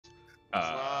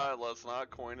Let's not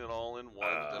coin it all in one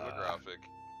demographic.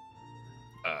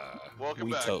 Welcome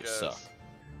we back, totes guys. suck.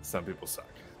 Some people suck.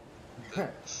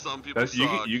 Some people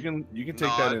suck. You can take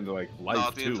that into like life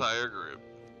Not the too. entire group.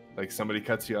 Like somebody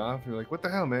cuts you off, you're like, what the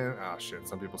hell, man? Ah, shit.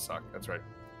 Some people suck. That's right.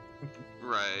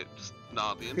 Right, just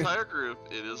not the entire group.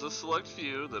 It is a select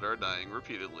few that are dying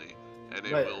repeatedly, and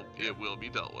it will be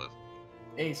dealt with.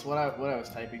 Ace, what I was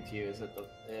typing to you is that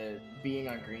being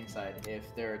on green side, if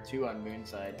there are two on moon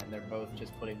side and they're both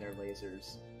just putting their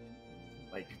lasers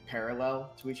like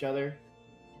parallel to each other,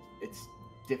 it's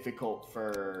difficult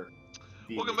for.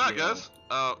 Welcome back, guys.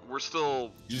 We're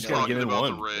still You just gotta get in about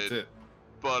one. the raid, That's it.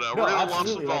 but No, we're gonna launch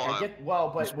absolutely. some Like,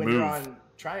 Valheim. but Just when move. you're on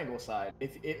triangle side,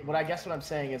 what I'm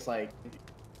saying is like.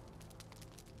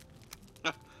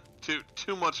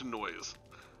 Too much noise.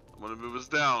 I'm gonna move us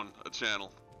down a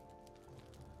channel.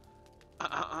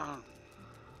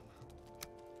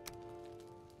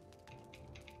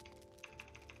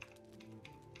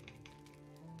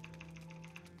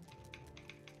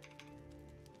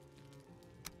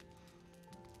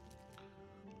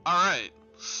 Alright,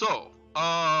 so,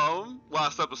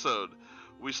 last episode,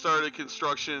 we started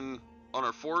construction on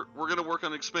our fort. We're gonna work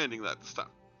on expanding that this time.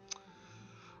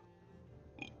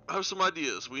 I have some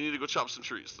ideas. We need to go chop some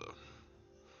trees, though.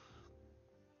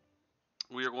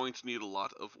 We are going to need a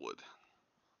lot of wood.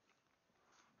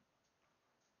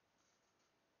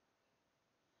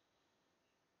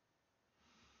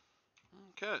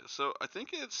 Okay, so I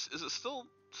think is it still,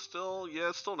 yeah,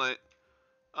 it's still night.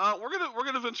 We're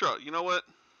gonna venture out. You know what?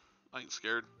 I ain't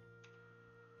scared.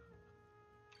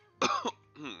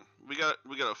 we got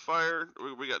a fire.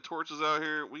 We got torches out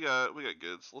here. We got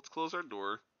goods. Let's close our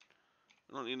door.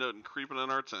 We don't need nothing creeping in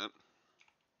our tent.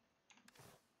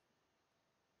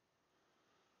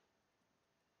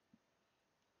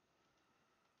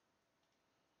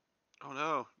 Oh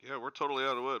no! Yeah, we're totally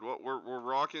out of wood. What we're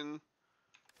rocking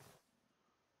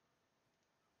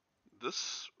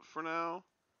this for now,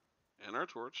 and our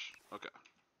torch. Okay.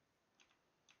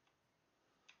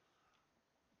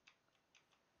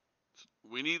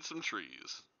 We need some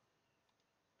trees.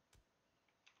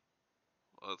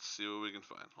 Let's see what we can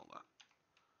find. Hold on.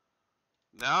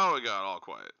 Now it got all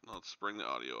quiet. Let's bring the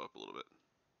audio up a little bit.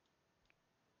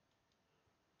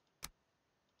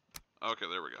 Okay,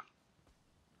 there we go.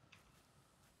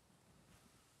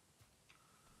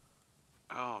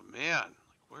 Oh man,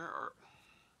 like where are?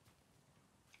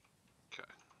 Okay.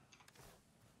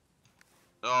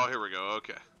 Oh, here we go.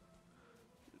 Okay.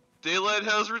 Daylight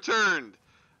has returned.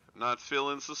 I'm not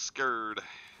feeling so scared.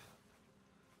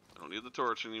 I don't need the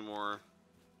torch anymore.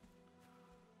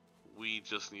 We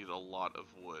just need a lot of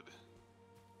wood.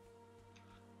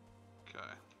 Okay.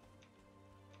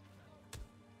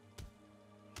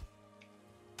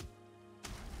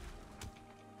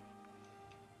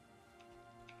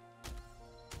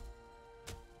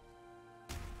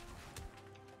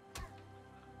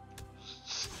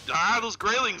 Ah, those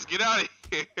graylings, get out of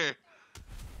here.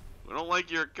 We don't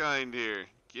like your kind here.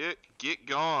 Get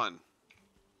gone.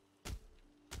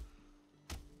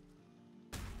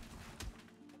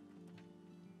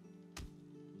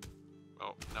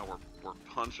 Oh, now we're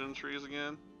punching trees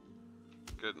again?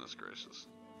 Goodness gracious.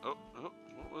 Oh,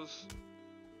 what was...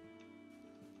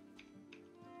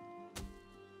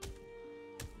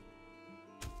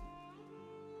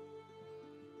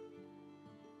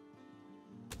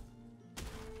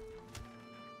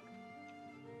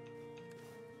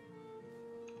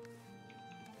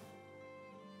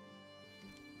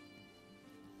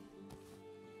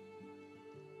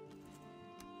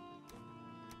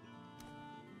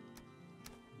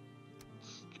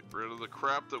 Get rid of the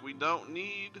crap that we don't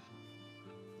need.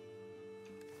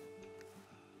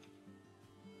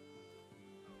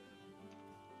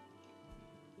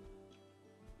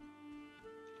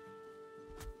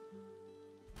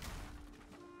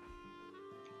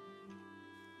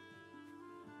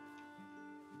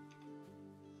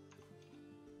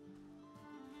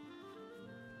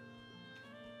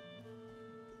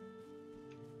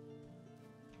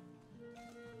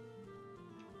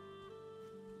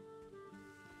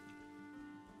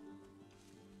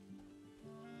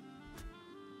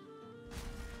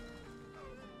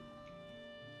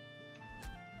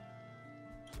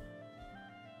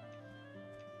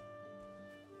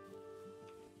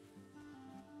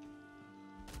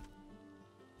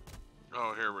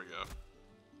 Oh, here we go.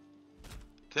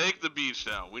 Take the beach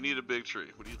down. We need a big tree.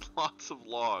 We need lots of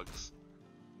logs.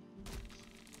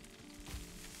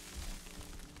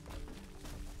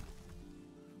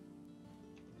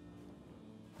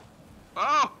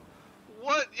 Oh!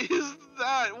 What is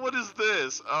that? What is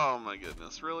this? Oh my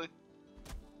goodness, really?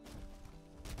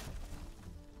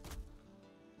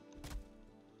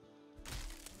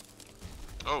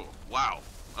 Oh, wow.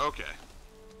 Okay.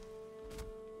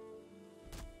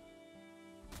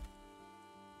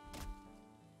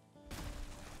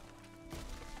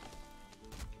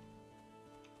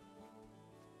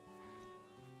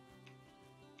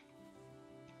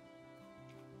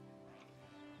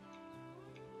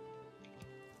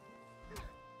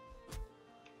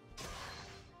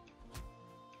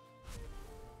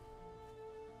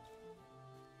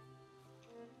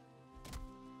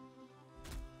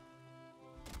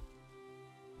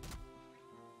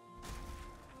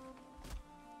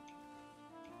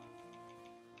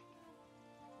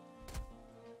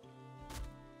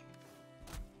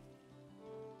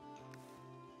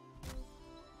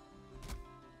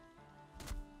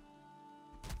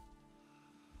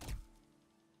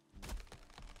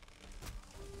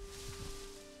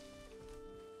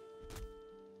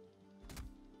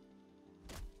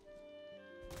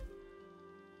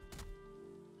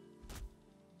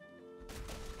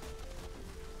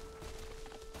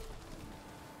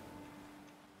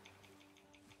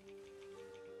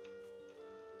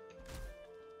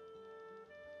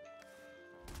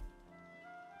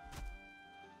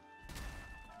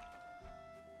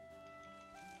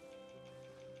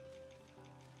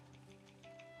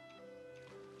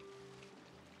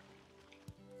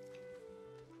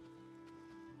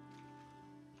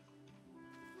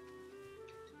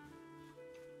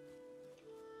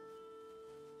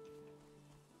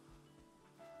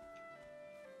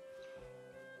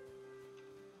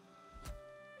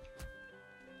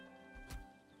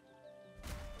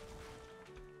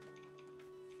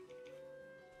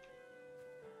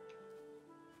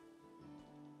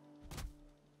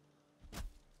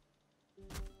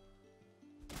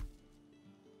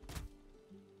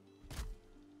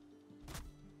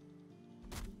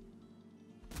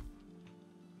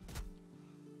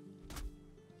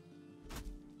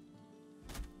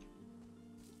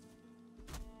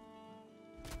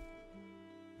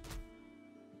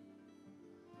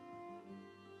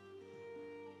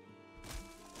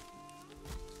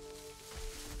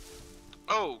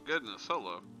 Oh, goodness.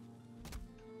 Hello.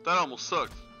 That almost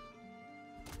sucked.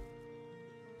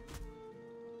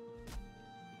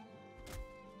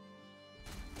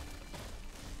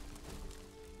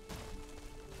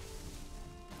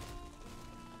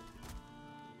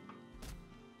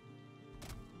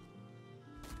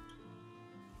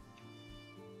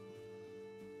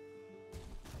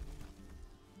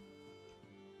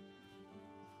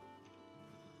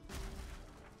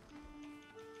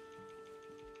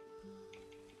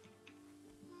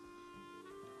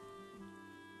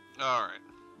 Alright.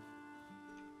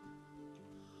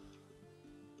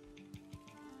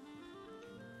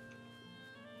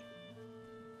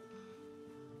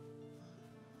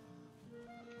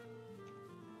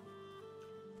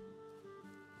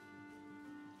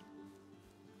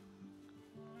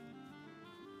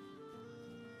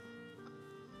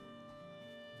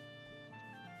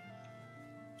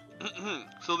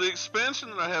 So the expansion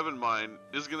that I have in mind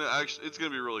is it's gonna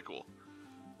be really cool.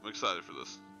 I'm excited for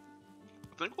this.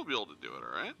 I think we'll be able to do it,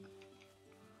 alright?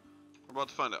 We're about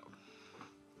to find out.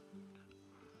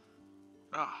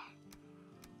 Ah.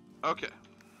 Okay.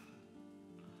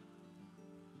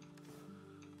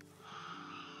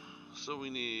 So we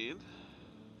need...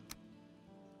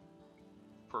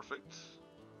 Perfect.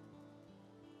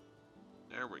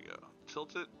 There we go.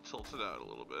 Tilt it out a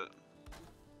little bit.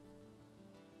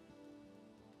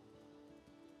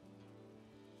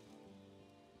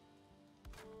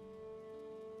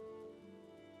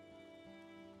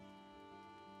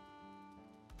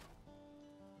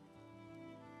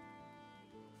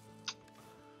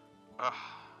 Ah,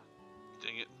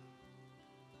 dang it.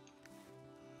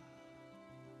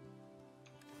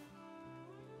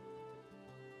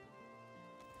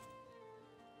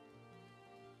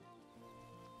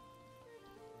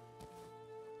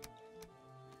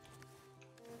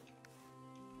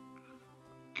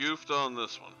 Goofed on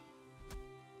this one.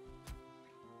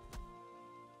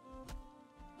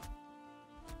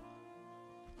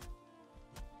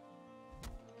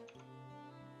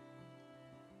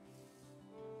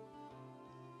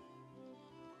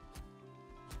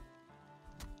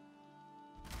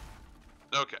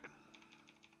 Okay.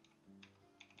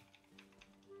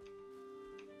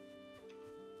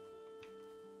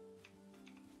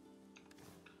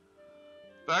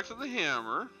 Back to the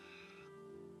hammer.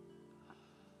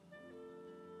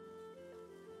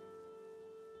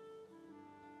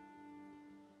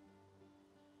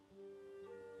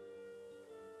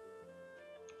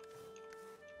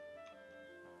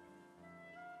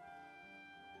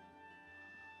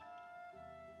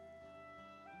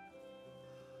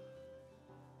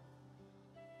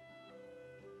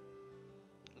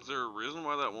 there a reason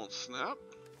why that won't snap?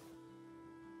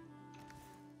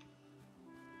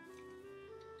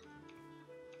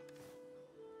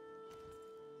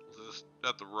 Was this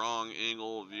at the wrong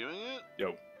angle viewing it?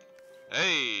 Yo,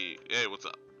 Hey, what's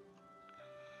up?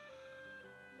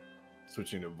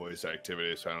 switching to voice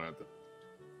activity so I don't have to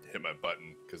hit my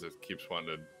button because it keeps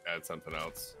wanting to add something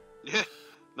else. Yeah,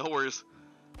 no worries.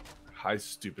 Hi,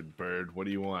 stupid bird. What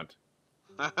do you want?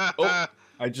 Oh,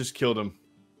 I just killed him.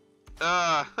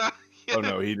 Yeah. Oh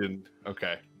no, he didn't.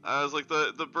 Okay. I was like,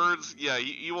 the birds, yeah,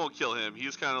 you won't kill him.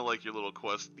 He's kind of like your little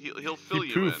quest. He'll fill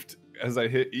He you in. poofed as I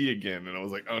hit E again, and I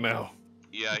was like, oh no.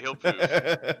 Yeah, he'll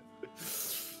poof.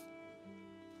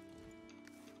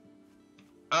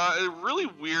 A really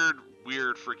weird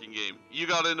freaking game. You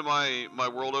got into my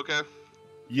world, okay?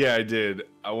 Yeah, I did.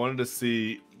 I wanted to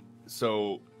see.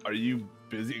 So, are you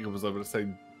busy? I was able to say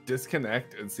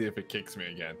disconnect and see if it kicks me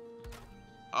again.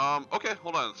 Okay,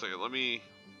 hold on a second. Let me.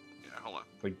 Yeah, hold on.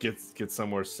 Like get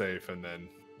somewhere safe and then.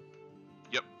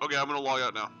 Yep. Okay, I'm gonna log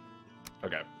out now.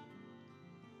 Okay.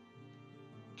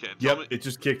 Okay. Yep, it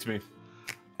just kicked me.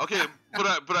 Okay,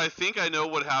 but I think I know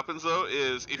what happens though.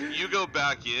 Is if you go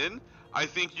back in, I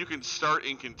think you can start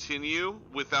and continue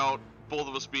without both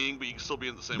of us being, but you can still be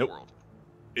in the same Nope. world.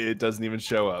 It doesn't even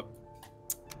show up.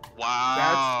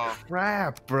 Wow. That's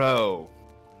crap, bro.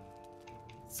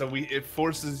 So it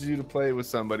forces you to play with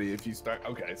somebody if you start.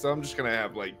 Okay, so I'm just gonna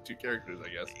have like 2 characters, I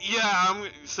guess. Yeah,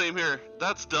 same here.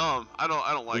 That's dumb. I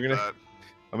don't like that.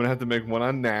 I'm gonna have to make one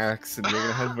on Nax, and you're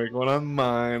gonna have to make one on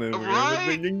mine, and we're gonna Right?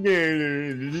 have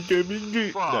to make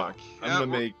a Fuck. No, Yeah,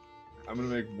 I'm gonna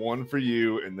make one for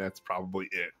you, and that's probably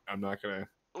it. I'm not gonna.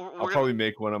 I'll probably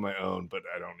make one on my own, but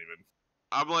I don't even.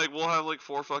 I'm like, we'll have like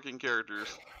 4 fucking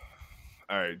characters.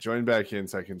 All right, join back in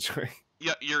so I can join.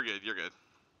 Yeah, you're good. You're good.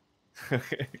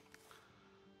 Okay.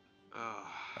 Uh,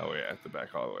 Oh yeah, I have to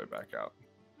back all the way back out.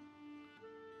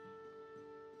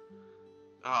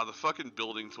 the fucking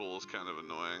building tool is kind of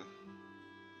annoying.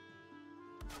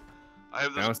 I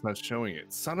have this. Now it's not showing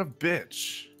it. Son of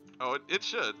bitch. Oh, it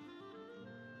should.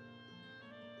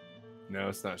 No,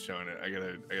 it's not showing it. I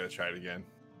gotta try it again.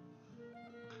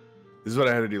 This is what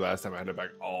I had to do last time. I had to back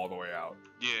all the way out.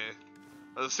 Yeah.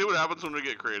 Let's see what happens when we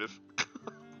get creative.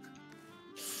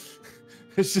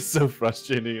 It's just so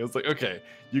frustrating. I was like, okay,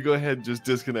 you go ahead and just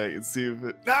disconnect and see if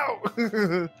it. No!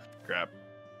 Crap.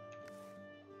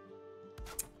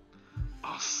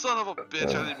 Oh, son of a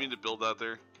bitch. I didn't mean to build that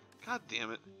there. God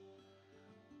damn it.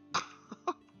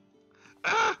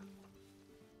 Ah!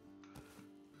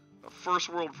 First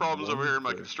world problems over here in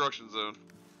my construction zone.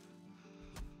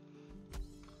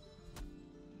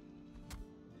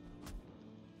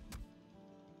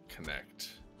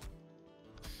 Connect.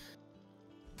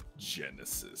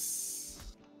 Genesis.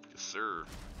 Yes, sir.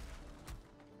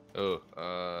 Oh,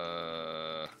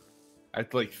 I have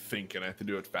to like think, and I have to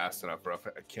do it fast enough, or I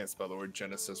can't spell the word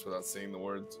Genesis without seeing the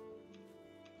words.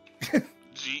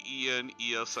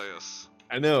 Genesis.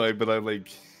 I know, but I like.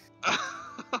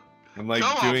 I'm like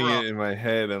doing it in my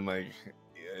head. I'm like,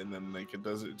 yeah, and then like it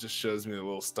just shows me the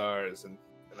little stars, and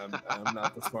I'm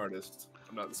not the smartest.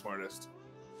 I'm not the smartest.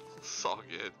 It's all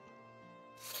good.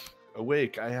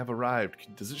 Awake, I have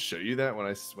arrived. Does it show you that when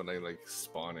I like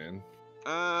spawn in?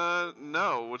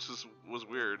 No, which was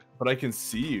weird. But I can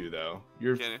see you though.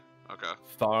 You're Can you? Okay.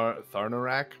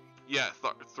 Tharnarak? Yeah,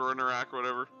 Thornarak or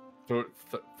whatever.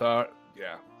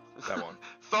 Yeah, that one.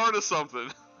 Tharna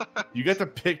something. You get to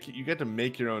pick. You get to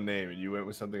make your own name, and you went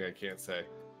with something I can't say.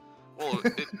 Well,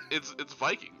 it's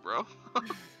Viking, bro.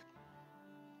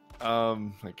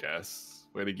 I guess.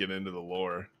 Way to get into the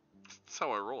lore. That's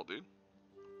how I roll, dude.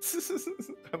 I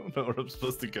don't know where I'm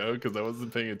supposed to go because I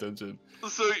wasn't paying attention.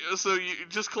 So you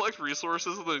just collect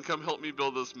resources and then come help me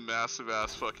build this massive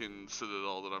ass fucking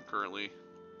citadel that I'm currently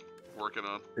working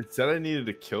on. It said I needed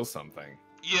to kill something.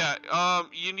 Yeah,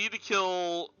 you need to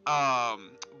kill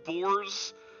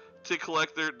boars to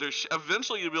collect their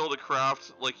eventually you'll be able to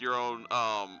craft like your own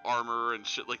armor and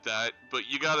shit like that, but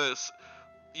you gotta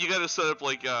set up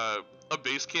like a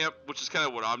base camp, which is kind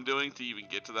of what I'm doing to even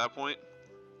get to that point.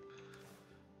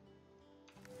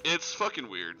 It's fucking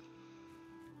weird.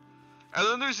 And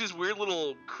then there's these weird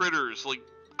little critters, like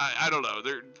I don't know,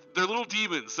 they're little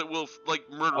demons that will like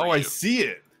murder you. Oh, I see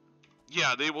it.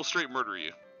 Yeah, they will straight murder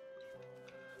you.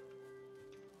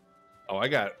 Oh, I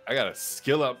got a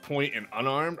skill up point and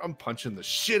unarmed. I'm punching the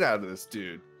shit out of this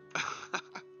dude.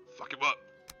 Fuck him up.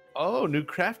 Oh, new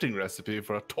crafting recipe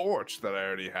for a torch that I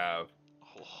already have.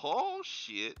 Oh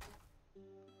shit.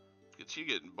 Get you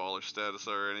getting baller status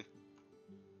already.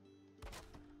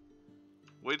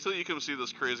 Wait till you come see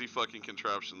this crazy fucking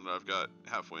contraption that I've got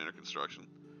halfway under construction.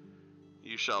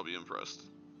 You shall be impressed.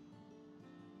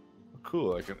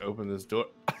 cool! I can open this door.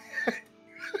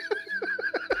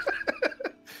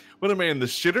 What am I in the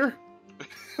shitter?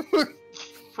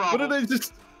 What did I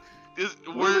just?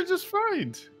 What did I just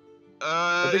find?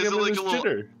 I think I'm in the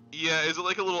shitter. Yeah, is it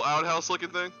like a little outhouse looking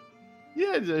thing?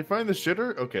 Yeah, did I find the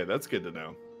shitter? Okay, that's good to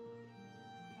know.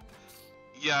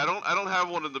 Yeah, I don't have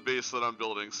one in the base that I'm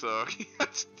building, so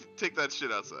take that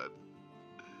shit outside.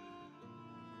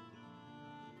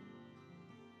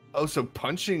 Oh, so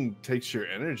punching takes your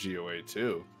energy away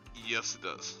too. Yes, it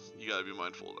does. You gotta be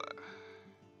mindful of that.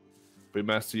 But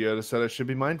Master Yoda said I should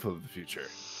be mindful of the future.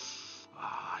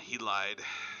 Ah, he lied.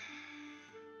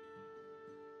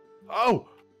 Oh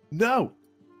no!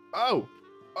 Oh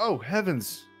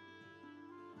heavens!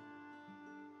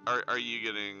 Are you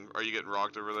getting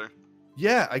rocked over there?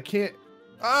 Yeah, I can't.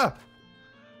 Ah!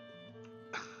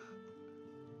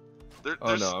 They're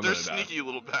sneaky die.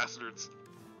 Little bastards.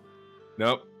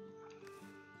 Nope.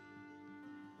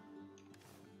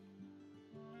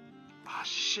 Ah,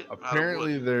 shit.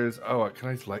 Apparently there's. Oh, can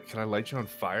I light you on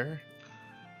fire?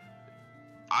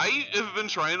 I have been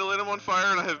trying to light him on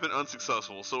fire and I have been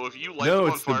unsuccessful. So if you light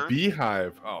them on fire, the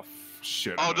beehive. Oh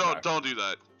shit. Oh, don't do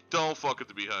that. Don't fuck with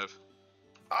the beehive.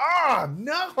 Ah,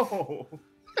 no.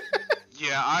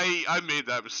 Yeah, I made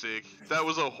that mistake. That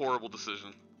was a horrible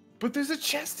decision. But there's a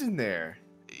chest in there.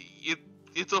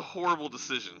 It's a horrible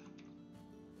decision.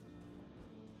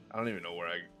 I don't even know where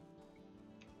I.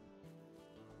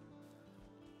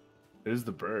 There's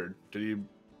the bird. You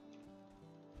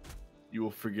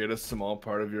will forget a small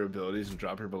part of your abilities and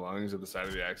drop your belongings at the side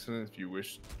of the accident. If you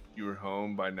wish you were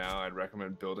home by now, I'd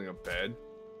recommend building a bed.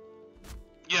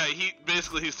 Yeah,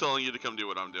 he's telling you to come do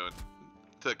what I'm doing.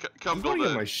 I'm build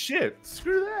my shit.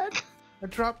 Screw that. I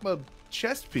dropped my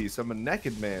chest piece. I'm a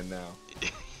naked man now.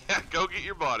 Yeah, go get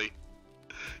your body.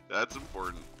 That's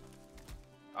important.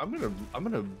 I'm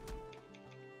gonna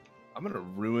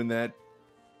ruin that.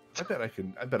 I bet I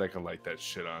can light that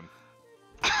shit on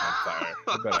fire.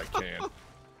 I bet I can.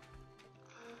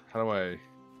 How do I?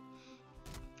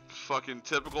 Fucking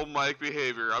typical Mike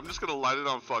behavior. I'm just gonna light it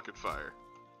on fucking fire.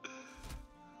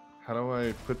 How do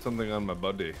I put something on my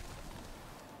body?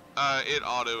 It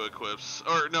auto equips.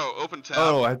 Or no, open tab.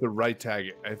 Oh, I have to right tag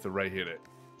it. I have to right hit it.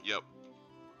 Yep.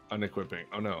 Unequipping.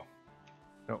 Oh no.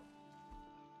 No.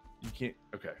 You can't.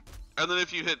 Okay. And then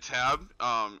if you hit tab,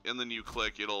 and then you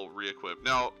click, it'll re-equip.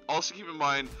 Now, also keep in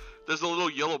mind, there's a little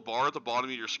yellow bar at the bottom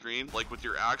of your screen, like with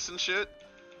your axe and shit.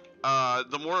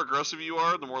 The more aggressive you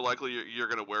are, the more likely you're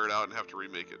gonna wear it out and have to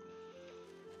remake it.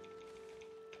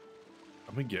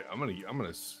 I'm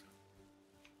gonna.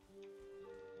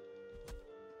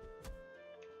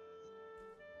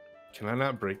 Can I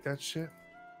not break that shit?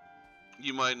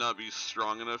 You might not be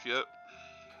strong enough yet.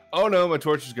 Oh no, my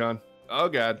torch is gone. Oh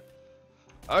god.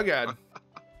 Oh god.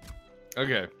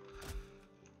 Okay.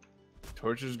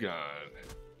 Torch is gone.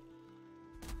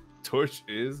 Torch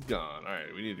is gone.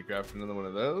 Alright, we need to craft another one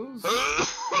of those.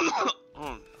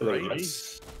 Right.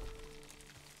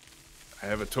 I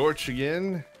have a torch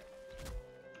again.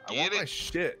 I want my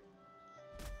shit.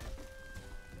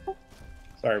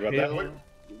 Sorry about that.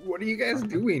 What are you guys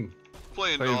doing?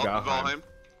 Playing Valheim.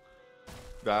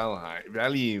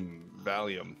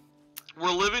 Valium.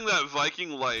 We're living that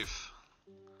Viking life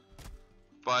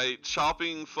by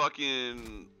chopping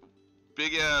fucking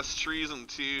big ass trees in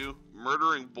two,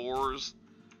 murdering boars,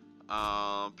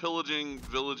 pillaging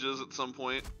villages at some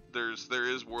point. There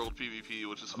is world PvP,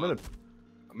 which is fun.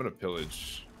 I'm gonna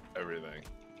pillage everything.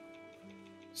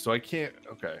 So I can't.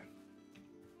 Okay.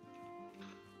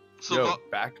 So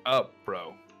back up,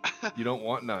 bro. You don't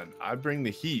want none. I bring the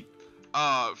heat.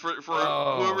 For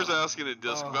whoever's asking at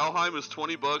disc, Valheim is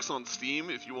 $20 on Steam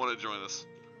if you want to join us.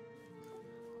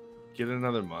 Get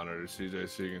another monitor, CJ,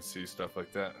 so you can see stuff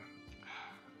like that.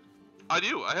 I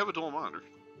do. I have a dual monitor.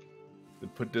 Then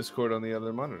put Discord on the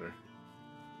other monitor.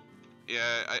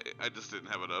 Yeah, I just didn't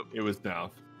have it up. It was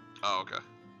mouth. Oh, okay.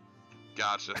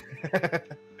 Gotcha.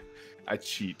 I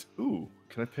cheat. Ooh,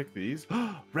 can I pick these?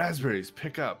 Raspberries,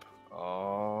 pick up.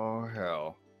 Oh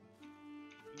hell.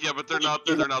 Yeah, but they're not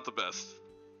the best.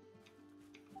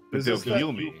 But they'll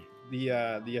heal me.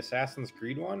 The Assassin's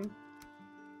Creed one?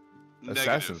 Negative.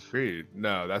 Assassin's Creed?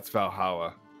 No, that's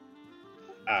Valhalla.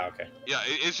 Ah, okay. Yeah,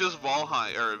 it's just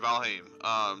Valheim.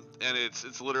 And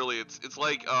it's literally it's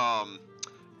like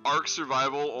Ark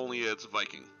Survival, only it's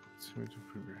Viking. To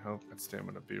improve your health and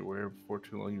stamina, be aware before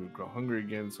too long you would grow hungry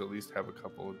again, so at least have a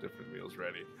couple of different meals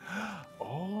ready.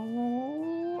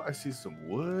 Oh, I see some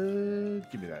wood.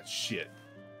 Give me that shit.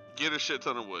 Get a shit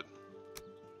ton of wood.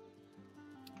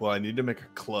 Well, I need to make a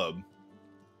club.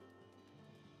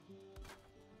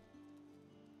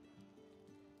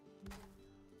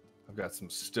 I've got some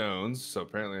stones, so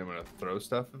apparently I'm gonna throw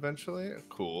stuff eventually.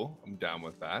 Cool, I'm down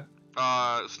with that.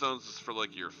 Stones is for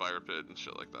like your fire pit and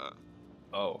shit like that.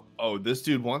 Oh, this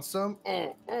dude wants some?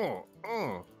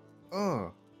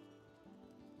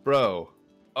 Bro.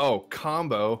 Oh,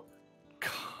 combo.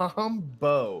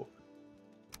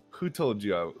 Who told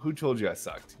you I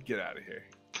sucked? Get out of here.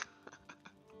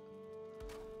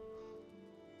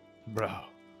 Bro.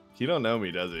 He don't know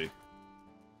me, does he?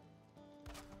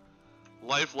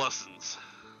 Life lessons.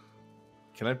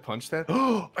 Can I punch that?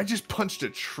 Oh, I just punched a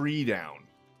tree down.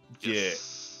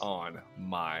 Yes. Get on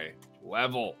my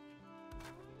level.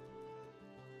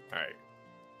 Alright.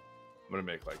 I'm gonna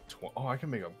make like 20. Oh, I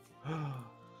can make a.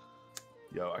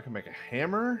 Yo, I can make a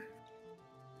hammer.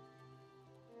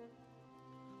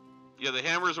 Yeah, the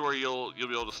hammer's where you'll be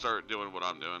able to start doing what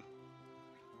I'm doing.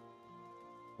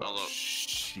 Oh, Although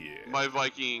shit. my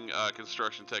Viking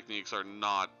construction techniques are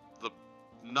not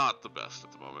the best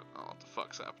at the moment. Oh, what the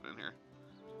fuck's happening here?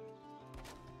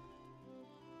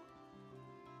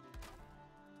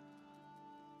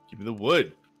 Give me the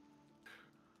wood.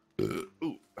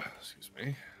 Ooh, excuse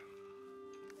me.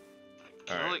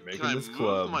 All right, making this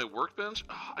club. Move my workbench?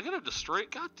 Oh, I gotta destroy it.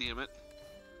 God damn it!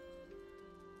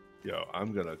 Yo,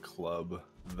 I'm gonna club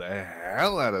the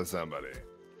hell out of somebody.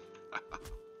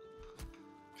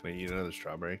 Can I eat another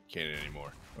strawberry? Can't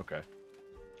anymore. Okay.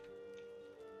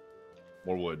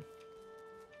 More wood.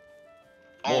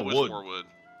 Always more wood.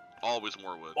 Always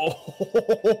more wood.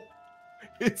 Oh,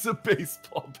 it's a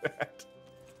baseball bat.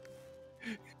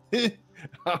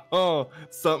 Oh,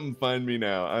 something find me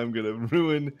now. I'm gonna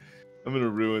ruin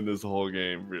this whole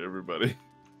game for everybody.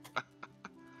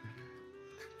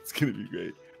 It's gonna be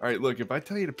great. All right, look, if I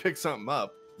tell you to pick something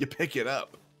up, you pick it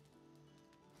up.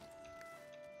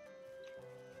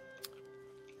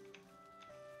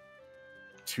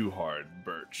 Too hard,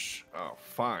 birch. Oh,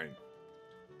 fine.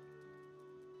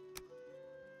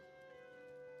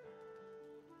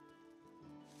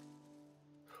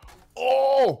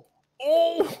 Oh!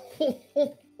 Oh!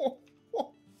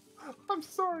 I'm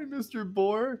sorry, Mr.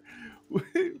 Boar. Were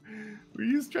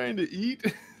you trying to eat?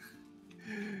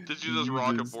 Did you just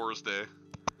rock a Boar's Day?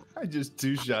 I just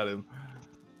two-shot him.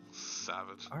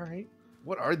 Savage. All right.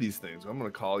 What are these things? I'm gonna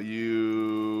call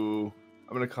you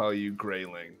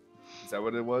Grayling. Is that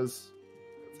what it was?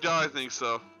 Yeah, I think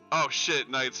so. Oh shit,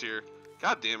 Knight's here.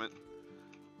 God damn it.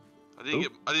 I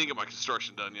didn't get my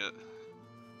construction done yet.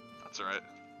 That's alright.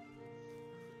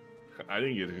 I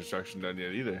didn't get the construction done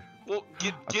yet either. Well,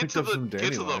 get to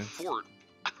the fort.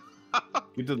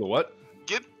 Get to the what?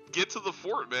 Get to the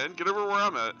fort, man. Get over where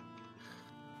I'm at.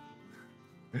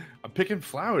 I'm picking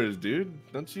flowers, dude.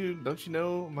 Don't you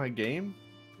know my game?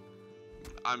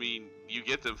 I mean, you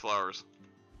get them flowers.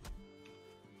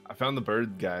 I found the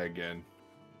bird guy again.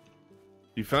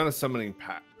 You found a summoning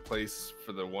place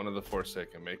for the one of the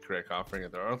Forsaken. Make correct offering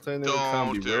at the altar, and they will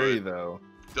come. Be wary, though.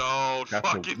 Don't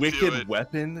fucking do it. Wicked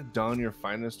weapon. Don your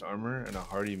finest armor and a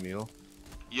hearty meal.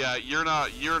 Yeah, you're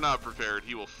not prepared.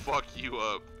 He will fuck you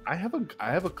up. I have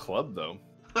a club though.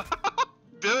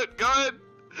 Do it. Go ahead.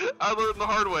 I learned the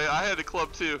hard way. I had a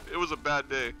club too. It was a bad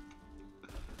day.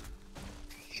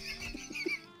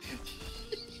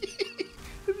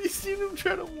 Have you seen him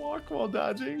try to walk while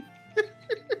dodging?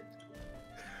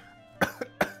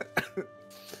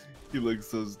 He looks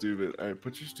so stupid. All right,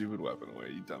 put your stupid weapon away,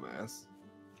 you dumbass.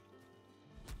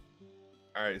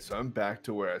 All right, so I'm back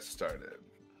to where I started.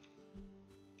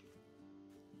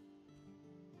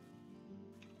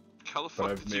 How the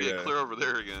fuck did you get clear over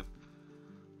there again?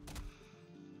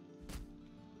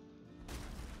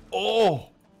 Oh!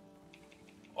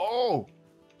 Oh!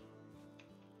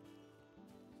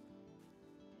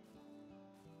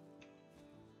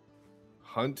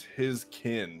 Hunt his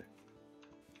kin.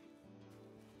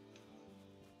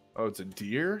 Oh, it's a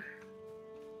deer?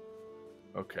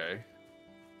 Okay.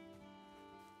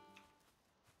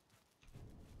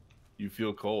 You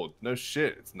feel cold. No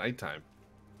shit, it's nighttime.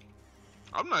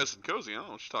 I'm nice and cozy. I don't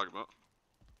know what you're talking about.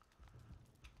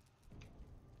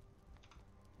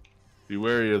 Be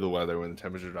wary of the weather. When the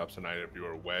temperature drops tonight, if you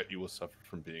are wet, you will suffer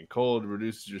from being cold.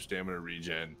 Reduces your stamina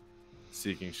regen.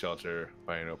 Seeking shelter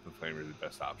by an open flame is the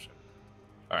best option.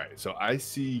 Alright, so I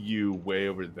see you way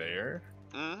over there.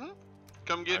 Mm-hmm.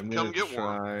 Come get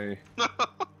warm.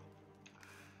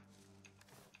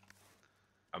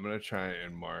 I'm gonna try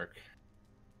and mark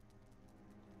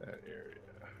that area.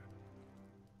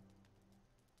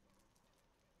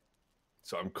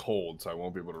 So I'm cold, so I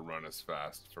won't be able to run as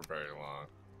fast for very long.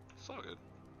 It's all good.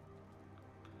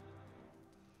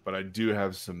 But I do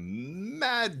have some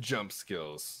mad jump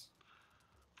skills.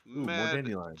 Ooh, more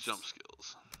dandelions. Jump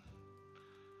skills.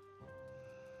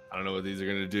 I don't know what these are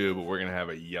gonna do, but we're gonna have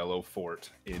a yellow fort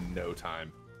in no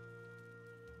time.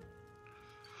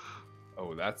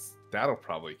 Oh, that'll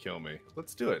probably kill me.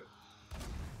 Let's do it.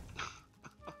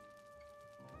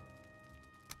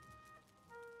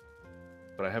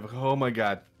 But I have, oh my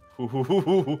god.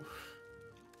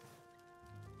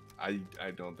 I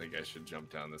don't think I should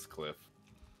jump down this cliff.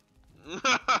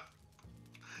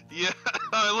 Yeah,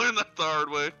 I learned that the hard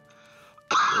way.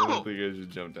 I don't think I should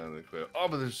jump down the cliff. Oh,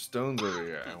 but there's stones over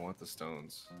here. I want the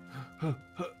stones. Get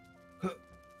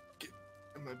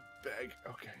in my bag.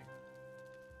 Okay.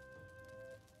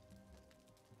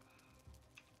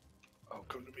 Oh,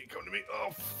 come to me, come to me.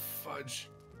 Oh, fudge.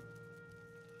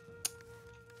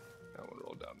 That one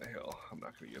rolled down the hill. I'm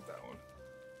not going to get that one.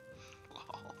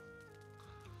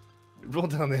 It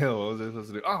rolled down the hill. What was I supposed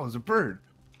to do? Oh, it was a bird.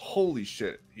 Holy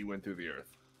shit. He went through the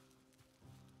earth.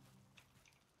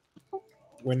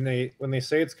 When they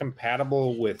say it's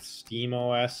compatible with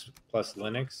SteamOS plus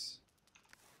Linux,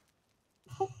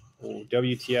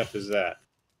 WTF is that?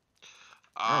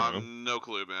 No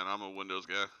clue, man. I'm a Windows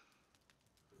guy.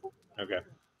 Okay.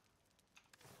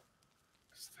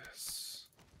 What's this?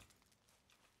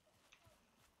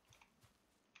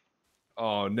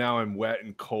 Oh, now I'm wet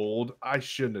and cold. I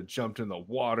shouldn't have jumped in the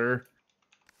water.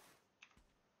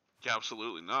 Yeah,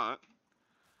 absolutely not.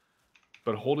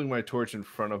 But holding my torch in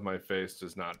front of my face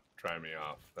does not dry me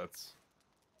off. That's...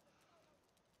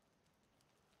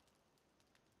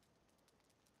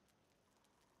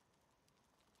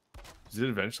 Does it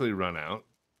eventually run out?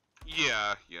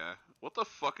 Yeah, yeah. What the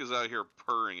fuck is out here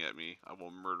purring at me? I will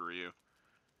murder you.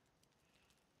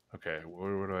 Okay,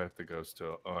 where do I have to go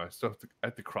still? Oh, I still have to...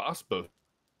 At the crossbow.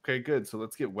 Okay, good. So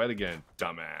let's get wet again,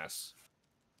 dumbass.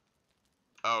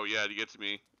 Oh, yeah, to get to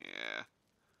me? Yeah.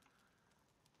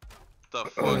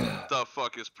 The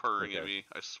fuck is purring at me?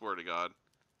 I swear to God.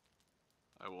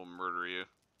 I will murder you.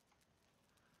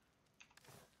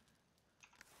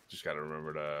 Just gotta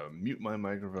remember to mute my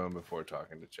microphone before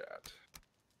talking to chat.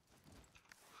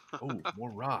 Oh,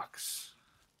 more rocks.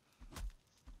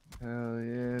 Hell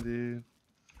yeah, dude.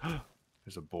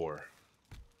 There's a boar.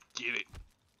 Get it.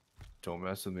 Don't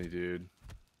mess with me, dude.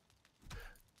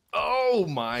 Oh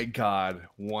my god.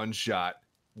 One shot.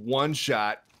 One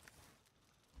shot.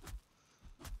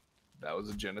 That was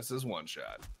a Genesis one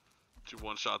shot. Did you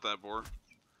one-shot that boar?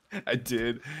 I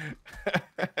did.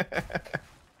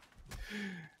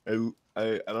 I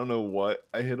don't know what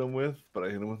I hit him with, but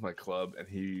I hit him with my club, and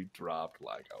he dropped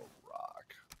like a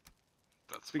rock.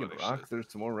 That's Speaking of funny rocks, shit.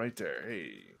 there's some more right there.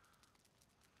 Hey.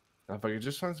 Now, if I could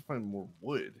just find more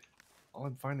wood, all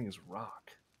I'm finding is rock.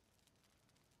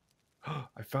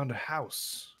 I found a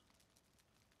house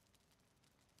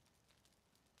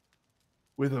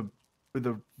with a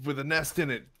nest in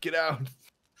it. Get out.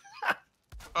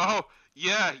 Oh,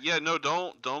 yeah, yeah, no,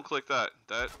 don't click that.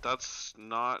 That's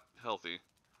not healthy.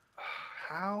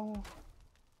 How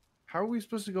are we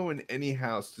supposed to go in any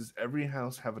house? Does every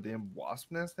house have a damn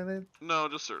wasp nest in it? No,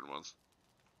 just certain ones.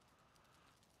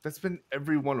 That's been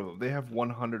every one of them. They have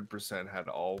 100% had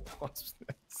all wasp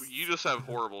nests. You just have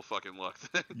horrible fucking luck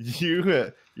then.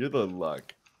 You're the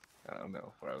luck. I don't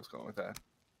know where I was going with that.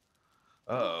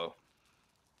 Uh-oh.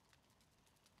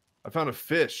 I found a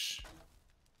fish.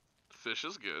 Fish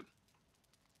is good.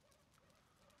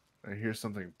 I hear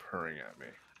something purring at me.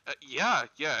 Yeah,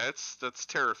 that's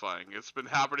terrifying. It's been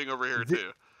happening over here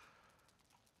too.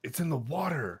 It's in the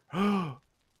water. If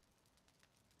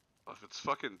it's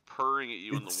fucking purring at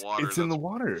you in the water, it's in the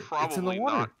water. It's in the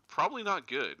water. Probably not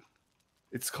good.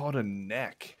 It's called a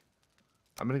neck.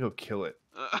 I'm gonna go kill it.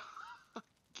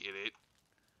 Get it?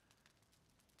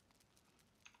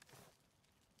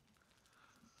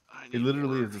 It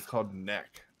literally is. It's called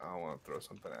neck. I don't want to throw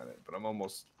something at it, but I'm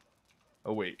almost.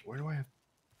 Oh wait, where do I have?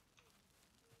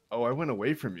 Oh, I went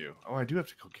away from you. Oh, I do have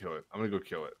to go kill it. I'm gonna go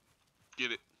kill it.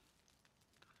 Get it?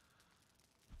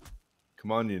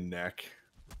 Come on, you neck.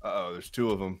 Uh-oh, there's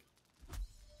two of them.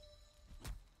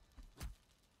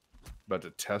 About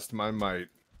to test my might.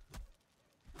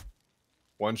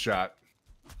 One shot.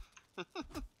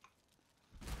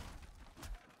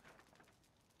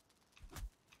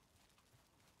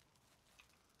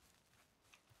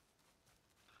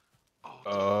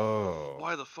 Oh.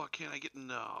 Why the fuck can't I get...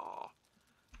 No.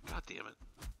 God damn it.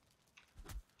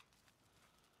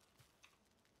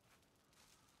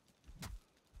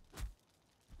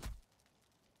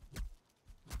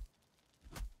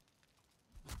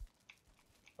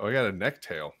 Oh, I got a neck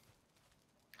tail.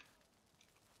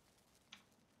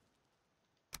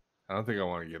 I don't think I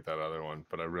want to get that other one,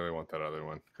 but I really want that other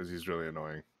one because he's really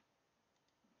annoying.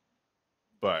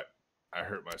 But I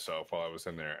hurt myself while I was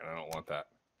in there, and I don't want that.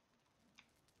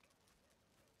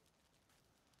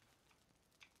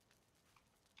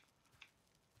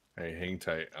 Hey, hang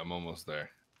tight. I'm almost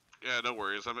there. Yeah, no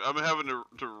worries. I'm having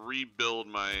to rebuild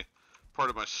my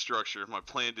part of my structure. My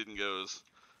plan didn't go as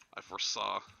I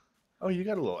foresaw. Oh, you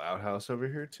got a little outhouse over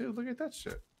here too. Look at that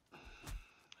shit. I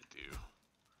do.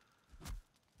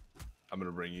 I'm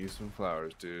gonna bring you some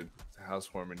flowers, dude. It's a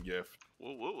housewarming gift.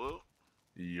 Whoa, whoa, whoa!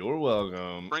 You're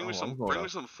welcome. Bring me I'm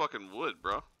some fucking wood,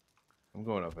 bro. I'm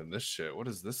going up in this shit. What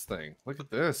is this thing? Look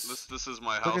at this. This is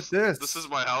my house. Look at this. This is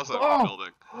my house I'm Oh!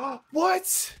 building.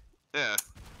 What? Yeah.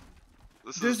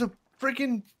 There's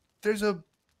a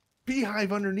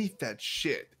beehive underneath that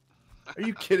shit. Are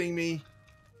you kidding me?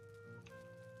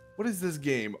 What is this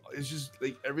game? It's just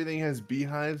like everything has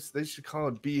beehives. They should call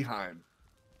it Beehive.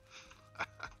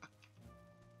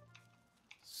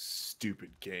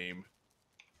 Stupid game.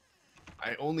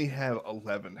 I only have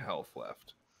 11 health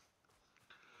left.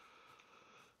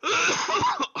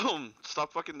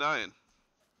 Stop fucking dying.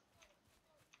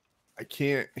 I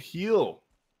can't heal.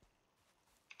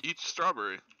 Eat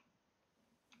strawberry.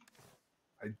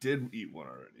 I did eat one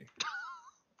already.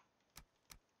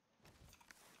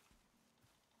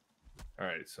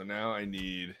 Alright, so now I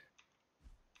need...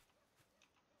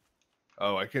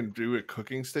 Oh, I can do a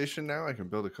cooking station now? I can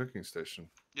build a cooking station.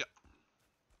 Yep.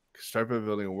 Start by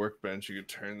building a workbench. You can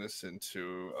turn this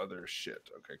into other shit.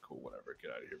 Okay, cool. Whatever.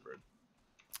 Get out of here, bird.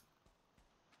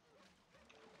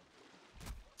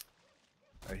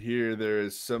 I hear there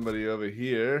is somebody over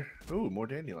here. Ooh, more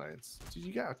dandelions. Dude,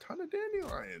 you got a ton of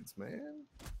dandelions, man.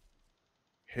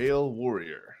 Hail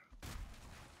Warrior.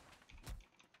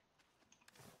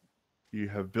 You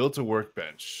have built a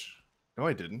workbench. No,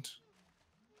 I didn't.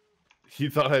 He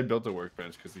thought I built a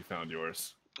workbench because he found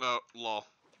yours. Oh, lol.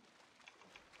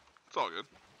 It's all good.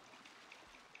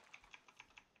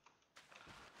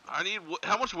 I need...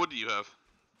 How much wood do you have?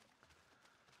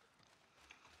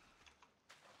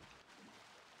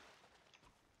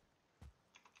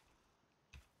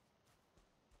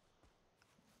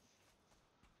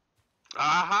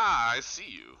 Aha! I see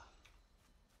you.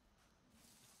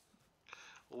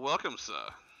 Welcome, sir.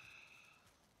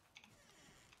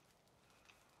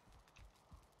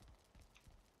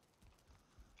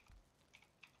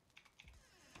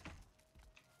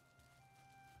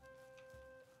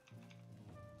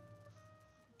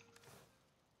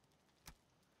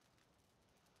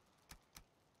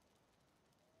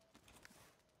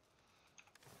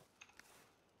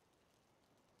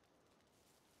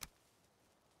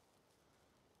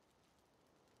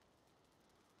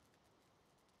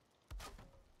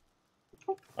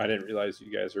 I didn't realize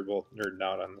you guys were both nerding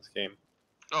out on this game.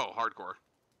 Oh, hardcore.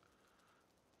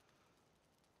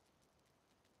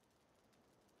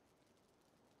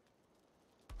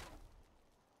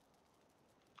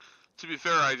 To be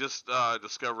fair, I just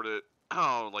discovered it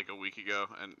like a week ago,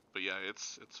 but yeah,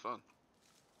 it's fun.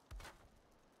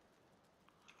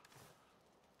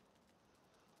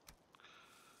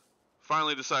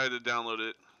 Finally decided to download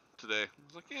it today. I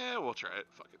was like, yeah, we'll try it.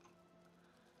 Fuck it.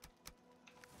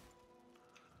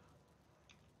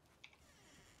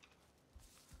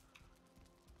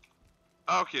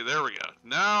 Okay, there we go.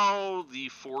 Now the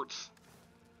fort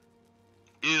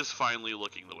is finally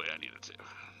looking the way I need it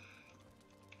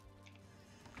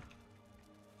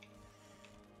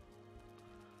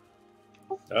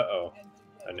to. Uh-oh.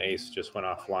 An ace just went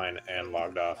offline and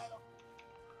logged off.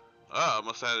 Ah, I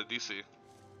must have had a DC.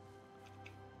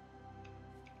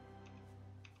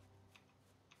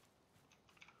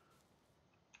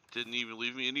 Didn't even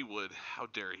leave me any wood. How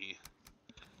dare he?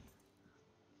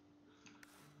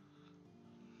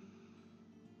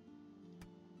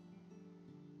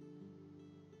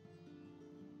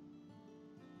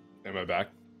 Am I back?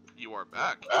 You are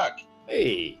back.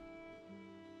 Hey!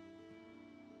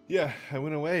 Yeah, I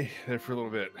went away there for a little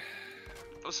bit.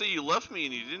 Oh, so you left me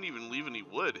and you didn't even leave any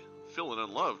wood. Feeling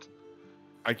unloved.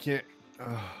 I can't...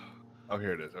 Oh,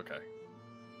 here it is. Okay.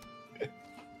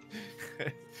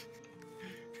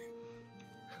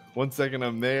 One second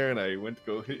I'm there and I went to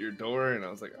go hit your door and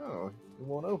I was like, oh, it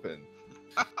won't open.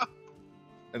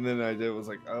 And then I was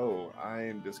like, oh, I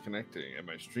am disconnecting and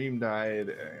my stream died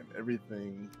and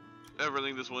everything.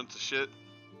 Everything just went to shit.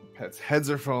 Pets' heads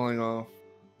are falling off.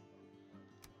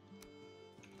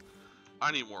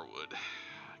 I need more wood.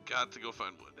 Got to go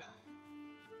find wood.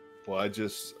 Well, I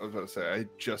was about to say, I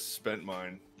just spent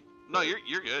mine. No, you're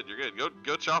good. You're good.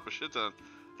 Go chop a shit ton.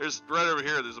 There's right over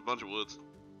here. There's a bunch of woods.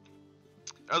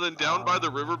 And then down by the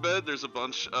riverbed, there's a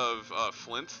bunch of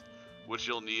flint, which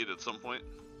you'll need at some point.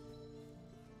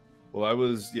 Well, I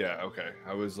was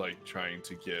like trying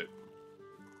to get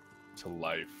to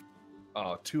life.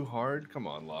 Oh, too hard? Come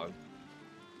on, log.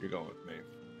 You're going with me.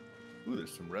 Ooh,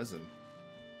 there's some resin.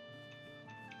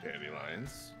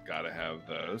 Dandelions. Gotta have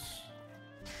those.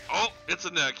 Oh, it's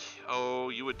a neck. Oh,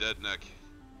 you a dead neck.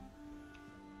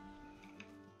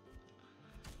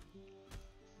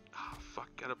 Ah, fuck,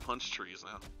 gotta punch trees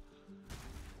now.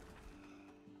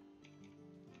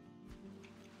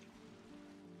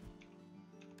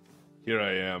 Here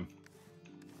I am.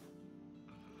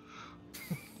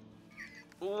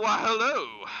 Why, hello.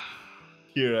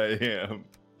 Here I am.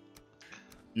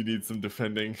 You need some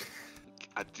defending.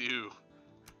 I do.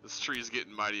 This tree's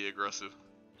getting mighty aggressive.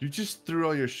 You just threw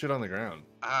all your shit on the ground.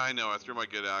 I know, I threw my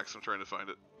good axe. I'm trying to find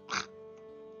it.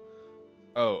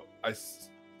 Oh, I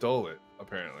stole it,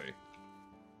 apparently.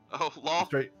 Oh, lol.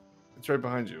 It's right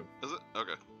behind you. Is it?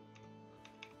 Okay.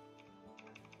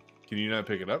 Can you not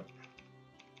pick it up?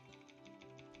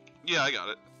 Yeah, I got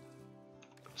it.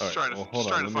 Just Alright, trying to, well,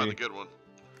 hold on, find the good one.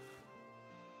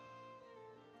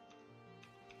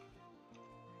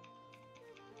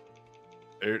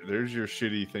 There's your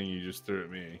shitty thing you just threw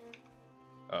at me.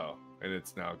 Oh, and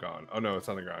it's now gone. Oh no, it's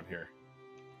on the ground here.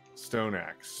 Stone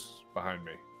axe behind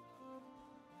me.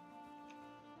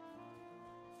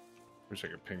 Wish I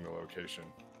could ping the location.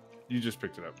 You just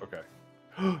picked it up. Okay.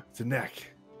 It's a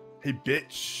neck. Hey,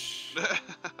 bitch.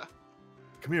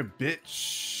 Come here,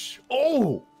 bitch.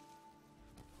 Oh!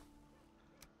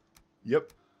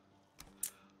 Yep.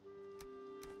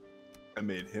 I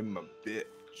made him a bitch.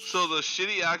 So the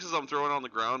shitty axes I'm throwing on the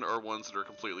ground are ones that are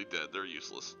completely dead. They're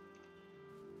useless.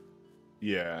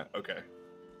 Yeah, okay.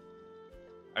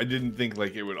 I didn't think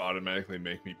like it would automatically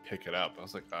make me pick it up. I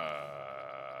was like,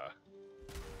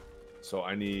 So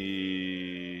I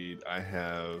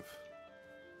have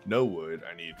no wood.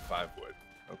 I need 5 wood.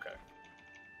 Okay.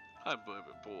 Hi,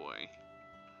 baby boy.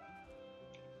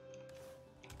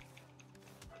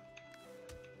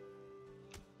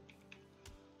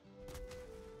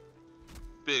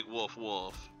 Big wolf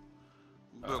wolf.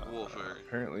 Big wolf area.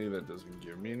 Apparently that doesn't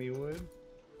give me any wood.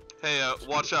 Hey,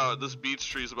 watch out. This beech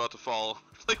tree's about to fall.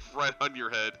 Like, right on your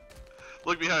head.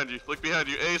 Look behind you. Look behind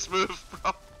you. Ace, move,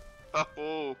 bro.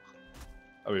 Oh.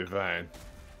 I'll be fine.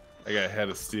 I got a head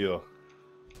of steel.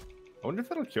 I wonder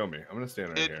if it'll kill me. I'm gonna stand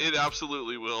right here. It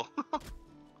absolutely will.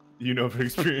 You know from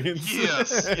experience?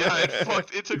 Yes. Yeah,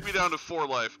 it took me down to 4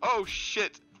 life. Oh,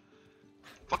 shit.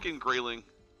 Fucking grayling.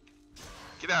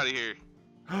 Get out of here.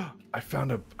 I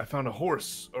found a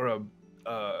horse or a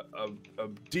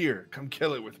deer. Come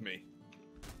kill it with me.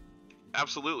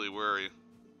 Absolutely. Where are you?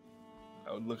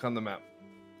 I would look on the map.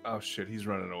 Oh shit, he's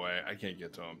running away. I can't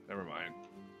get to him. Never mind.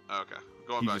 Okay.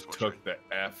 Going He back just to my took the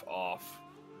F off.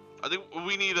 I think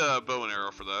we need a bow and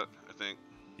arrow for that, I think.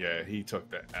 Yeah, he took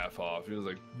the F off. He was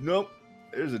like, nope,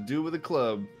 there's a dude with a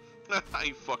club. I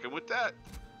ain't fucking with that.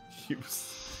 He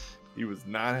was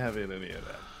not having any of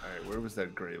that. Alright, where was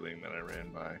that grayling that I ran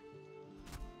by?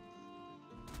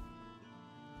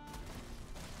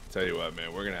 Tell you what,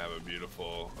 man, we're gonna have a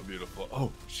beautiful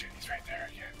oh shit, he's right there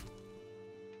again.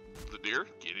 The deer?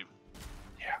 Get him.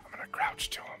 Yeah, I'm gonna crouch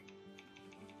to him.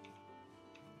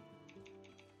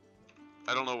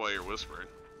 I don't know why you're whispering.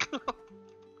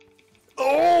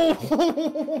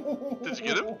 Oh! Did you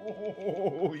get him?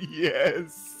 Oh,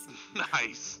 yes.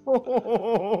 Nice.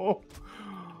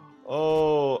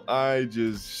 Oh, I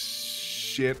just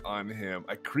shit on him.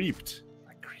 I creeped.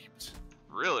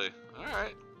 Really?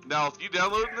 Alright. Now, you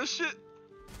downloading this shit?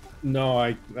 No,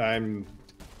 I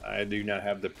do not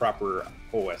have the proper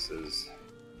OSs.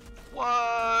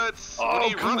 What? What are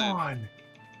you come running? on.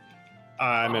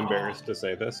 I'm embarrassed to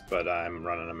say this, but I'm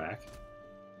running a Mac.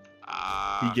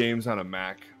 He games on a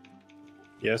Mac.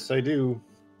 Yes, I do.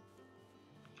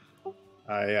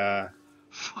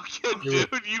 Fucking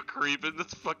dude, you creeping.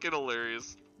 That's fucking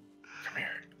hilarious. Come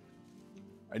here.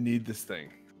 I need this thing.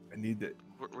 I need it.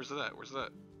 Where's it at? Where's it at?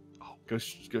 Oh. Go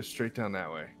straight down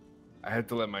that way. I have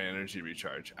to let my energy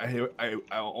recharge. I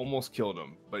almost killed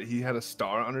him, but he had a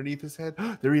star underneath his head.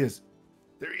 There he is.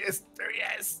 There he is. There he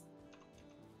is.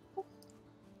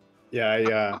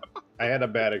 Yeah, I had a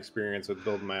bad experience with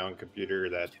building my own computer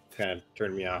that kind of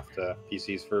turned me off to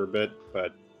PCs for a bit,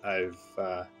 but I've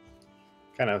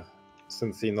kind of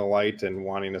since seen the light and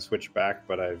wanting to switch back,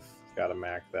 but I've got a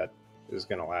Mac that is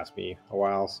going to last me a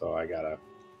while, so I gotta,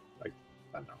 like,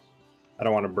 I don't know. I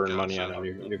don't want to burn money on a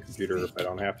new computer if I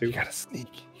don't have to. You gotta sneak.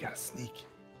 You gotta sneak.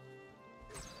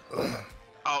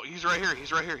 Oh, he's right here.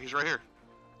 He's right here. He's right here.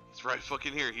 He's right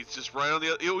fucking here. He's just right on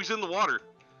the other. Oh, he's in the water.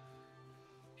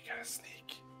 You gotta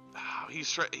sneak. Oh,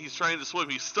 he's trying to swim.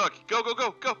 He's stuck. Go, go,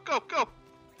 go, go, go, go.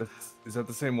 Is that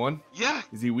the same one? Yeah.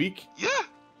 Is he weak? Yeah.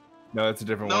 No, it's a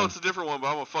different one. No, it's a different one, but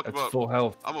I'm gonna fuck him That's up. full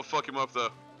health. I'm gonna fuck him up though.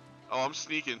 Oh, I'm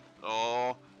sneaking.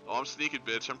 Oh, I'm sneaking,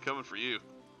 bitch. I'm coming for you.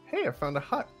 Hey, I found a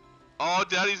hut. Oh,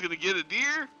 Daddy's gonna get a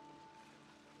deer.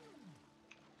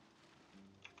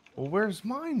 Well, where's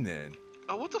mine then?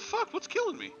 Oh, what the fuck? What's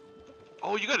killing me?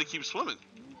 Oh, you gotta keep swimming.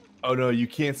 Oh no, you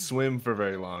can't swim for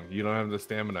very long. You don't have the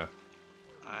stamina.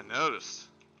 I noticed.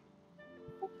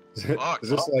 Is Fuck.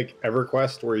 this like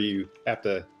EverQuest where you have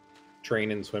to train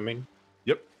in swimming?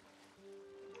 Yep.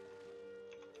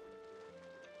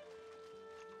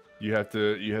 You have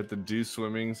to do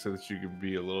swimming so that you can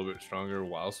be a little bit stronger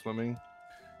while swimming.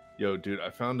 Yo, dude, I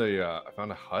found a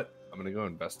hut. I'm gonna go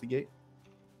investigate.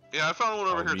 Yeah, I found one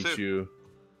over I'll here meet too. you.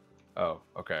 Oh,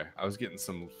 okay. I was getting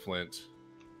some flint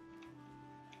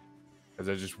as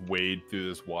I just wade through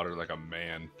this water like a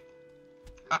man.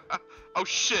 Oh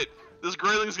shit! This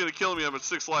grayling's gonna kill me. I'm at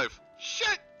 6 life.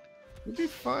 Shit! You'll be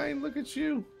fine. Look at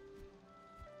you.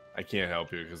 I can't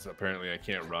help you because apparently I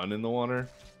can't run in the water.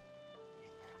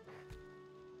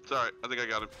 It's alright. I think I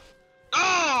got him.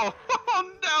 Oh!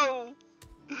 Oh no!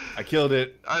 I killed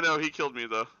it. I know he killed me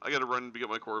though. I gotta run to get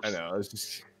my corpse. I know.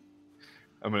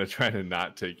 I'm gonna try to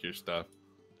not take your stuff.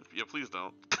 Yeah, please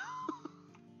don't.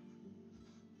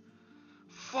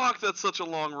 Fuck, that's such a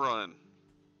long run.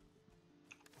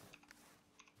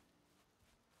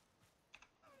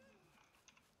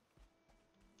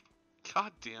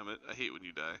 God damn it. I hate when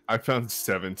you die. I found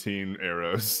 17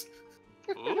 arrows.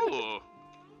 Ooh.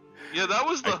 Yeah, that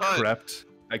was the hut.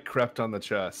 I crept on the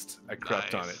chest. I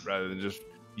crept on Nice. it rather than just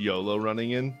YOLO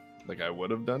running in like I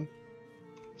would have done.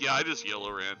 Yeah, I just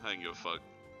yellow ran. I didn't give a fuck.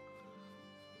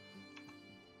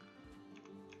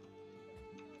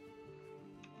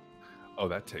 Oh,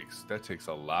 that takes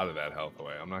a lot of that health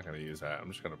away. I'm not gonna use that.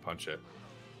 I'm just gonna punch it.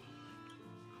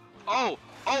 Oh!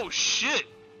 Oh shit!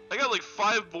 I got like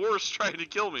 5 boars trying to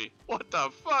kill me. What the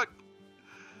fuck?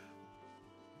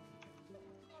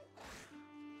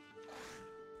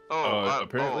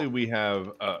 Apparently we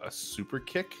have a super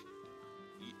kick.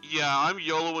 Yeah, I'm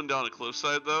YOLOing down a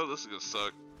cliffside though. This is gonna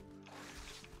suck.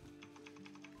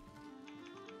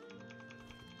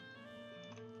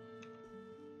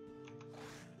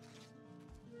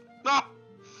 No!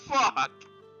 Fuck!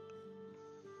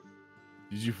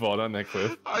 Did you fall down that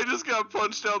cliff? I just got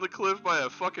punched down the cliff by a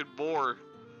fucking boar.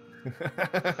 What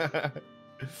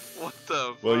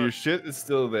the fuck? Well, your shit is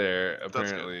still there.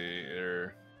 Apparently,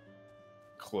 your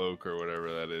cloak or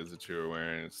whatever that is that you were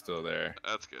wearing is still there.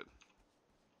 That's good.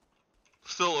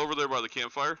 Still over there by the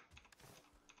campfire?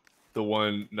 The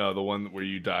one where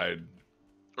you died.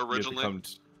 You have to Originally? come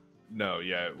no,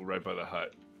 yeah, right by the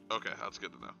hut Okay, that's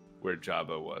good to know. where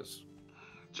Jabba was.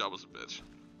 Jabba's a bitch.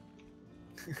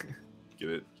 Get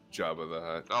it? Jabba the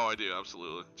Hutt. Oh, I do,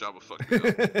 absolutely. Jabba fucked me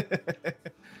up.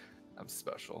 I'm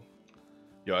special.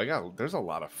 Yo, there's a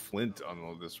lot of flint on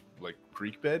all this like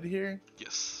creek bed here.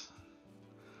 Yes.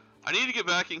 I need to get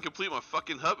back and complete my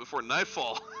fucking hut before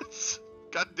nightfall.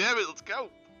 God damn it, let's go.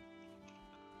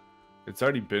 It's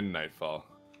already been nightfall.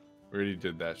 We already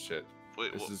did that shit.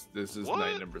 Wait, This is what?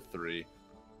 night number 3.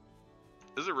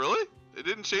 Is it really? It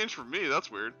didn't change for me.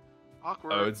 That's weird.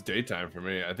 Awkward. Oh, it's daytime for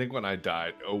me. I think when I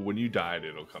died. Oh, when you died,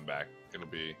 it'll come back. It'll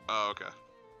be. Oh, okay.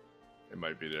 It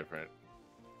might be different.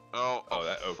 Oh,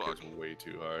 That oak fuck. is way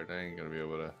too hard. I ain't gonna be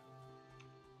able to.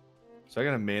 So I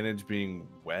gotta manage being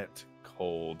wet,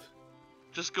 cold.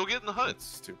 Just go get in the hut. That's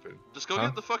stupid. Just go Huh?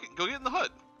 get the fucking. Go get in the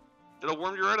hut. It'll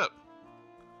warm you right up.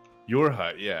 Your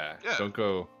hut, yeah. Yeah. Don't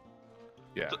go.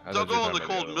 Yeah. I Don't thought you go were in the talking about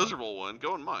cold, other one. miserable one.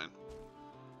 Go in mine.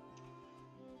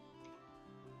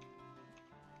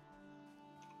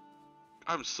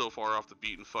 I'm so far off the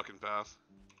beaten fucking path.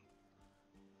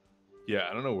 Yeah,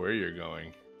 I don't know where you're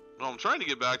going. Well, I'm trying to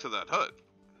get back to that hut.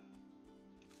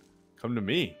 Come to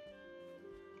me.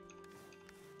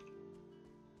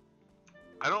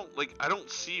 I don't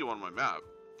see you on my map.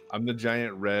 I'm the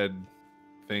giant red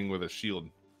thing with a shield.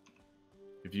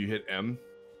 If you hit M,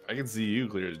 I can see you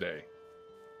clear as day.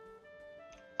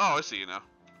 Oh, I see you now.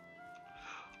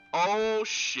 Oh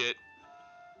shit.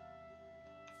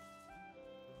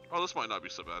 Oh, this might not be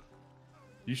so bad.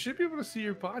 You should be able to see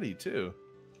your body too.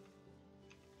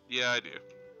 Yeah, I do.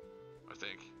 I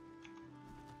think.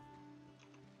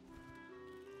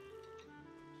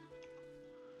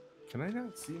 Can I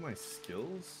not see my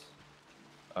skills?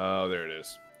 Oh, there it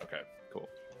is. Okay, cool.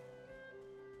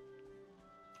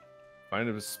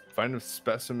 Find a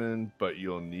specimen, but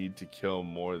you'll need to kill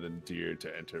more than deer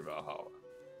to enter Valhalla.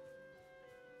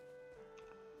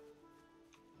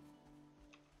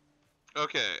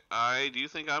 Okay, I do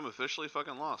think I'm officially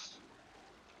fucking lost.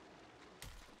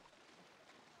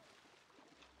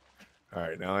 All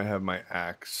right, now I have my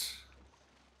axe.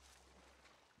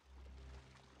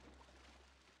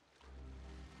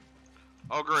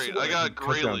 Oh great, So I I got can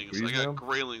cut down graylings. trees I got now?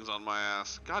 graylings on my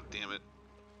ass. God damn it.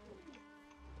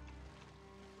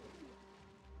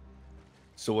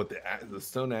 So what the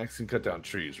stone axe can cut down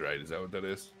trees, right? Is that what that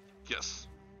is? Yes.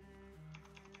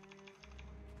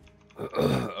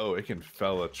 Oh, it can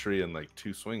fell a tree in like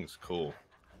 2 swings. Cool.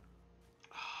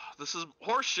 This is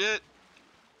horse shit.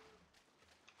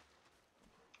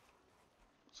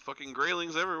 There's fucking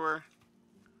greylings everywhere.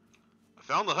 I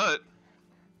found the hut,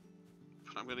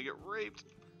 but I'm gonna get raped.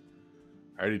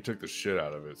 I already took the shit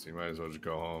out of it, so you might as well just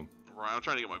go home. Right, I'm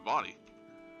trying to get my body.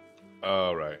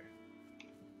 Oh, right.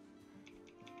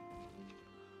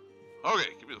 Okay,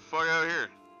 get me the fuck out of here.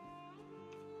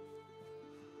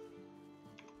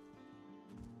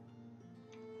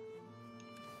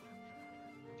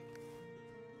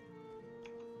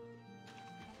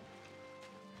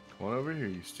 Come on over here,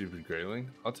 you stupid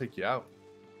grayling. I'll take you out.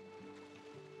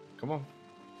 Come on.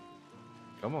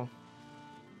 Come on.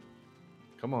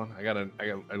 Come on.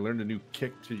 I learned a new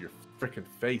kick to your freaking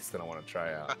face that I want to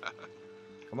try out.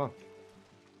 Come on.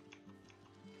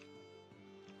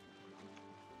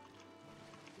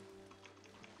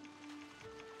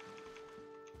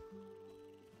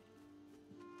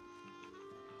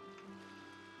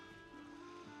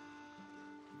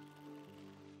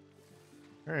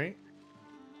 All right.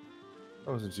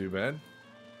 That wasn't too bad.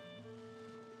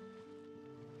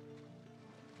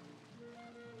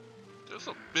 There's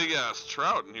a big ass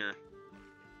trout in here.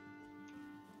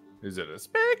 Is it a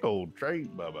speckled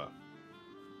trout, Bubba?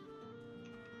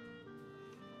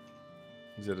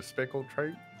 Is it a speckled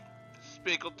trout?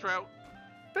 Speckled trout.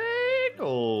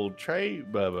 Speckled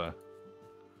trout, Bubba.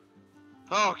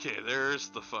 Okay, there's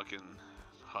the fucking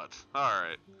hut.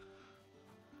 Alright.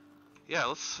 Yeah,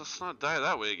 let's not die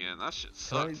that way again. That shit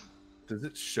sucks. Does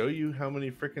it show you how many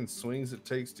freaking swings it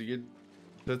takes to get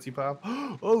Tootsie Pop?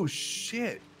 Oh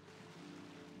shit!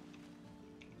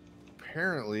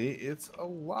 Apparently, it's a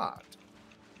lot.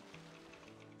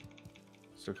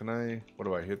 So can I? What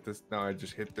do I hit this? Now I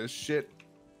just hit this shit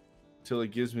till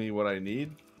it gives me what I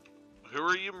need. Who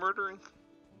are you murdering?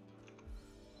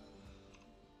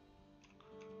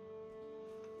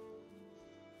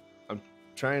 I'm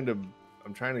trying to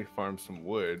farm some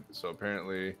wood. So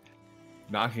apparently,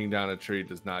 knocking down a tree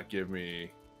does not give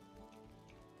me.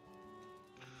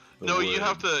 No, wood. you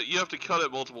have to cut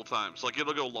it multiple times. Like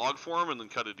it'll go log form and then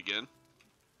cut it again.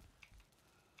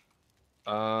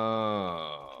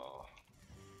 Oh.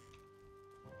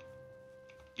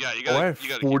 Yeah, you Oh, I got. have You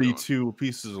got 42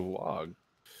 pieces of log.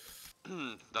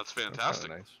 That's fantastic.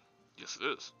 That's nice. Yes, it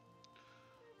is.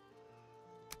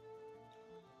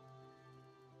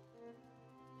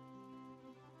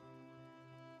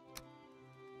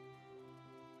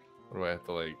 What do I have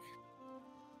to like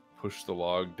push the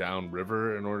log down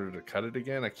river in order to cut it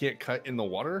again? I can't cut in the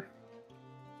water?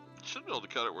 You should be able to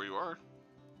cut it where you are.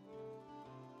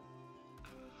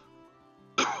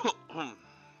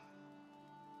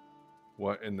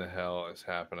 What in the hell is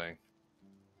happening?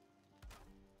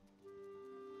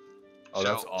 Oh,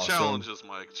 that's awesome. Challenges,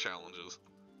 Mike. Challenges.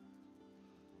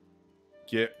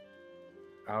 Get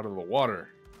out of the water.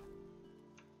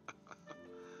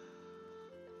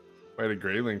 I had a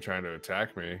grayling trying to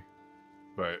attack me,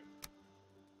 but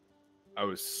I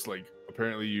was like,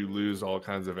 apparently you lose all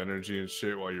kinds of energy and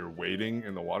shit while you're wading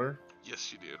in the water.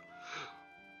 Yes, you do.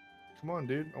 Come on,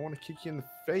 dude. I want to kick you in the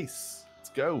face. Let's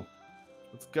go.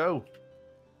 Let's go.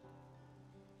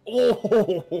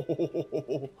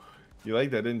 Oh, you like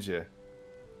that, didn't you?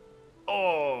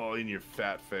 Oh, in your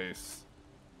fat face.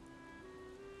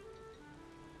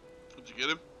 Did you get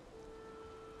him?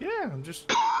 Yeah, I'm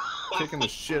just kicking the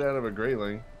shit out of a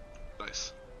grayling.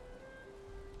 Nice.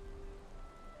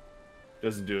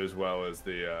 Doesn't do as well as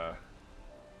the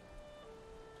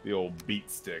old beat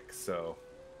stick, so.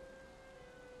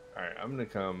 Alright, I'm gonna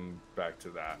come back to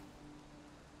that.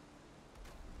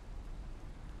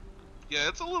 Yeah,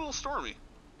 it's a little stormy.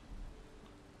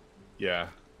 Yeah.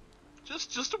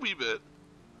 Just a wee bit.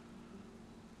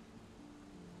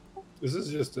 This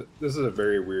is a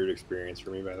very weird experience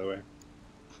for me, by the way.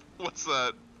 What's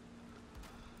that?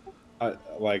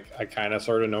 I kind of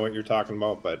sort of know what you're talking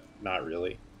about, but not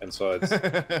really. And so it's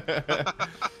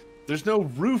There's no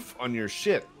roof on your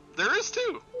shit. There is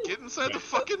too. Get inside the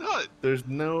fucking hut. There's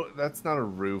no. That's not a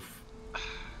roof.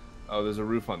 Oh, there's a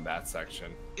roof on that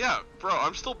section. Yeah, bro,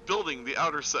 I'm still building the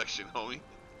outer section, homie.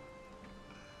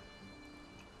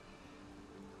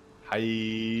 Hi.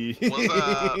 What's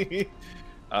up?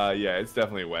 Yeah, it's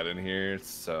definitely wet in here.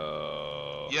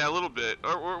 So. Yeah, a little bit.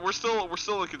 We're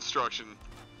still in construction.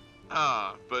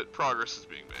 But progress is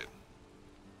being made.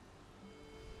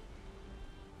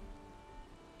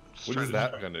 What is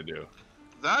that gonna do?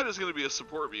 That is gonna be a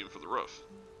support beam for the roof.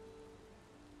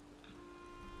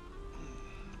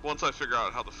 Once I figure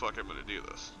out how the fuck I'm gonna do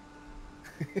this.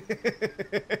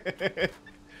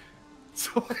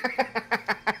 So,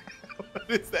 what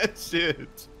is that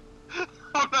shit?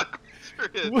 I'm not sure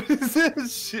it. What is that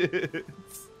shit?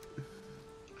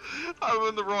 I'm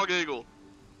in the wrong angle.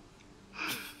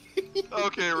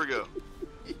 Okay, here we go.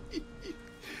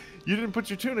 You didn't put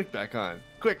your tunic back on.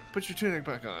 Quick, put your tunic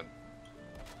back on.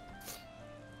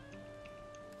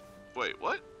 Wait,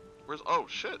 what? Where's... Oh,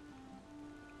 shit.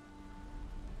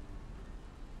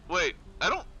 Wait, I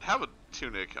don't have a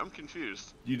tunic. I'm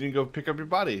confused. You didn't go pick up your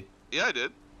body. Yeah, I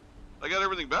did. I got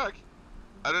everything back.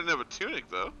 I didn't have a tunic,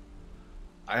 though.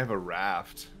 I have a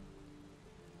raft.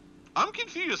 I'm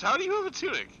confused. How do you have a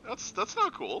tunic? That's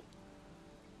not cool.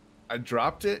 I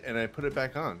dropped it and I put it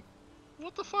back on.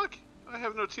 What the fuck? I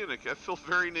have no tunic. I feel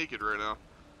very naked right now.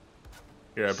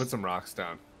 Here, I put some rocks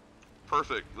down.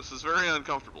 Perfect. This is very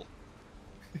uncomfortable.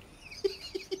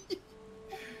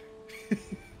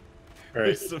 All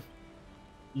right, Some...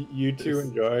 you two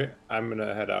enjoy. I'm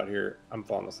gonna head out here. I'm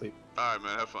falling asleep. All right,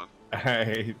 man. Have fun.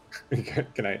 Alright,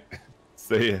 Good night.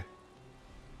 see ya.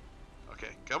 Okay,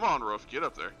 come on, Roof. Get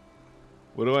up there.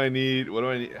 What do I need? What do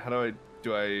I need? How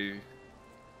do I...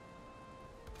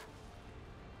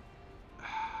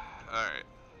 All right.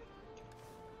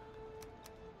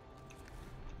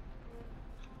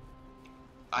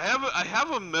 I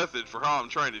have a method for how I'm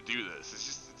trying to do this.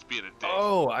 It's being a dick.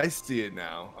 Oh, I see it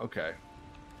now. Okay.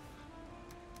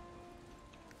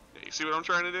 Yeah, you see what I'm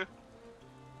trying to do?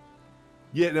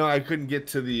 Yeah, no, I couldn't get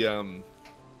to the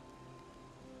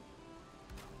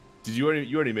Did you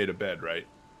already made a bed, right?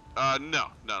 No.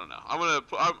 I'm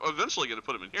eventually gonna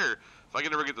put him in here if I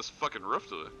can ever get this fucking roof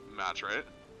to match, right?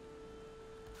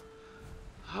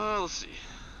 Let's see.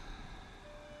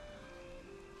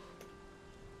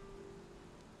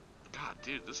 God,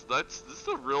 dude, this is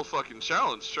a real fucking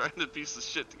challenge trying to piece this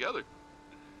shit together.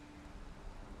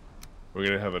 We're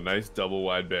gonna have a nice double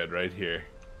wide bed right here.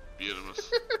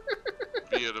 Beautimous.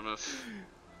 Beautimous.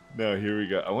 No, here we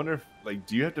go. I wonder if, like,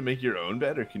 do you have to make your own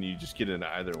bed or can you just get into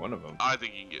either one of them? I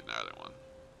think you can get in either one.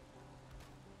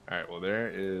 Alright, well,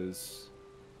 there is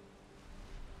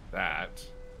that.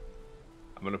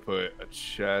 I'm gonna put a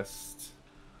chest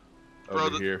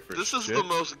over here for this is shit. the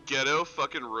most ghetto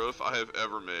fucking roof I have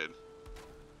ever made.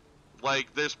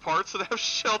 Like, there's parts that have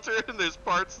shelter and there's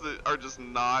parts that are just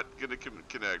not gonna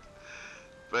connect.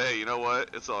 But hey, you know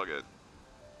what? It's all good.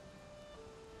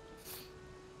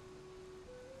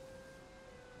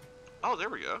 Oh, there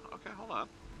we go. Okay, hold on.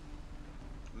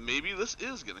 Maybe this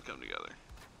is gonna come together.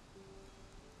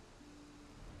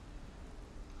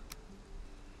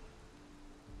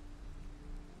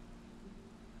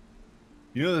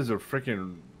 You know there's a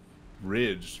freaking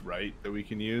ridge, right, that we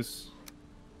can use?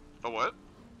 A what?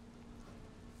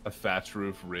 A thatch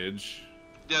roof ridge.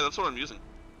 Yeah, that's what I'm using.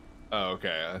 Oh,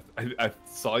 okay. I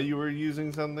saw you were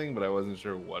using something, but I wasn't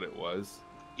sure what it was.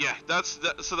 Yeah,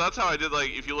 so that's how I did, like,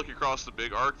 if you look across the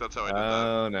big arc, that's how I did that.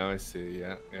 Oh, now I see.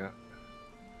 Yeah, yeah.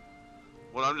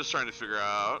 What I'm just trying to figure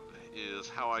out is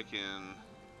how I can...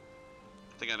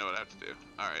 I think I know what I have to do.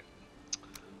 Alright.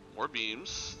 More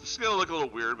beams. This is gonna look a little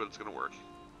weird, but it's gonna work.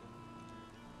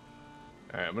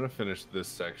 Alright, I'm gonna finish this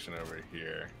section over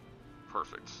here.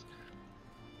 Perfect.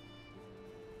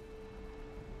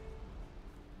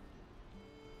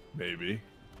 Maybe.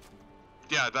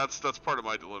 Yeah, that's part of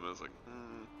my dilemma. It's like,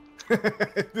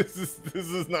 This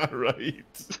is not right.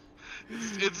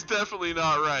 it's definitely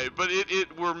not right, but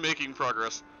we're making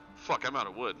progress. Fuck, I'm out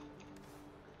of wood.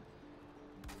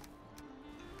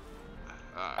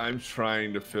 I'm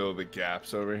trying to fill the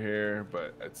gaps over here,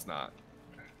 but it's not.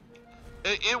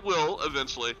 It will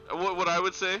eventually. What I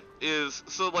would say is,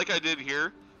 so like I did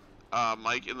here,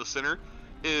 Mike, in the center,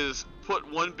 is put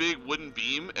one big wooden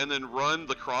beam and then run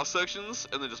the cross sections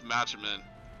and then just match them in.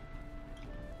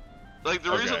 Like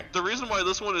the reason why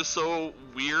this one is so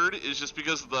weird is just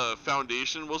because the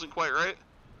foundation wasn't quite right.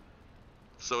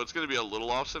 So it's gonna be a little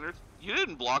off-centered. You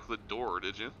didn't block the door,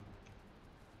 did you?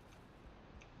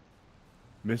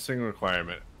 Missing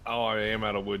requirement. Oh, I am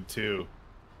out of wood too.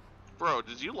 Bro,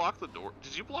 did you lock the door?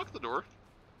 Did you block the door?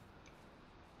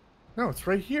 No, it's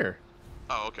right here.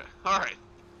 Oh, okay. Alright.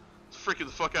 It's freaking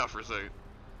the fuck out for a second.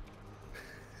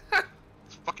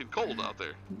 It's fucking cold out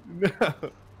there.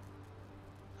 No.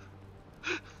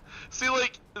 See,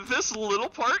 like, this little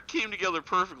part came together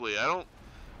perfectly. I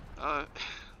don't...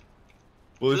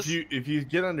 Well, this... if you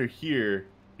get under here,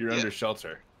 you're Yeah. under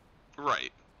shelter.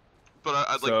 Right. But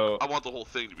I want the whole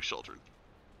thing to be sheltered.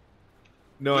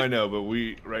 No, I know, but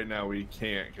right now we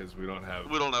can't because we don't have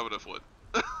enough wood.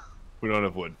 we don't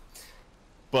have wood.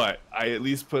 But I at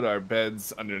least put our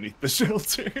beds underneath the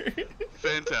shelter.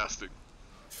 Fantastic.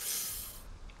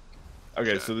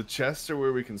 Okay, Okay. so the chests are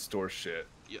where we can store shit.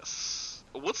 Yes.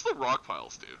 What's the rock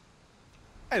piles do?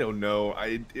 I don't know.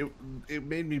 It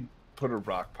made me put a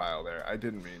rock pile there. I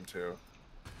didn't mean to.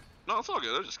 No, it's all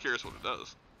good. I'm just curious what it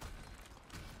does.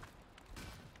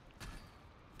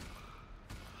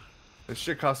 This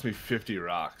shit cost me 50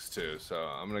 rocks too, so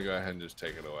I'm gonna go ahead and just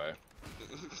take it away.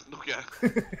 Okay.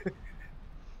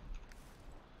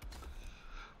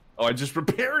 Oh, I just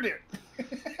repaired it.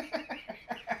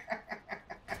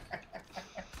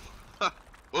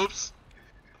 Oops.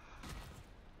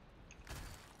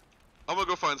 I'm gonna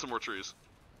go find some more trees.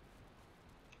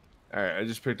 All right, I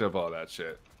just picked up all that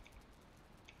shit.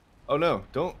 Oh no,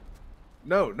 don't.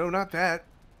 No, not that.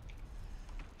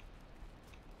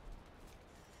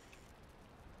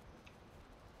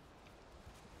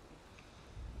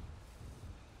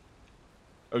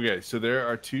 Okay, so there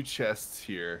are 2 chests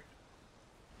here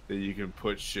that you can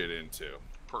put shit into.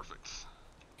 Perfect.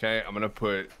 Okay, I'm gonna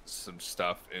put some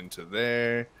stuff into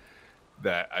there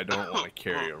that I don't want to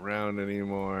carry around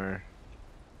anymore.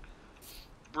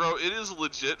 Bro, it is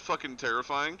legit fucking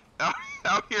terrifying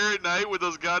out here at night with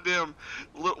those goddamn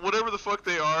whatever the fuck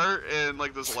they are and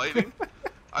like this lightning.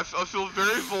 I feel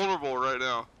very vulnerable right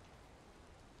now.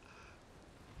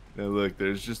 Now look,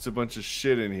 there's just a bunch of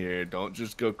shit in here. Don't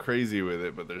just go crazy with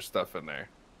it, but there's stuff in there.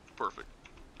 Perfect.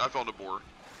 I found a boar.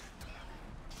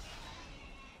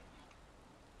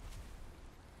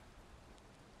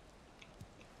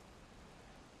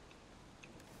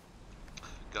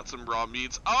 Got some raw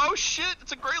meats. Oh shit!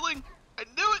 It's a grayling. I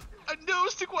knew it. I knew it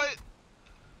was too quiet.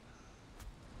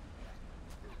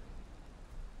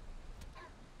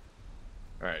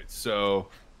 All right, so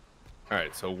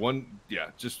one, yeah,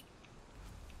 just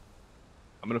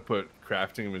I'm gonna put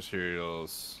crafting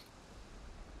materials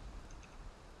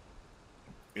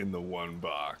in the one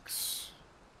box.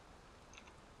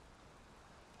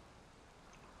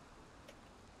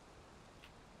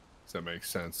 Does that make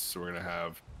sense? So we're gonna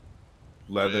have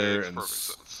leather Makes and perfect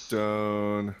sense.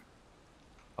 stone.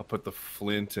 I'll put the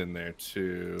flint in there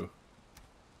too.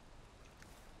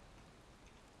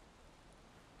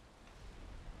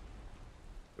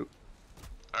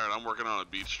 Alright, I'm working on a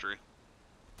beech tree.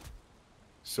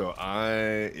 So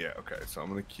okay, so I'm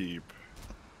gonna keep.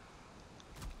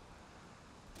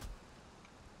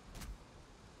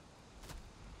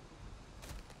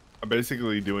 I'm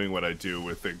basically doing what I do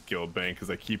with the guild bank, because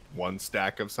I keep one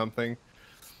stack of something,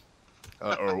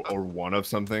 or one of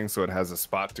something, so it has a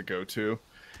spot to go to,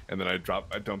 and then I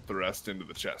dump the rest into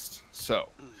the chest. So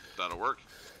That'll work.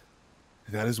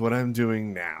 that is what I'm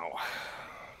doing now.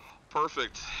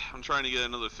 Perfect. I'm trying to get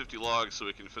another 50 logs so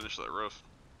we can finish that roof.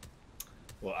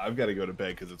 Well, I've got to go to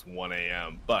bed because it's 1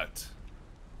 a.m. But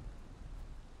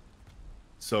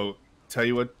so tell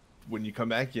you what, when you come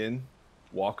back in,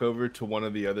 walk over to one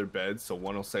of the other beds. So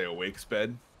one will say awake's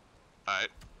bed. Alright.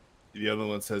 The other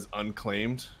one says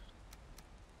unclaimed.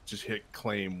 Just hit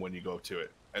claim when you go to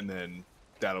it, and then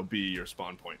that'll be your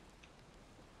spawn point.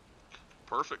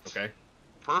 Perfect. Okay?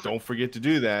 Perfect. Don't forget to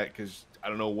do that, because I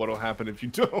don't know what'll happen if you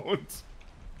don't.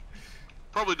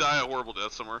 Probably die a horrible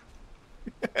death somewhere.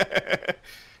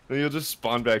 Then you'll just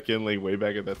spawn back in, like, way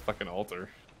back at that fucking altar.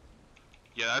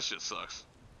 Yeah, that shit sucks.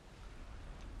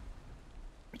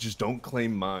 Just don't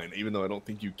claim mine, even though I don't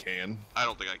think you can. I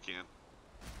don't think I can.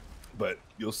 But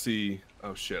you'll see.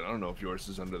 Oh shit, I don't know if yours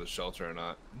is under the shelter or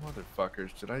not.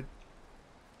 Motherfuckers, did I?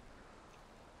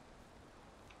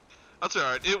 That's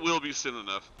alright. It will be soon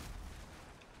enough.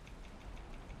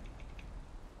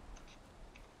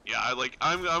 Yeah,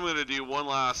 I'm gonna do one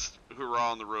last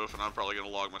hurrah on the roof, and I'm probably gonna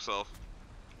log myself.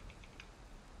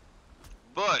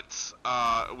 But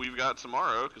we've got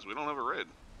tomorrow because we don't have a raid.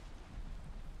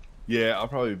 Yeah, I'll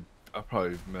probably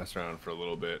mess around for a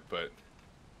little bit, but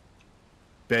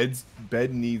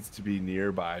bed needs to be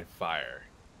nearby fire.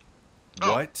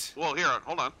 Oh, What? Well, here,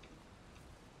 hold on.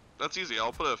 That's easy.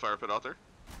 I'll put a fire pit out there.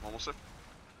 Almost there.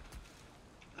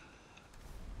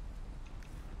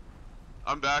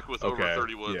 I'm back with over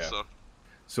 30 wood, yeah. so.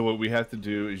 So what we have to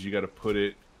do is you got to put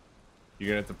it. You're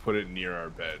gonna have to put it near our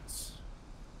beds.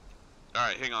 All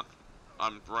right, hang on.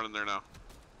 I'm running there now.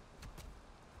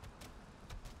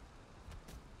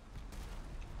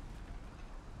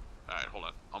 All right, hold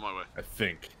on. On my way. I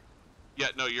think. Yeah,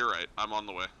 no, you're right. I'm on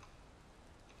the way.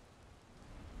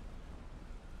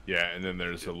 Yeah, and then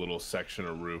there's a little section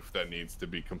of roof that needs to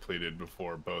be completed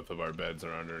before both of our beds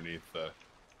are underneath the.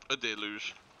 A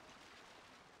deluge.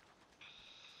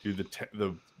 Dude,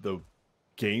 the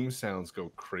game sounds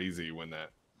go crazy when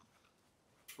that.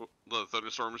 The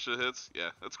thunderstorm shit hits. Yeah,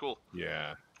 that's cool.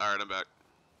 Yeah. All right, I'm back.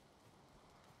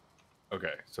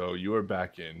 Okay, so you are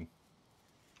back in.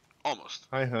 Almost.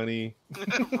 Hi, honey.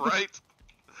 Right?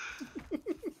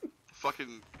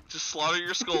 Fucking just slaughter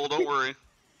your skull. Don't worry.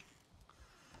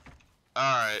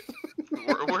 All right.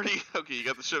 Where do you? Okay, you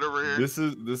got the shit over here. This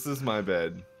is my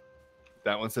bed.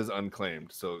 That one says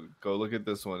unclaimed. So go look at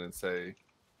this one and say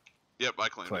Yep, I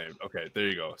claimed it. claimed. Okay, there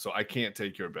you go. So I can't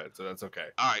take your bed, so that's okay.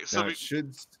 All right, so Now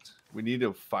we need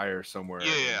a fire somewhere.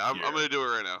 yeah, I'm gonna do it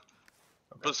right now.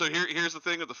 Okay. But so here's the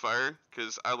thing with the fire,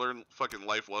 because I learned fucking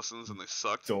life lessons and they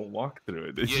sucked. Don't walk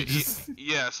through it. Yeah,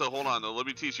 yeah. So hold on, though. Let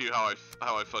me teach you how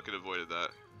I fucking avoided that.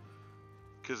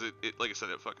 Because it like I said,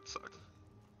 it fucking sucked.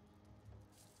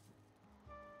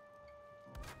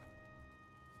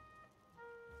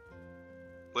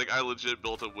 Like, I legit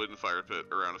built a wooden fire pit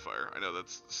around a fire. I know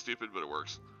that's stupid, but it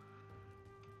works.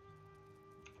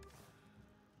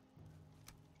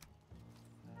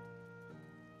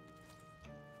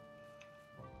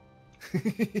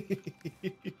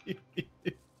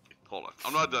 Hold on.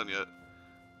 I'm not done yet.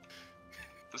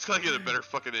 Just gotta get a better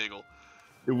fucking angle.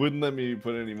 It wouldn't let me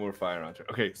put any more fire onto it.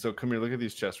 Okay, so come here, look at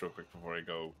these chests real quick before I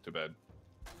go to bed.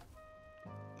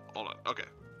 Hold on. Okay.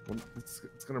 Well, it's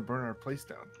gonna burn our place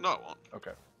down. No, it won't.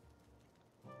 Okay.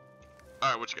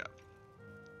 Alright, what you got?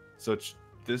 So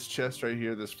this chest right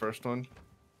here, this first one,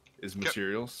 is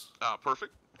materials.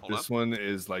 Perfect. Hold This on. one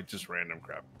is like just random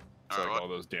crap. It's Alright, like all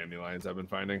those dandelions I've been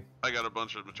finding. I got a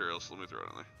bunch of materials. Let me throw it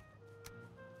in there.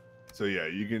 So yeah,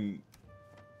 you can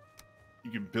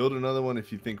build another one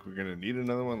if you think we're gonna need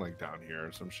another one, like down here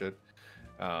or some shit.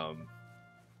 But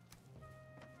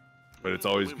it's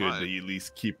always We good might. to at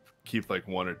least keep like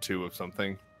one or two of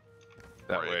something.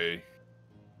 That Right. way,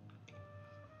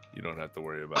 you don't have to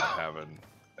worry about having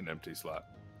an empty slot.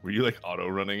 Were you like auto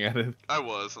running at it? I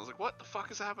was like, what the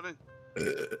fuck is happening?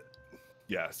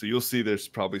 Yeah, so you'll see there's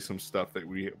probably some stuff that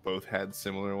we both had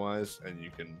similar wise, and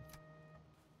you can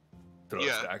throw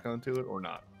a stack onto it or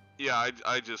not. Yeah,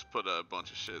 I just put a bunch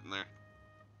of shit in there.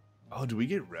 Oh, do we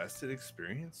get rested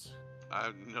experience? I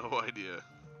have no idea.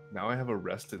 Now I have a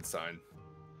rested sign.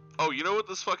 Oh, you know what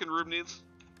this fucking room needs?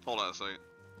 Hold on a second.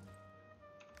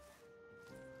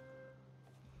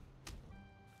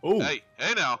 Oh, Hey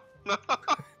now.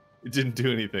 it didn't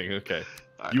do anything. Okay.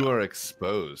 I You know. are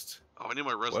exposed. Oh, I need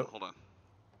my resin. What? Hold on.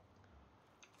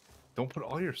 Don't put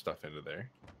all your stuff into there.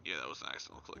 Yeah, that was an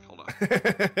accidental click. Hold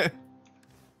on.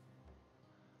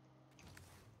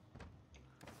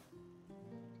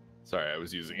 Sorry, I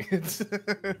was using it.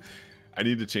 I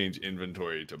need to change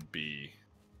inventory to B.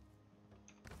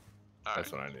 All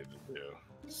That's right. what I need to do.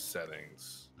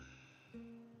 Settings.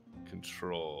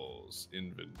 Controls.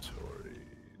 Inventory.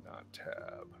 Not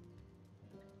tab.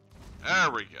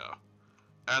 There we go.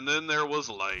 And then there was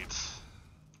lights.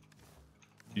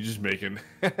 You just making.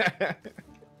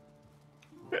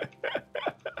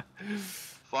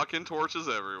 Fucking torches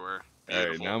everywhere. All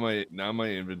right, Beautiful. now my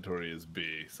inventory is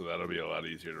B, so that'll be a lot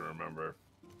easier to remember.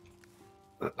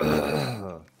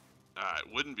 Alright,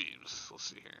 wooden beams. Let's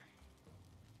see here.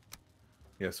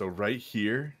 Yeah, so right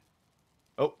here.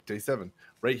 Oh, day 7.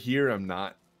 Right here, I'm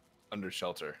not under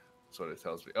shelter. That's what it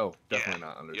tells me. Oh, definitely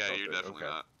not under Yeah, shelter. you're definitely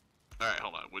not. Alright,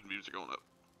 hold on. Wooden beams are going up.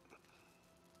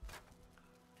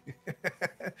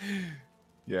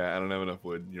 Yeah, I don't have enough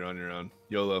wood. You're on your own.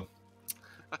 YOLO.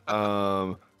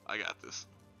 I got this.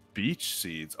 Beach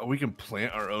seeds. Oh, we can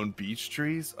plant our own beach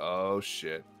trees? Oh,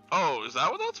 shit. Oh, is that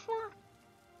what that's for?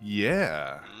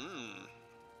 Yeah. Mm.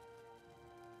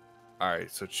 All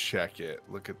right, so check it.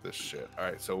 Look at this shit. All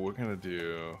right, so we're going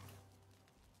to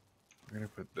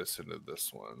put this into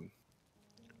this one.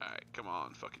 Alright, come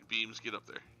on. Fucking beams, get up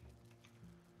there.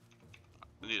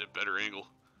 I need a better angle.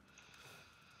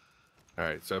 All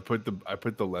right, so I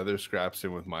put the leather scraps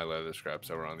in with my leather scraps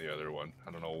that were on the other one.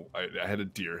 I don't know. I had a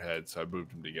deer head, so I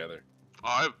moved them together. Oh,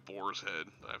 I have boar's head.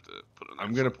 I have to put in there.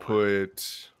 I'm gonna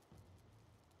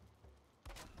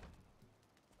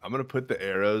put the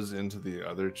arrows into the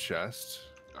other chest,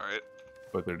 Alright.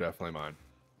 but they're definitely mine.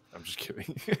 I'm just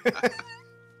kidding. I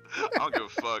don't give a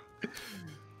fuck.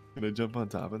 Can I jump on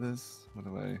top of this? What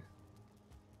am I?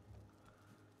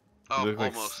 Oh, You look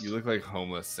almost. like you look like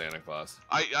homeless Santa Claus.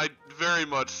 I very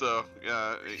much so.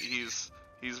 Yeah, he's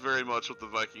very much with the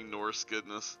Viking Norse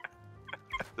goodness.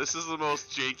 This is the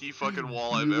most janky fucking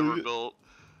wall I've ever built.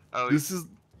 This is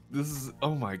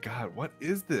oh my god, what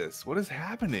is this? What is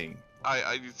happening?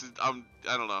 I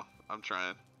don't know. I'm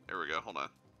trying. There we go. Hold on.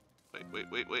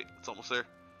 Wait. It's almost there.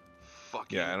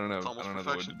 Fucking. Yeah, I don't know. It's I almost don't know the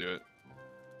wood to perfection. do it.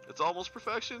 It's almost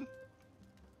perfection.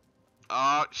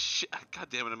 Shit. God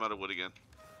damn it! I'm out of wood again.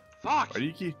 Fuck. Why do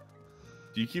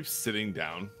you keep sitting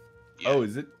down? Yeah, Oh,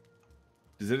 does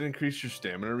it increase your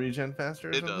stamina regen faster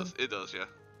or it something? does. It does. Yeah.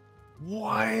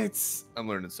 What? I'm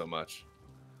learning so much.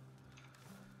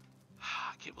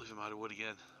 can't believe I'm out of wood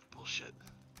again. Bullshit.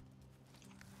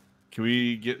 Can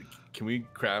we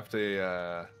craft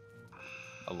a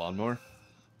lawnmower?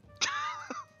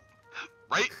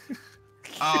 Right?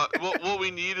 What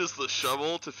we need is the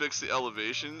shovel to fix the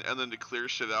elevation, and then to clear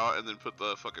shit out, and then put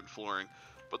the fucking flooring.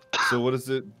 But So what is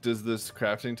it? Does this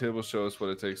crafting table show us what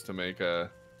it takes to make a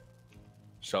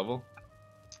shovel?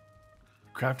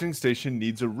 Crafting station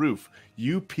needs a roof.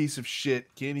 You piece of shit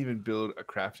can't even build a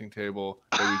crafting table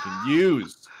that we can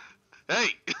use. hey,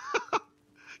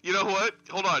 you know what?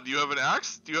 Hold on. Do you have an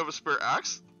axe? Do you have a spare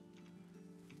axe?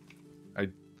 I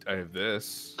have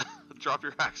this. Drop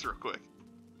your axe real quick.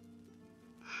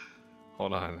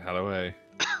 Hold on. How do I?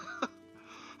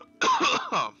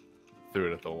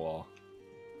 Threw it at the wall.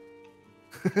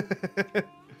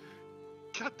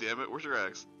 God damn it! Where's your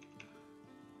axe?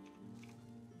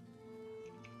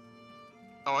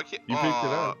 Oh, I can't. You picked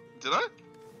it up. Did I?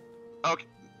 Okay.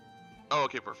 Oh,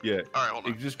 okay, perfect. Yeah. All right, hold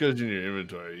on. It just goes in your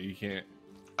inventory. You can't.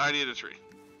 I need a tree.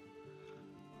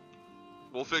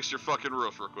 We'll fix your fucking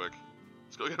roof real quick.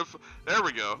 Let's go get a. There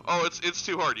we go. Oh, it's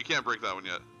too hard. You can't break that one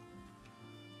yet.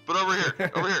 But over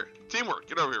here, over here. Teamwork.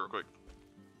 Get over here real quick.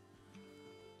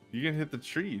 You can hit the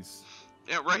trees.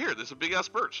 Yeah, right here. There's a big ass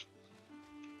birch.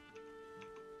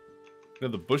 No,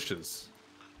 the bushes.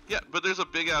 Yeah, but there's a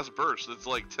big ass birch that's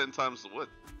like 10 times the wood.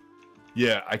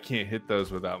 Yeah, I can't hit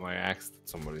those without my axe that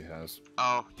somebody has.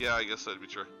 Oh, yeah, I guess that'd be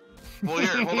true. Well,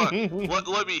 here, hold on.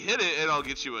 Let me hit it, and I'll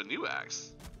get you a new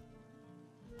axe.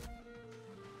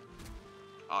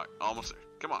 Alright, almost there.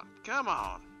 Come on. Come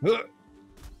on. There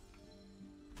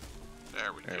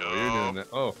There we go. Well, you're doing that.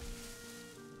 Oh.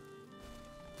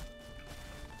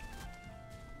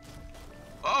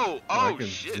 Oh, I oh, can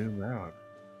shit. zoom out.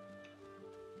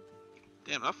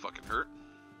 Damn, that fucking hurt.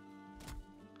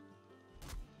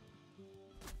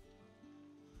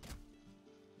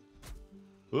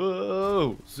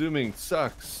 Whoa! Zooming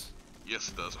sucks. Yes,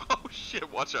 it does. Oh,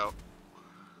 shit, watch out.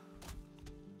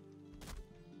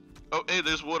 Oh, hey,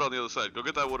 there's wood on the other side. Go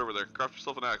get that wood over there. Craft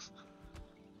yourself an axe.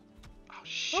 Oh,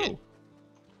 shit. Oh.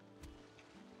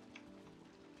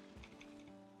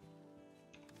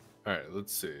 Alright,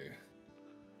 let's see.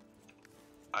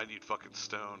 I need fucking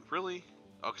stone. Really?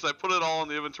 Oh, because I put it all in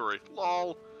the inventory.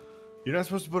 Lol. You're not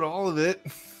supposed to put all of it.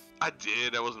 I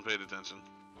did. I wasn't paying attention.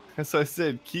 As I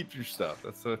said, keep your stuff.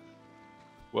 That's a.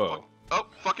 Whoa. Oh,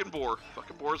 fucking boar.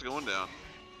 Fucking boar's going down.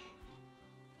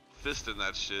 Fisting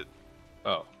that shit.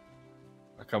 Oh.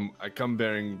 I come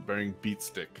bearing beat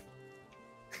stick.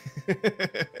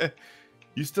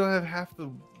 You still have half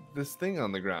this thing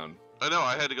on the ground. I know.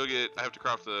 I have to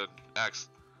craft the axe.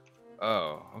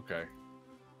 Oh, okay.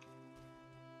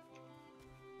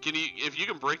 If you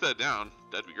can break that down,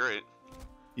 that'd be great.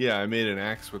 Yeah, I made an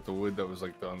axe with the wood that was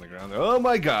like on the ground there. Oh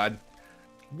my god.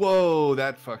 Whoa,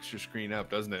 that fucks your screen up,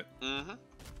 doesn't it? Mm-hmm.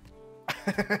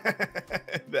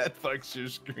 That fucks your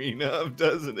screen up,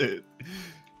 doesn't it?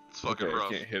 It's fucking Okay,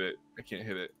 rough. I can't hit it. I can't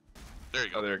hit it. There you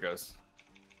go. Oh, there it goes.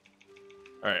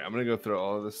 Alright, I'm gonna go through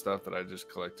all of the stuff that I just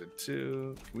collected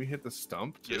too. Can we hit the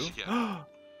stump too? Yes, you can.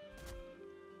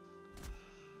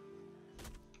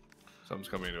 Something's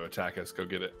coming to attack us. Go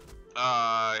get it.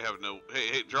 I have no.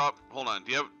 Hey, drop. Hold on.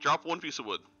 Drop one piece of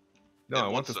wood? No, And I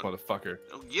one want this stone. motherfucker.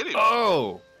 Oh, get him.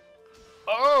 Oh!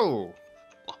 Oh!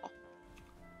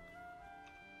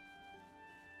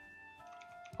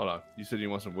 Hold on. You said you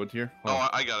want some wood here? Hold Oh, on.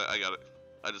 I got it.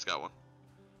 I just got one.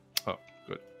 Oh,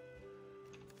 good.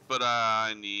 But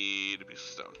I need a piece of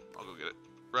stone. I'll go get it.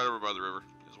 Right over by the river.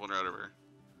 There's one right over here.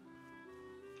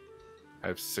 I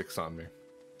have 6 on me.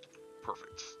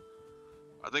 Perfect.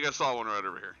 I think I saw one right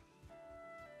over here.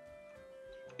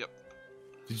 Yep.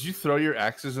 Did you throw your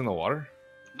axes in the water?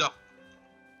 No.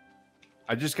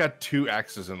 I just got 2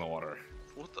 axes in the water.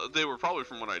 They were probably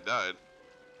from when I died.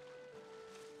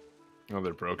 Oh,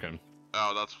 they're broken.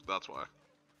 Oh, that's why.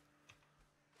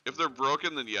 If they're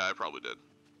broken, then yeah, I probably did.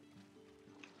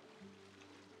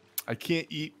 I can't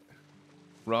eat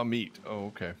raw meat. Oh,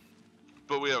 okay.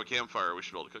 But we have a campfire. We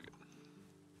should be able to cook it.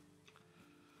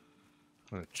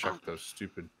 I'm gonna chuck those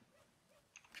stupid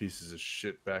pieces of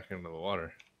shit back into the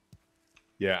water.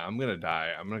 Yeah, I'm gonna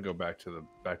die. I'm gonna go back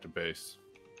to base.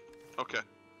 Okay.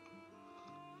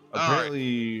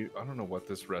 Apparently, I don't know what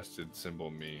this rested symbol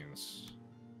means.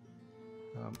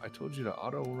 I told you to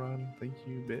auto run. Thank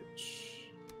you, bitch.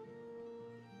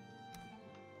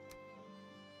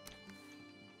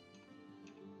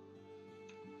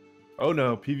 Oh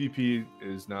no, PvP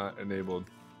is not enabled.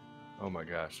 Oh my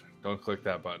gosh. Don't click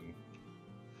that button.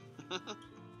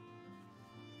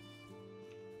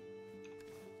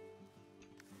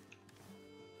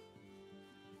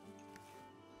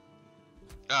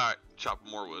 Alright, chop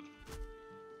more wood.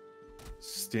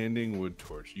 Standing wood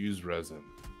torch. Use resin.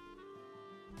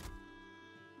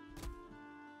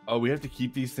 Oh, we have to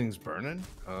keep these things burning?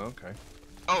 Oh, okay.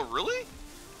 Oh, really?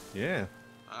 Yeah.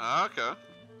 Okay.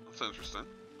 That's interesting.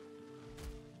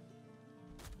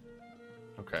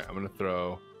 Okay, I'm gonna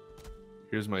throw.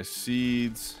 Here's my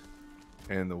seeds,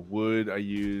 and the wood I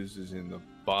use is in the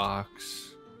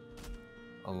box,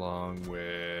 along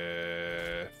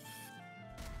with.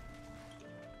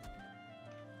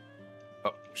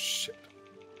 Oh shit!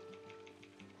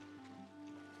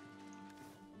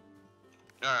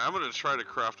 All right, I'm gonna try to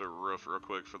craft a roof real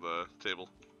quick for the table.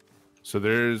 So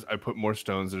I put more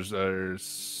stones.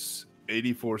 There's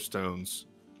 84 stones,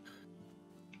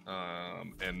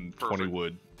 and 20 Perfect.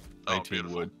 wood, Oh, 19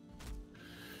 beautiful. wood.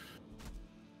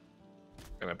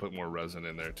 And I put more resin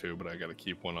in there too, but I gotta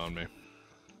keep one on me.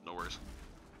 No worries.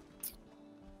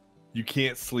 You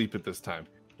can't sleep at this time.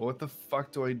 Well, what the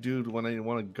fuck do I do when I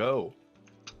want to go?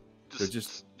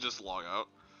 Just log out.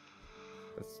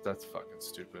 That's fucking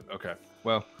stupid. Okay,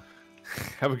 well,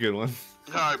 have a good one.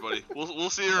 All right, buddy. We'll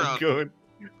see you around.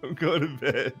 I'm going to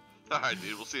bed. All right,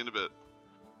 dude. We'll see you in a bit.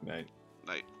 Night.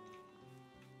 Night.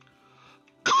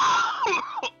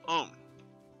 um.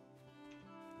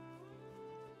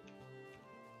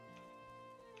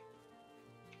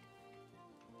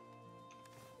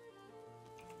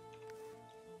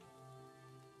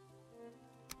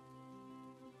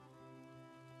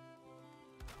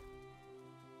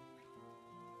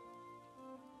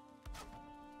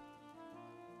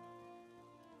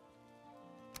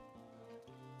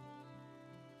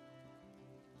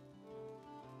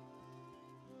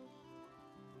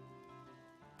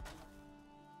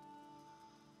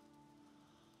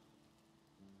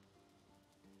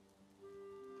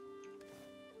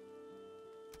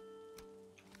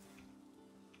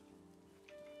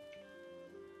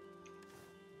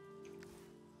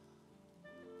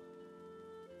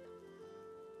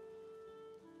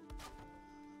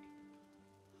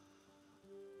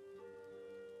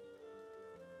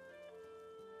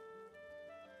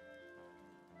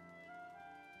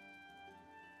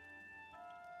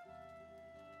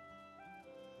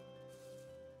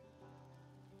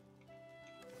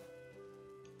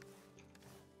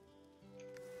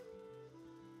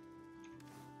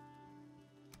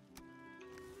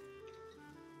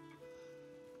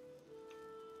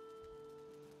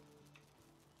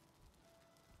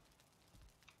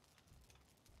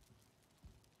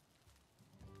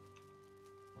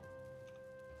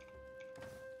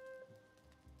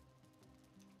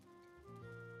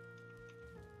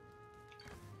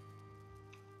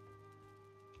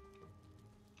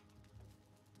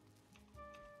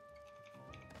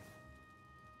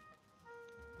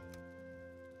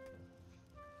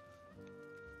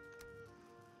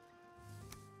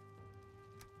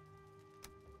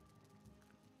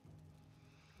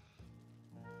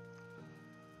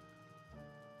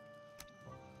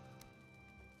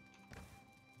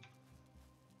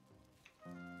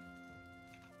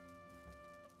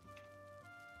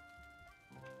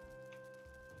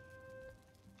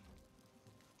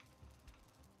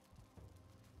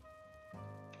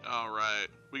 All right.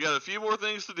 We got a few more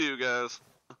things to do, guys.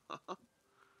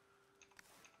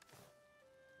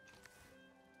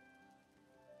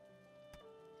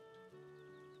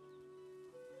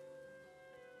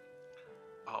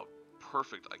 Oh,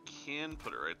 perfect. I can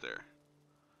put it right there.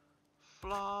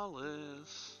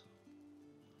 Flawless.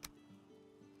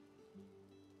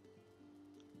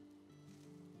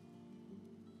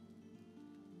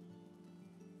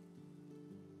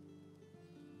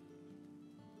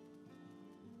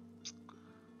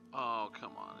 Oh,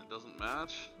 come on. It doesn't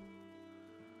match?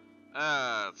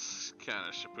 That's kind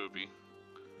of shapoopy.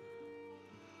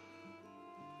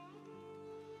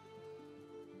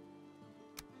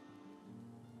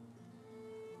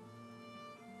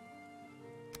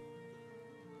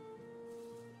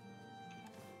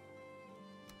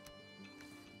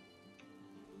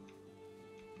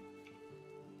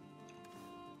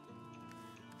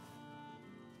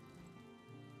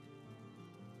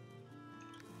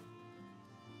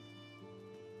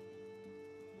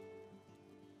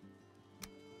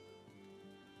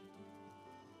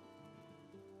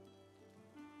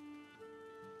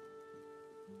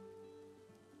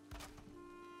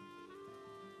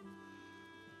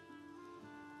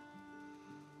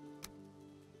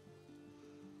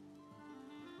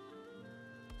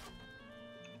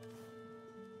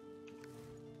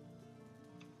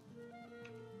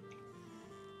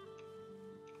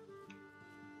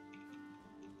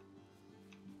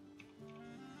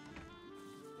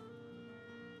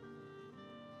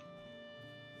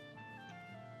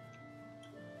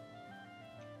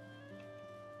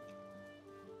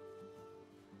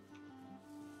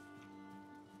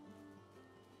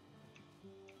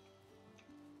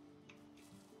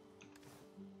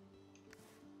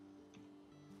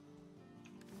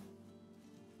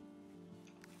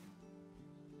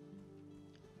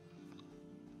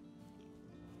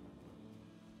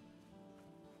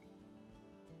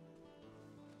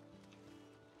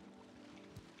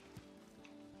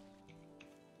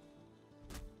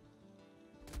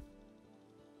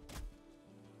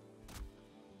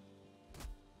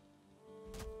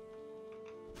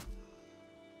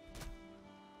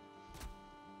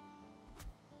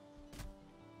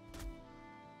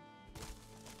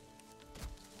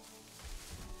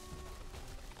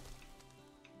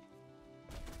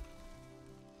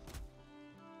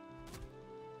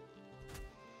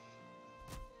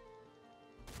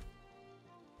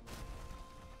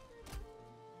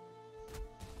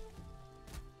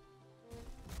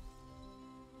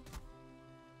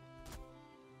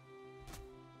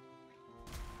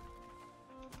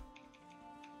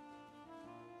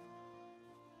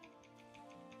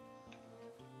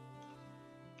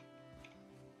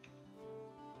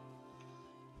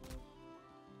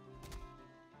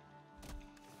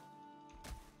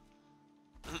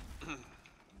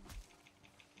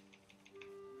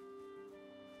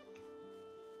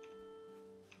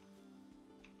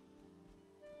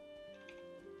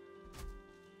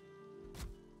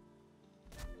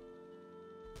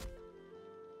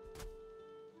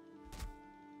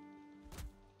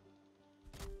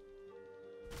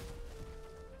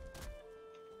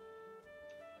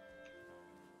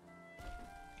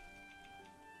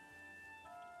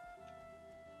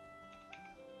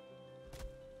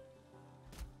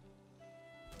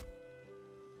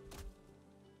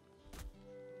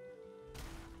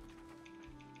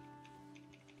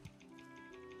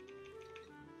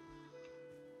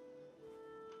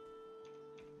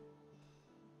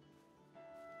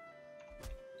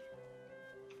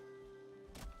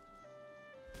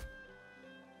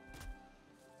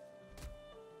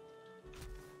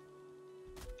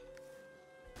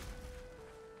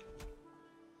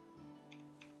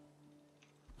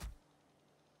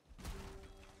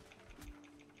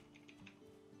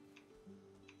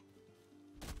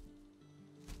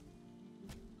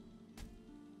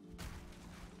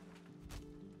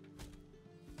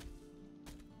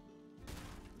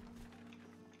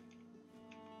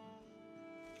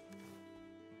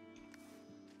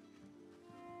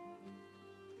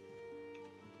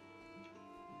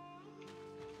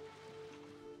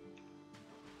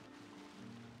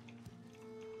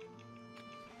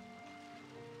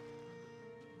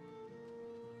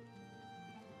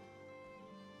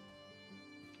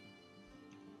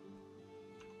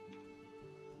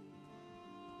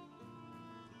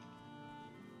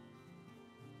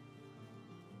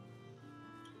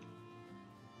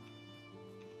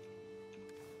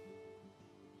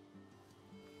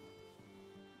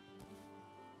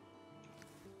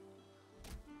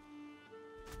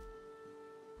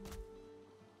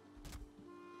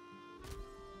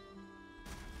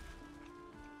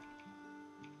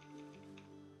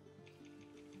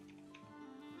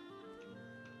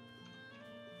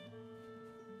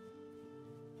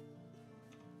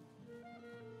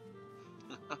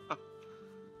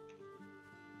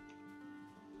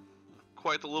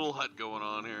 Quite the little hut going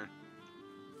on here.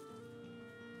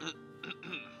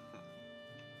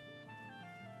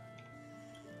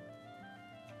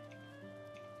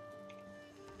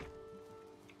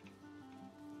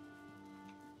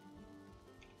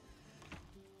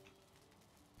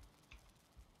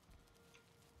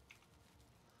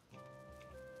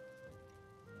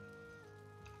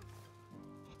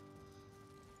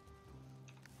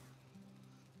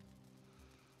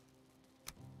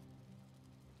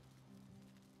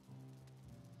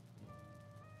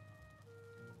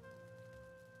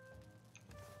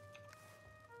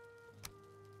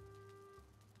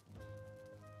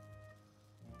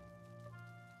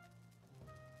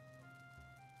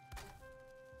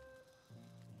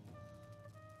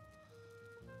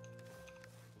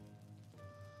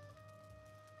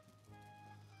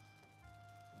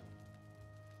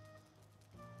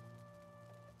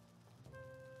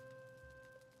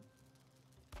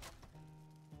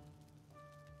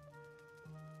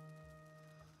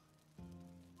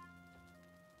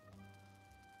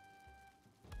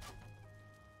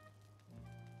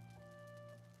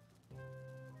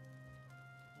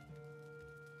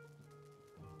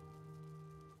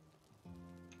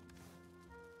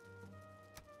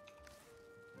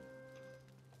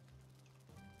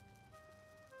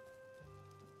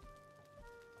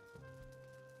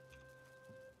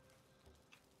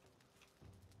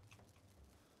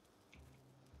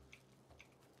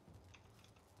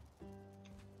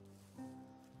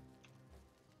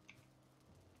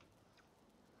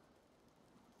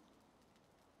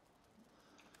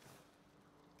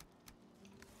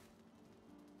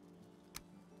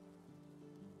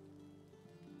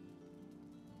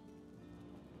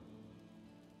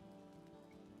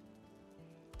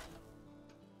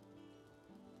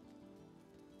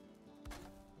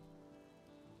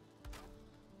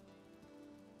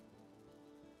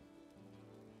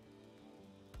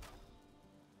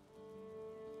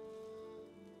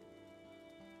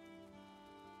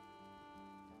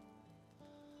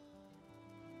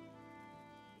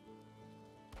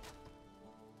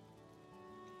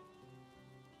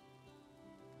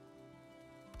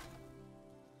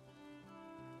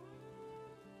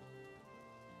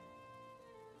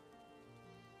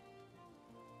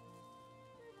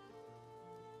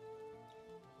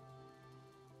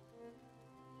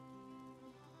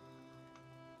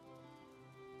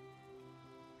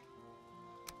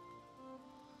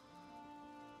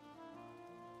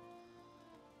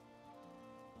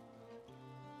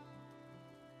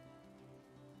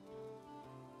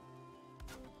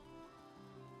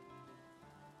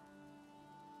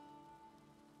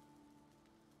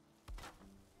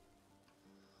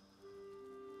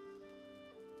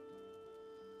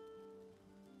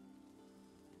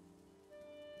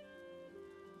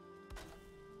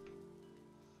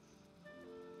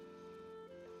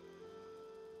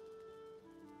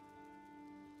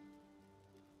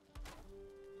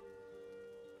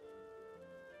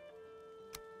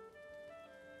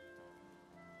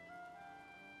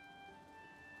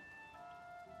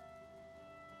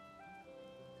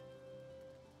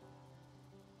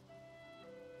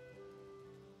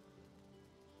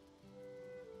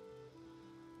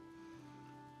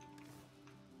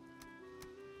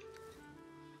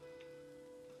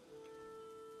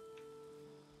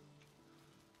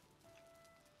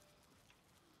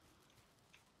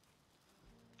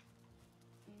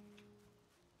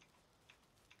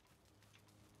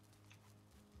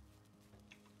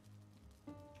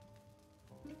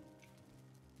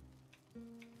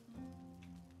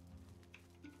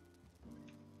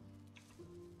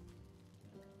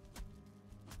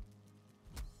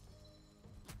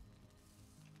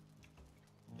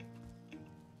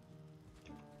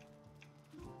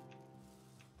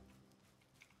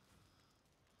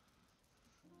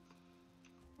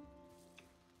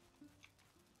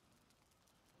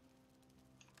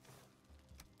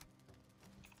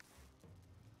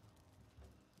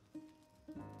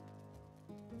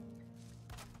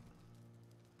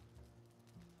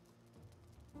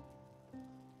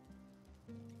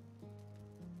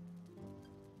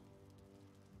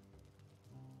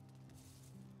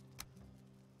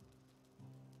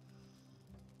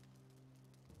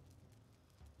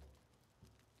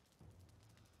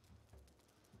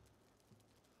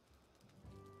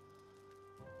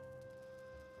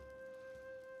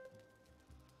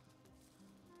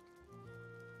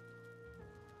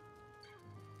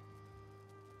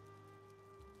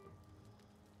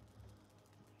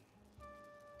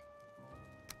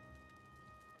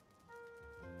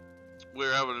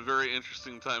 We're having a very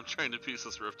interesting time trying to piece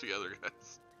this rift together,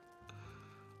 guys.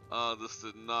 This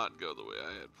did not go the way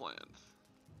I had planned.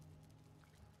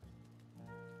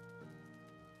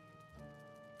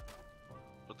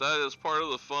 But that is part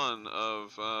of the fun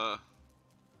of,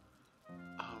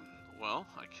 well,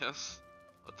 I guess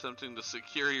attempting to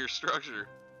secure your structure.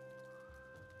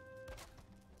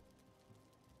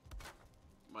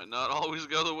 Might not always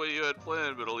go the way you had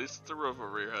planned, but at least it's a roof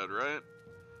over your head, right?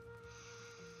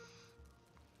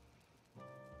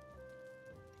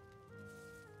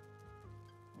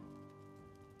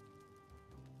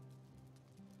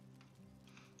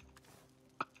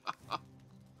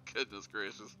 Goodness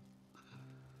gracious.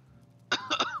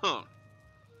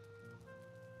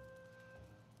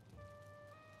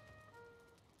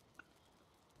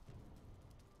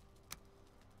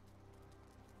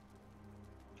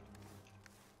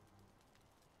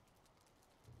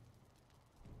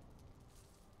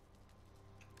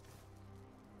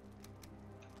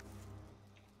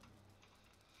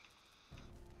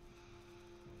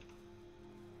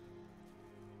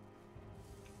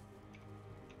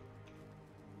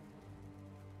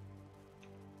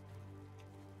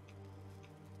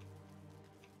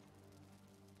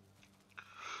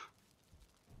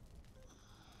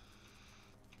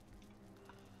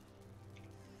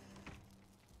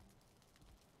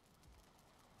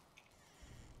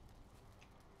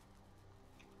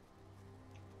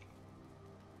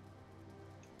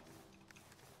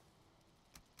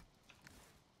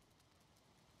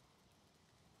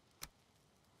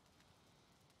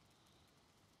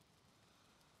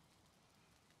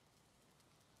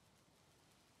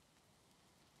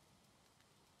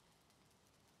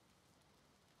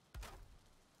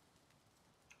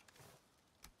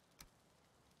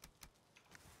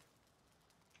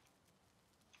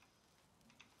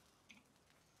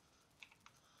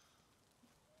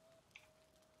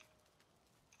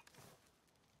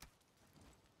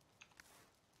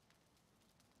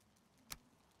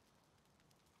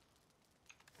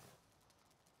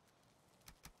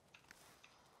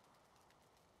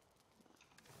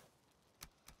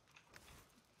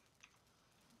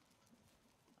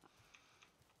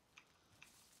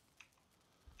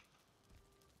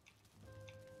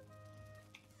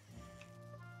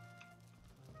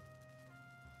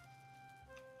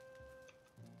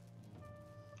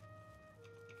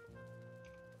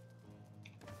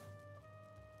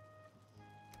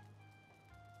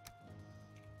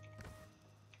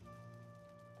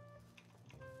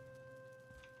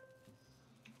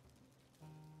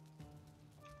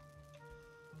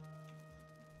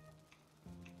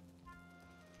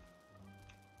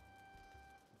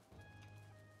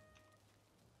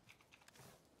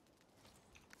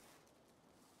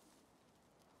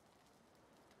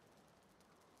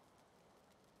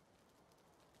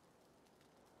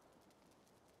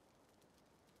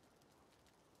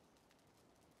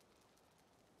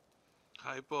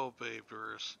 Hypo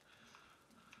papers.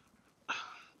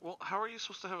 Well, how are you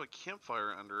supposed to have a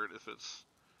campfire under it if it's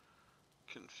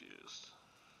confused?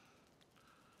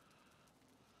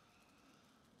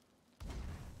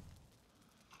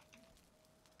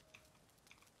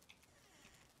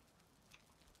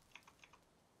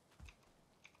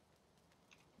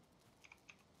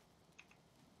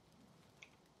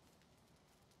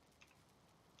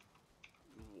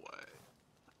 What?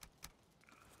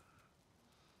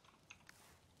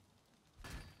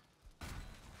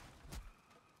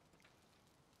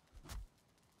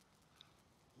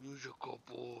 Musical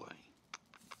boy.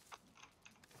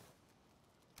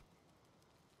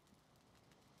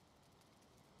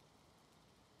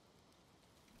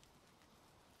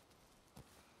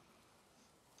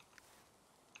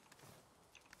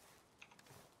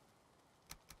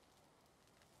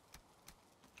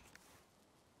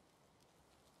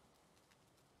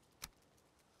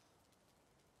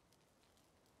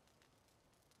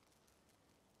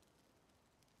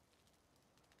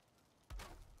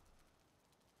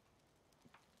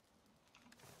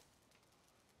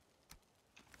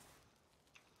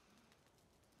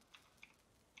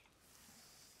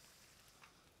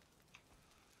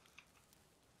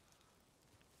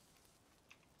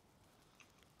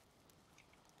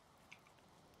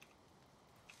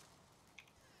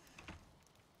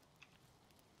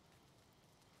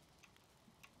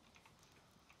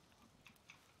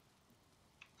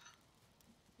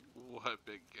 What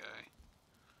big guy?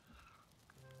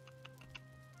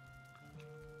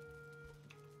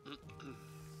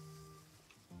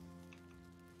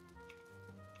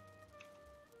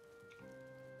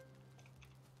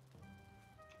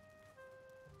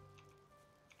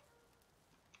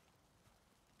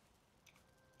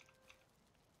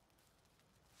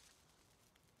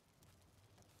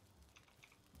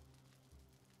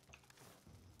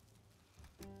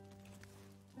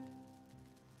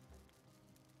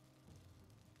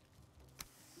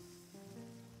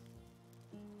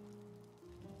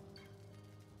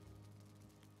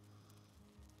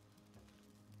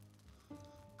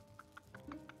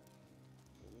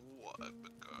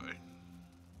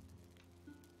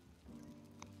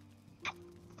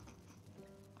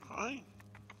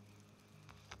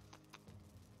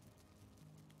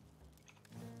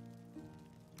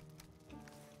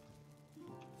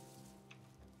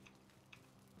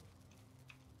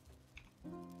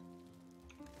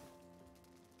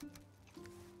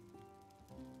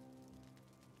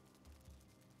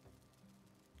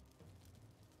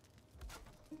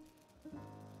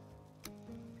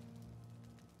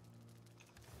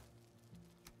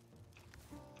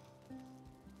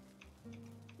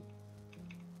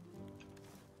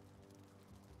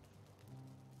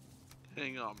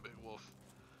 Hang on, Big Wolf.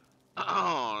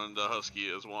 And the husky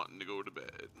is wanting to go to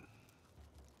bed.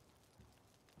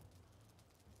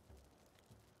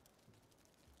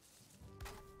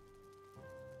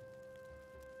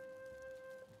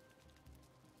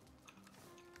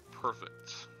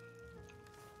 Perfect.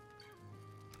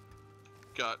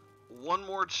 Got one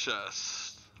more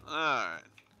chest. Alright.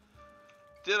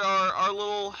 Did our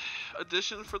little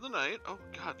addition for the night. Oh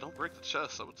god, don't break the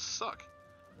chest. That would suck.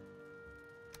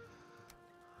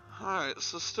 Alright,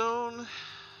 so stone,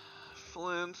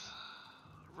 flint,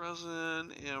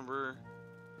 resin, amber.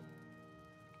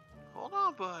 Hold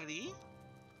on, buddy.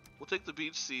 We'll take the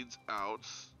beech seeds out.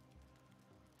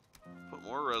 Put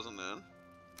more resin in.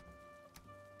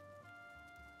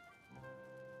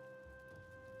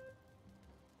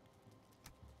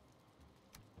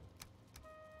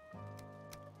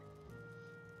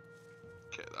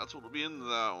 Okay, that's what will be in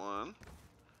that one.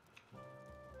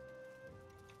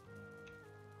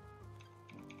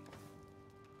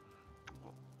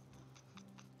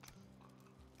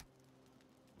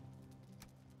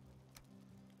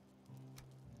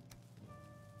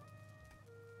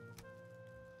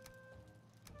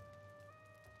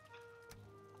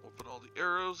 We'll put all the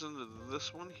arrows into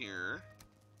this one here.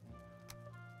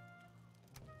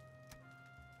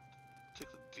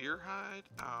 Take the deer hide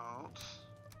out.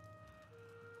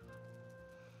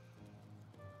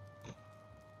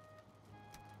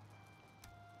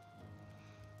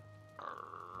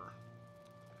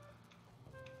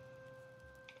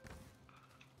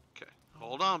 Okay,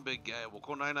 hold on, big guy. We'll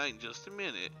go night-night in just a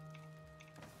minute.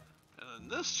 And in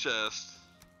this chest,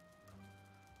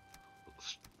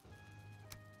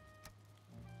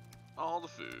 all the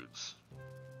foods.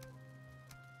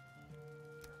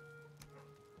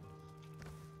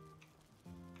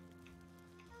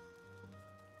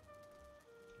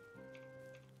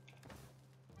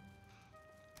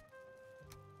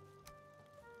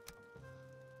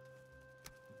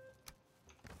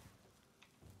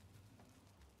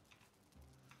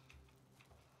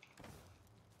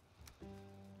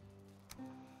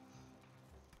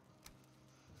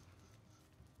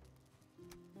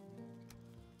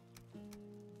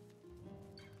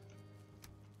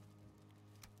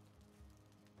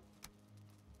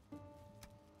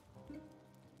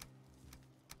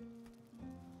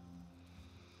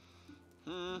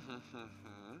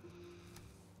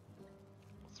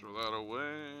 Throw that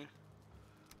away.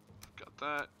 Got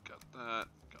that, got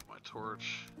my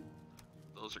torch.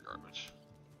 Those are garbage.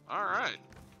 Alright.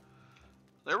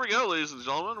 There we go, ladies and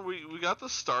gentlemen. We got the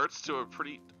starts to a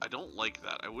pretty... I don't like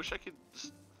that. I wish I could...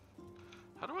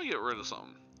 How do I get rid of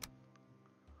something?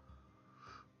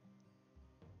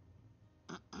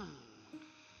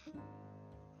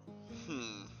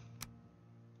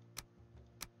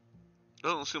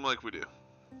 Doesn't seem like we do.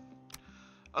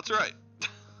 That's right.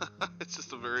 It's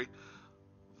just a very,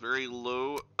 very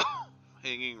low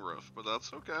hanging roof, but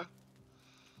that's okay.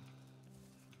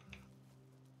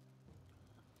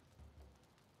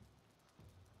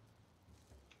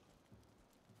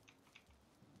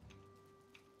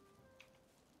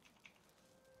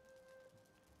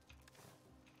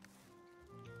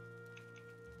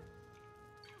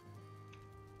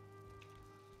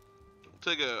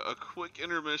 Take a quick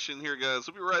intermission here, guys.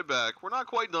 We'll be right back. We're not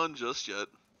quite done just yet.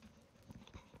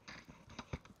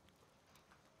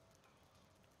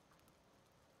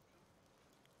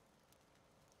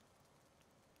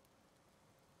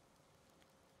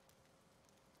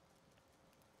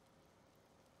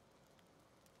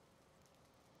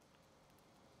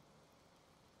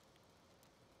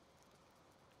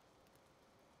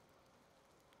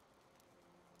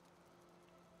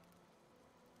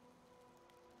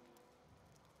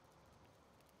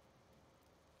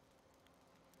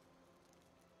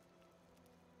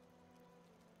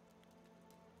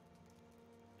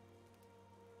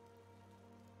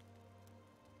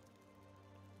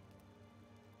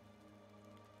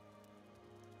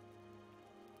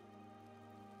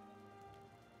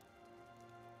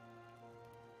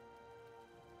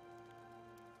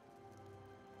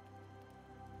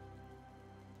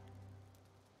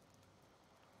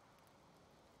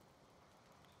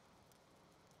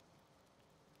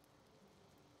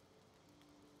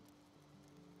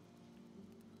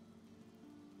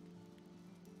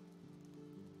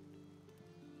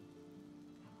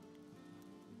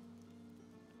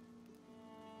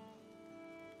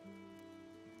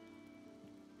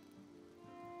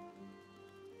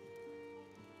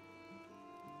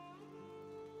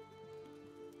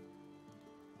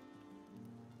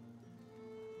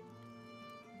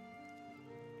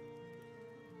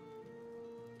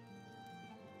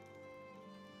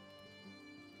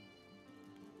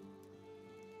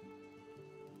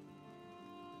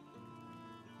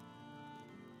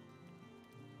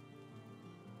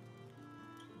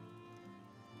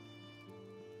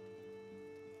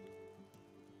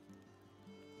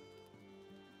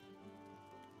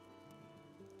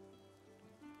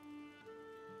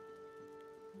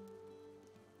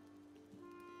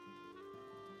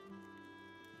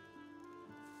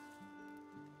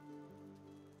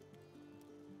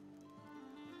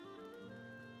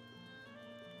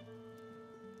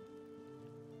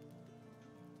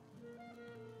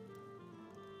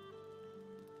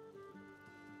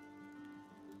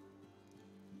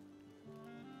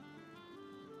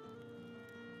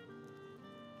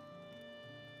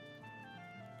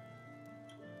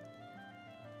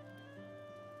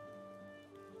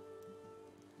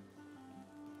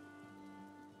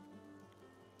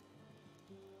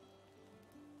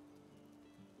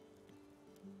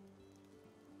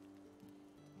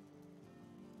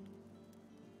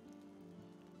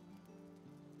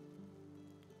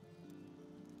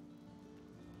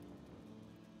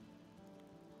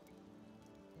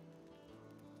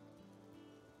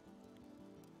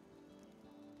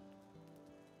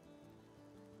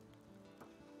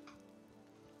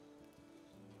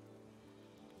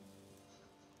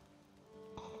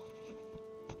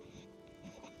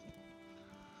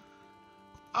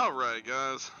 Alright,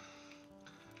 guys.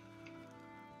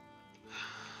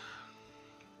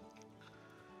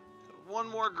 One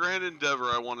more grand endeavor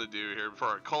I want to do here before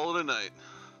I call it a night.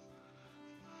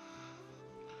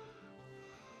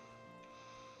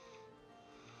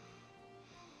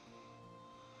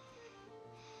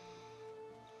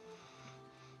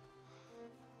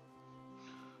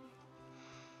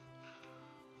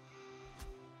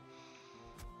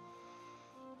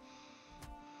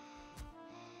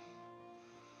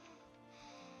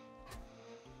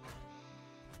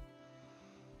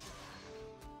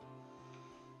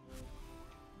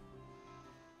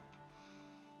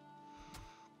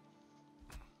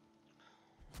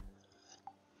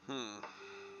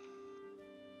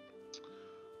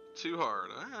 Too hard.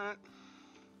 Alright.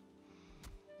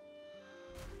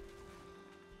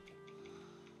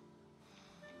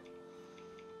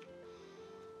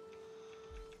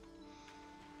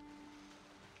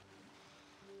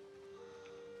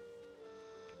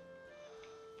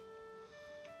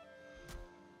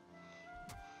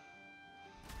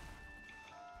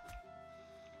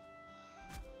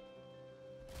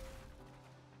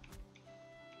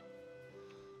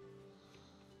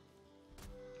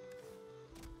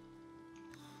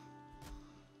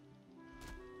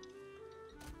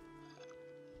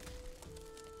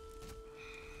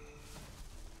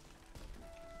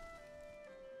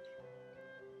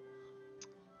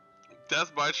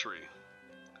 Death by tree.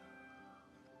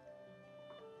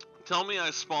 Tell me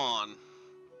I spawn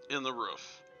in the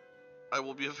roof. I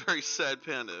will be a very sad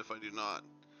panda if I do not.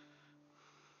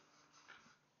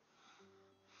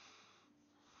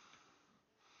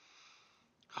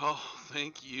 Oh,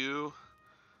 thank you.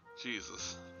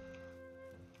 Jesus.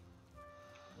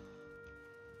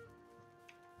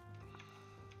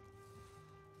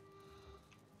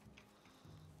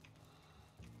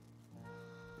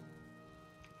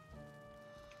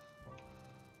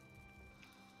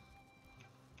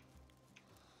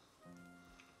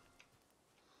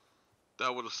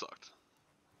 That would have sucked.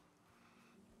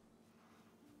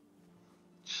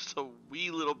 Just a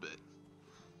wee little bit.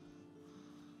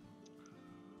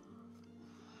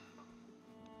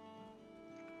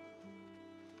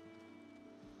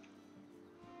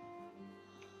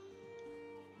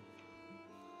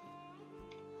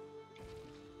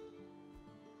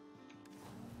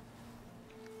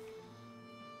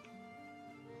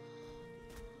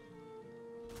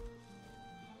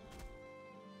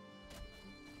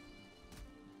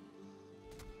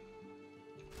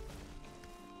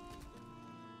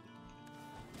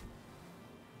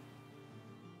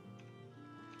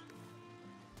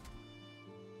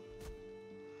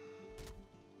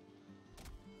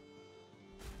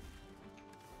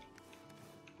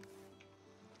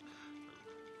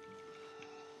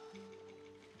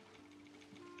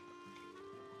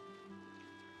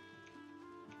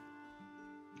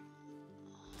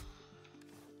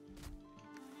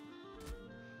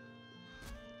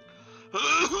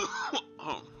 Oh.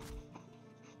 Oh.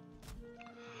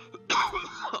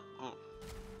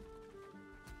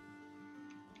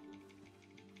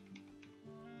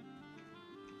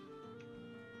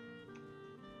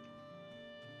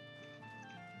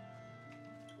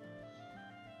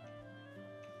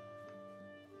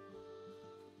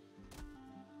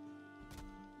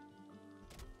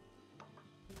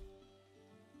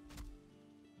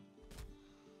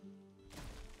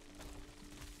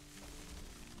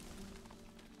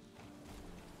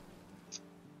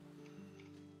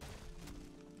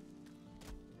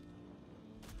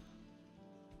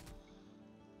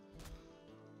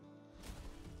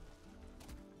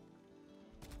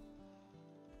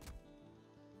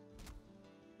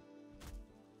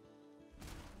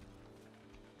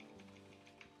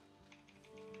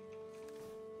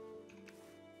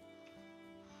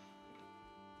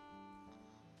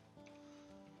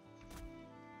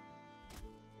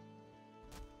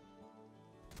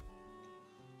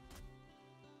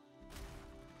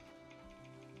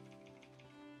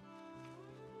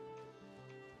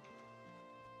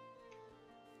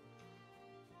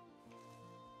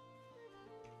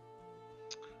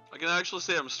 I can actually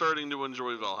say I'm starting to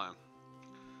enjoy Valheim.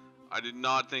 I did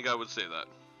not think I would say that.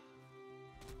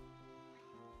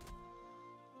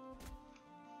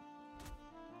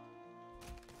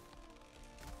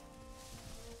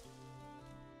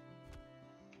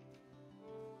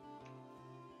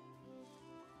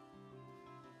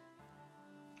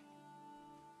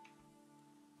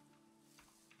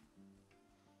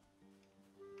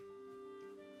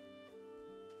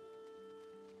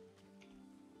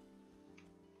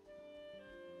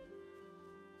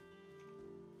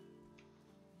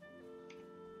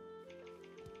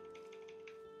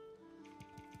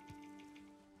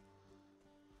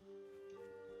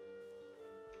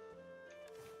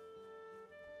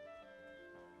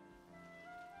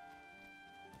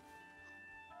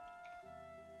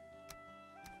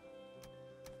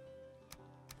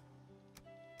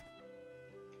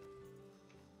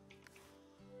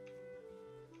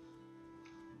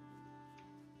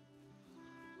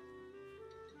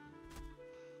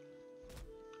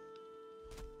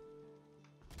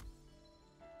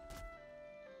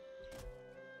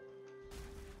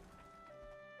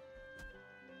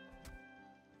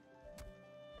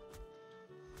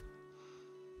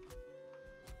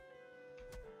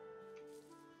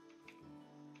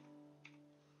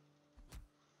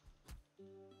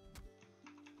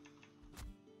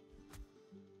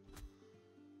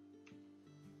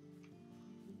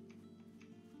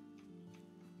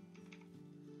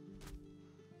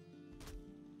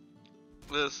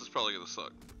 This is probably gonna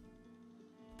suck.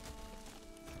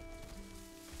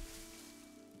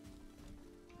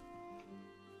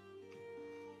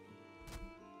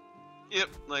 Yep,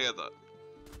 like I thought.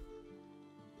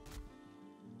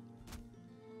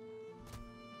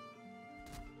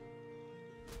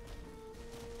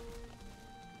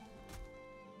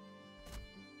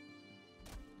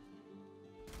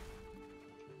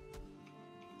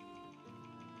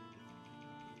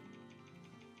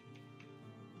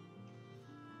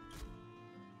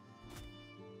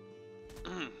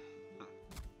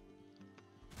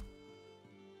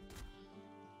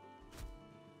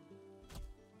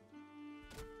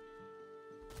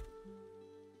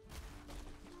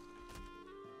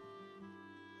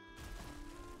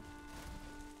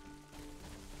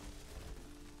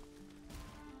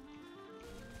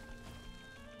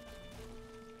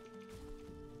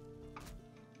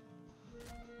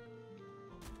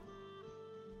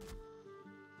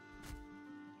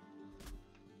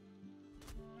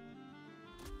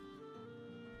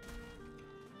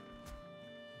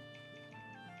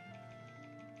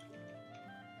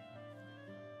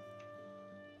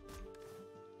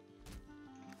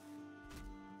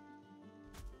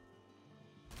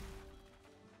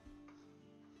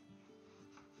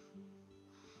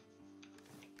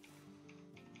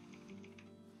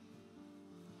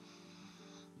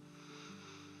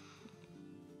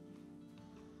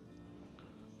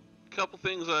 Couple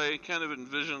things I kind of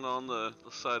envision on the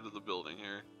side of the building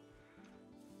here.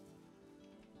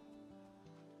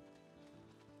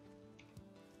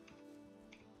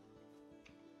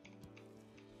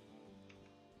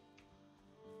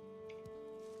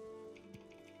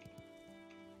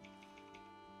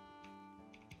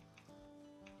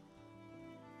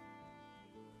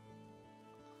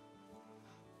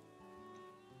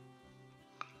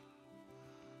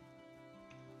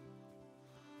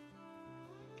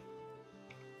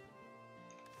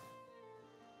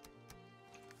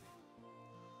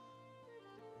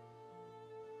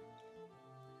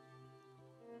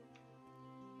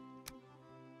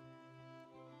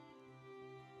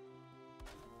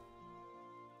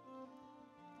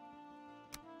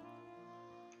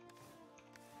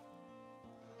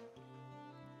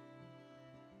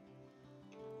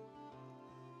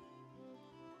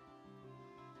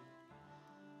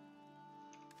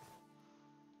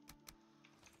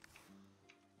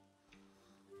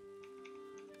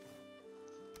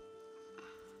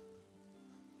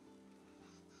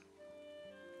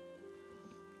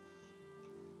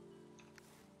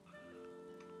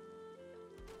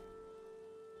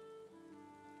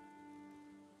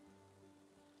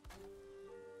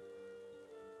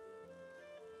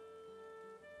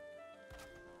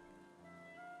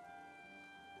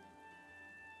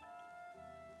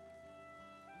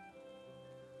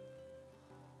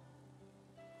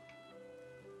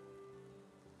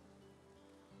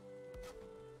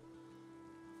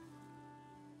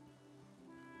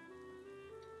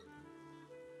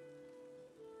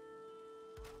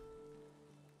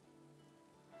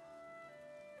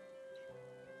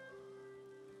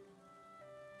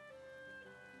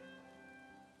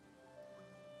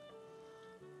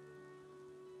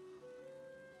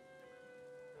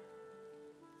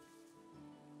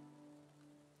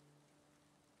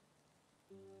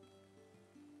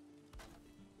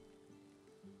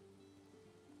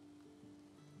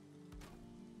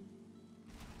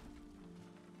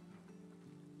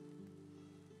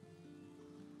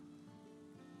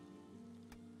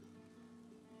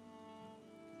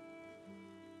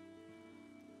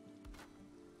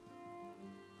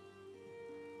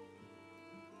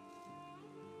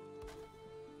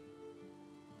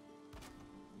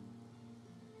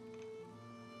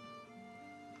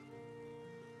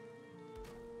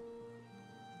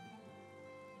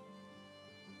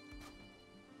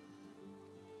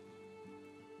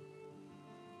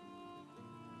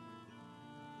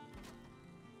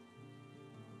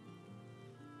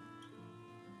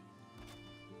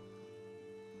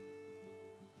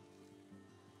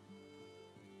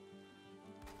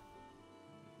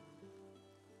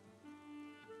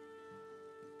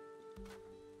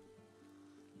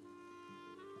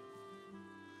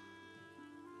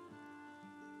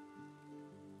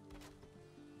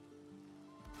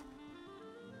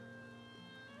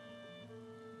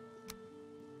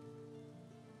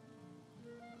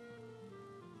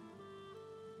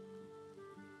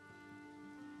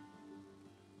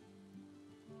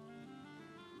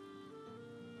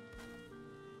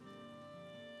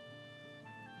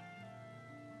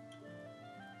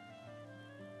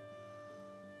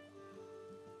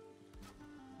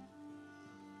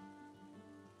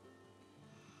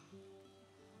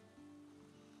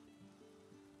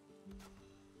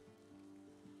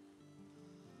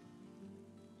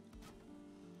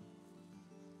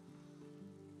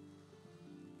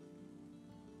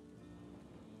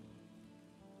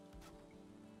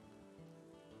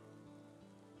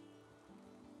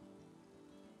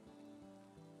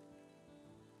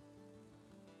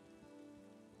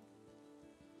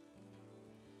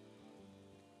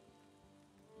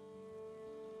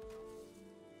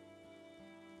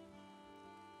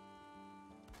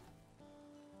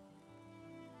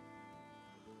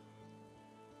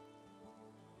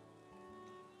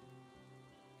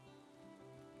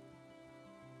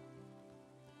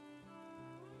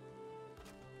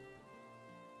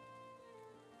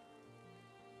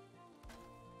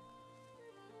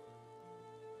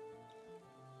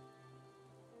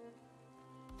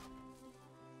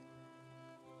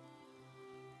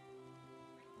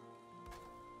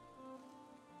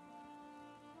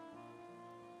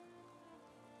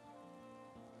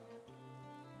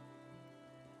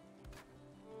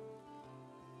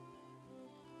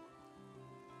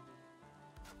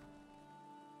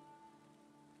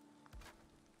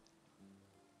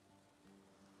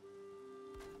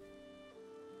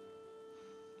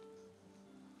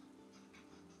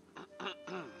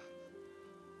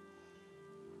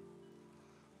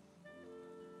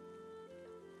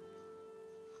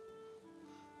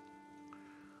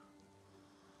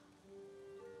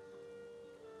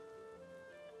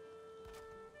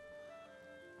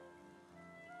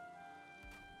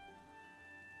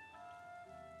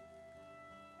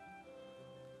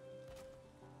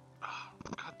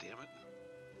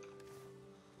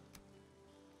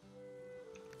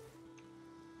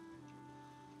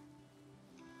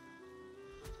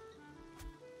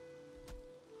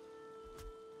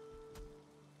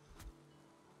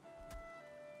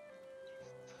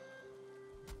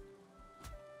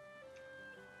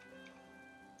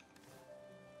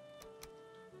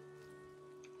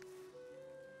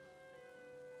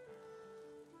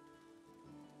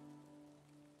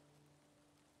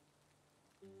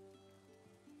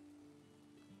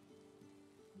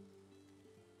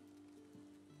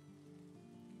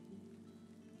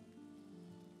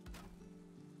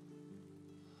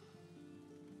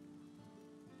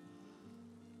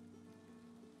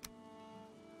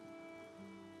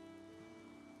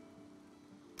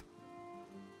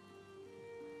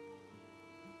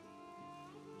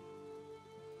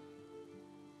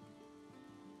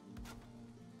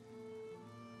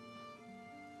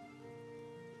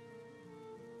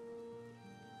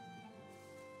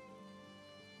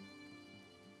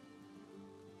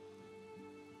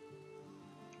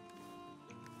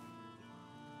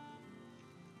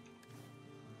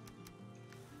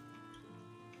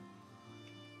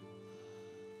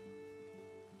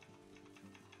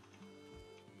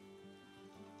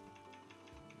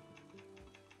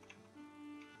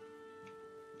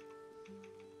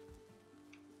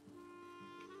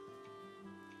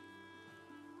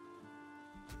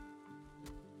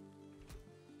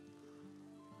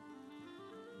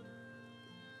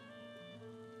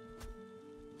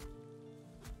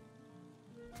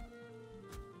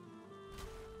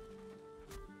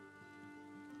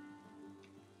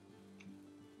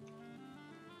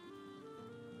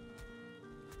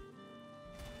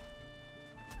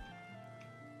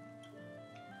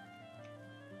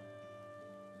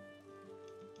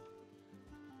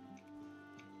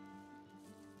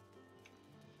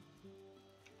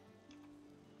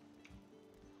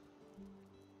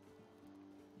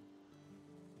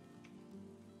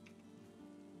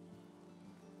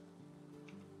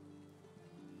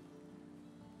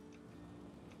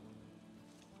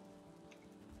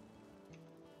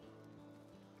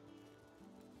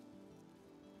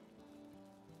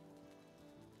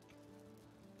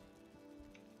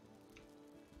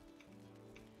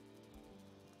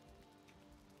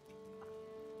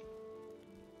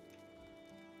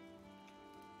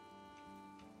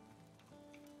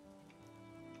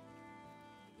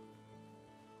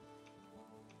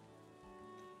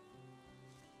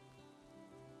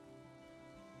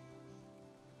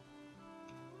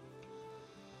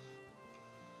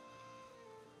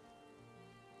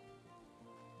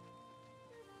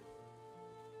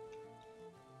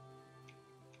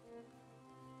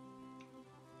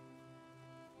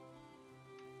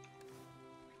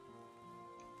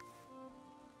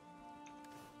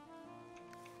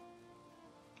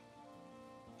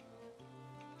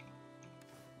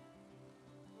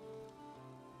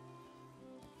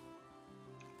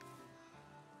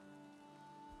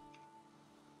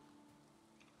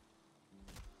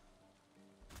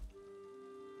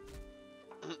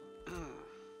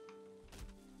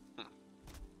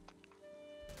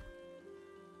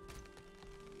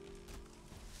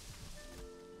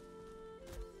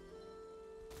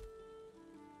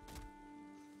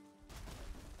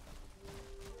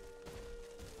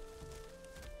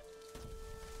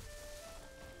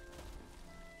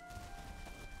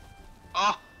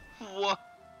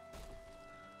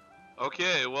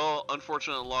 Okay, well,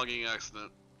 unfortunate logging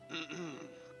accident.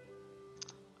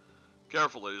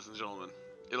 Careful, ladies and gentlemen.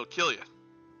 It'll kill you.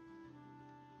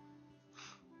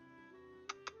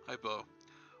 Hypo.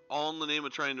 All in the name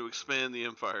of trying to expand the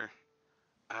empire.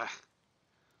 Ah,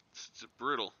 it's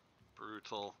brutal.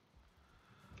 Brutal.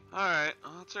 Alright,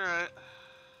 well, that's alright.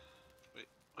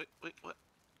 Wait, what?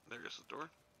 There goes the door.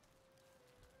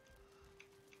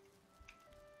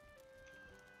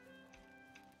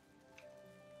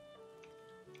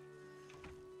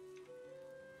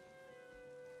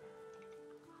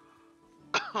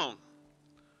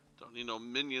 Don't need no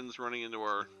minions running into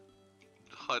our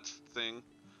hut thing.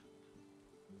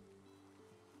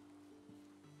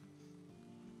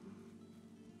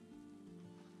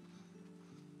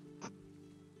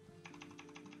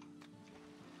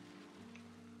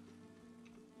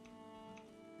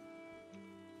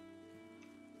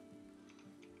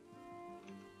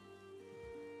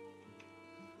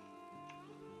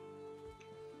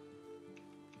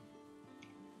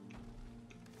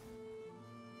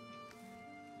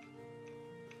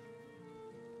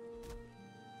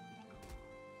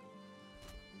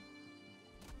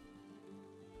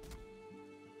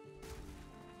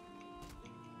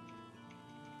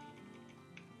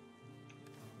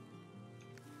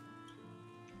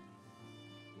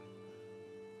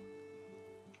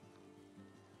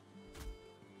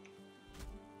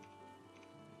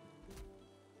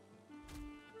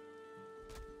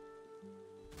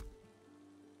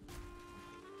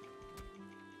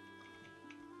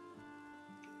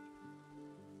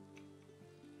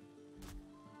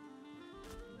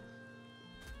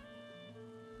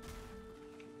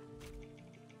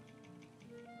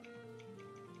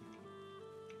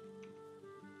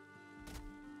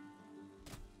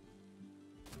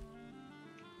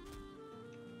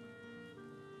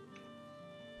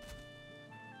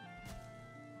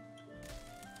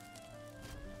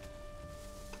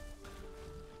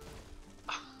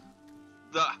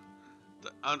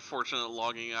 The unfortunate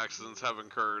logging accidents have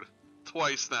occurred.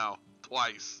 Twice now.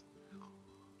 Twice.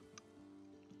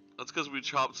 That's because we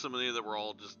chopped so many that we're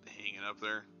all just hanging up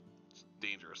there. It's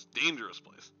dangerous. Dangerous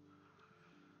place.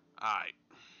 Alright.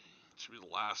 Should be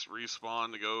the last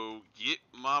respawn to go get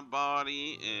my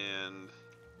body and...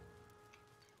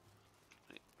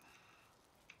 Wait.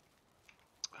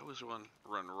 I always want to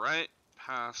run right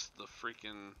past the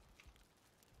freaking...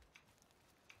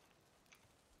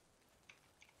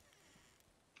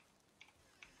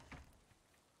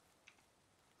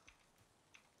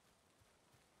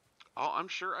 Oh, I'm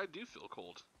sure I do feel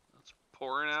cold. It's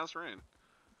pouring ass rain.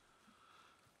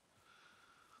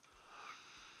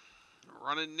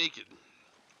 Running naked.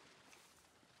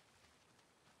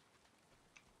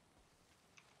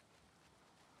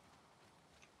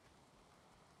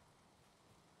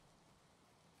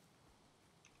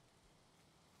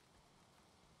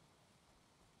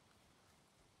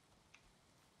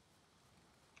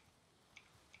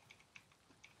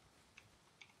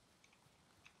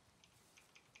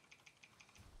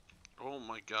 Oh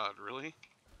my god, really?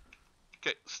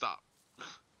 Okay, stop.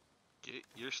 Get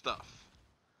your stuff.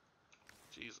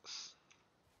 Jesus.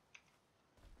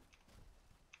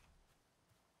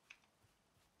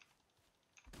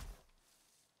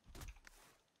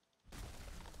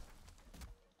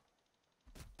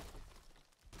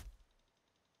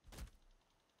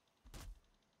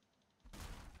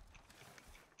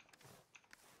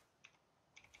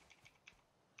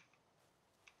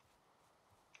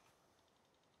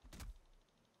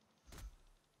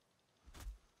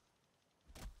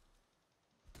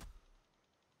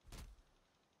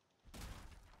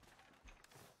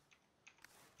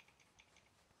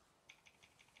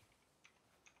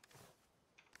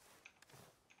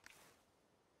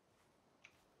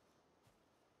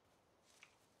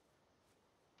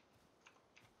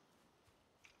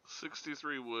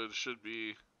 $63 wood should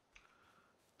be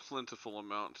plentiful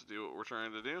amount to do what we're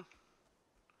trying to do.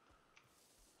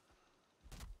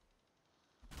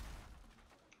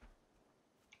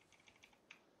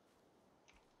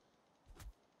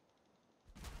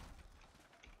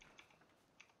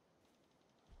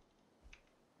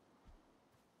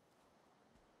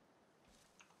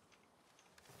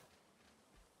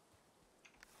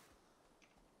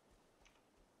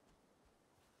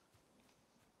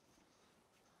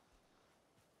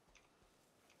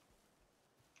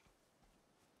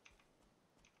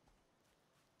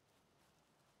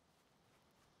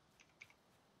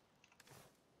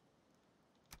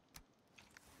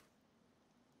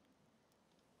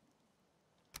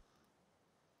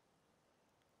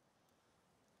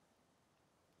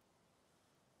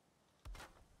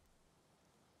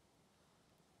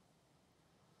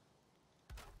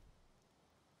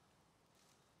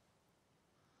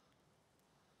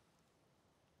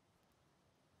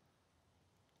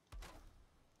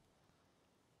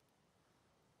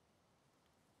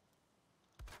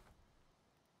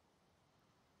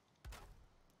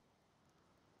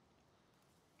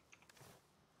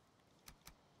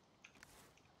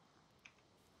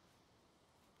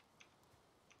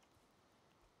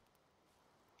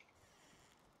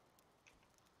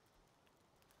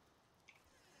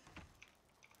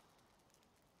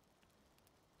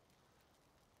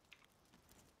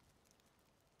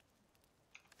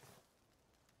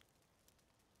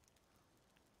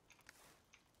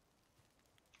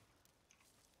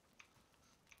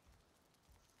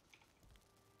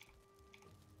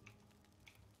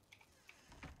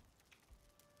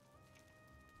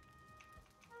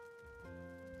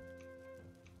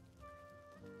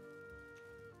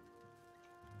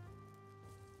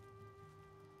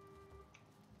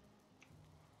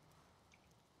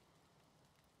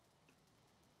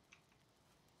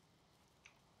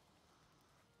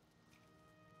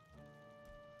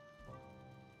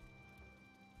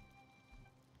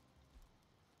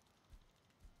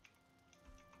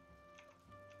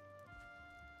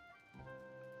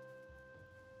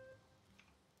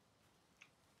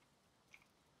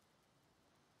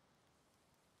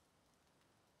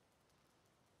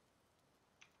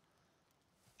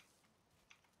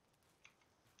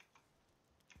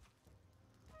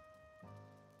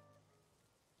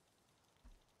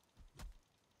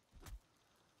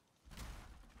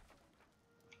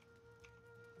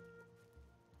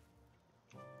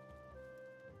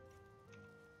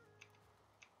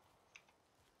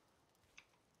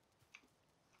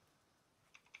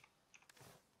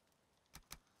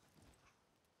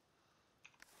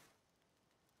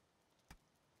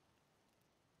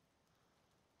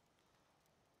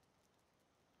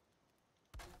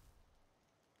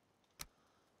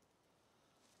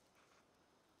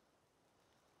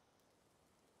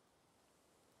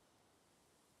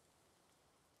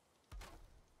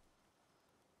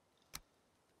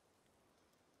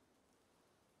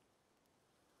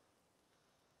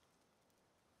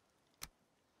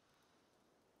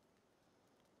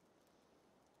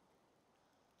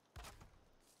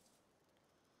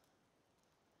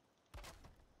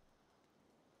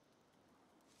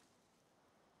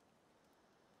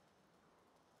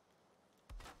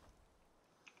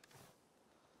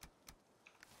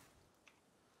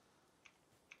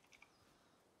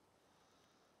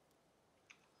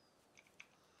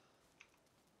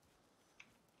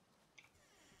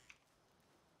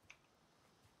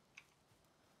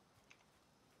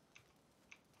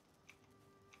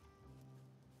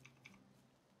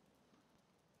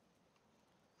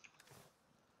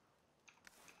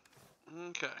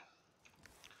 Okay.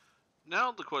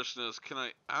 Now the question is, can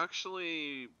I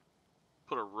actually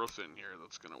put a roof in here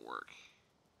that's gonna work?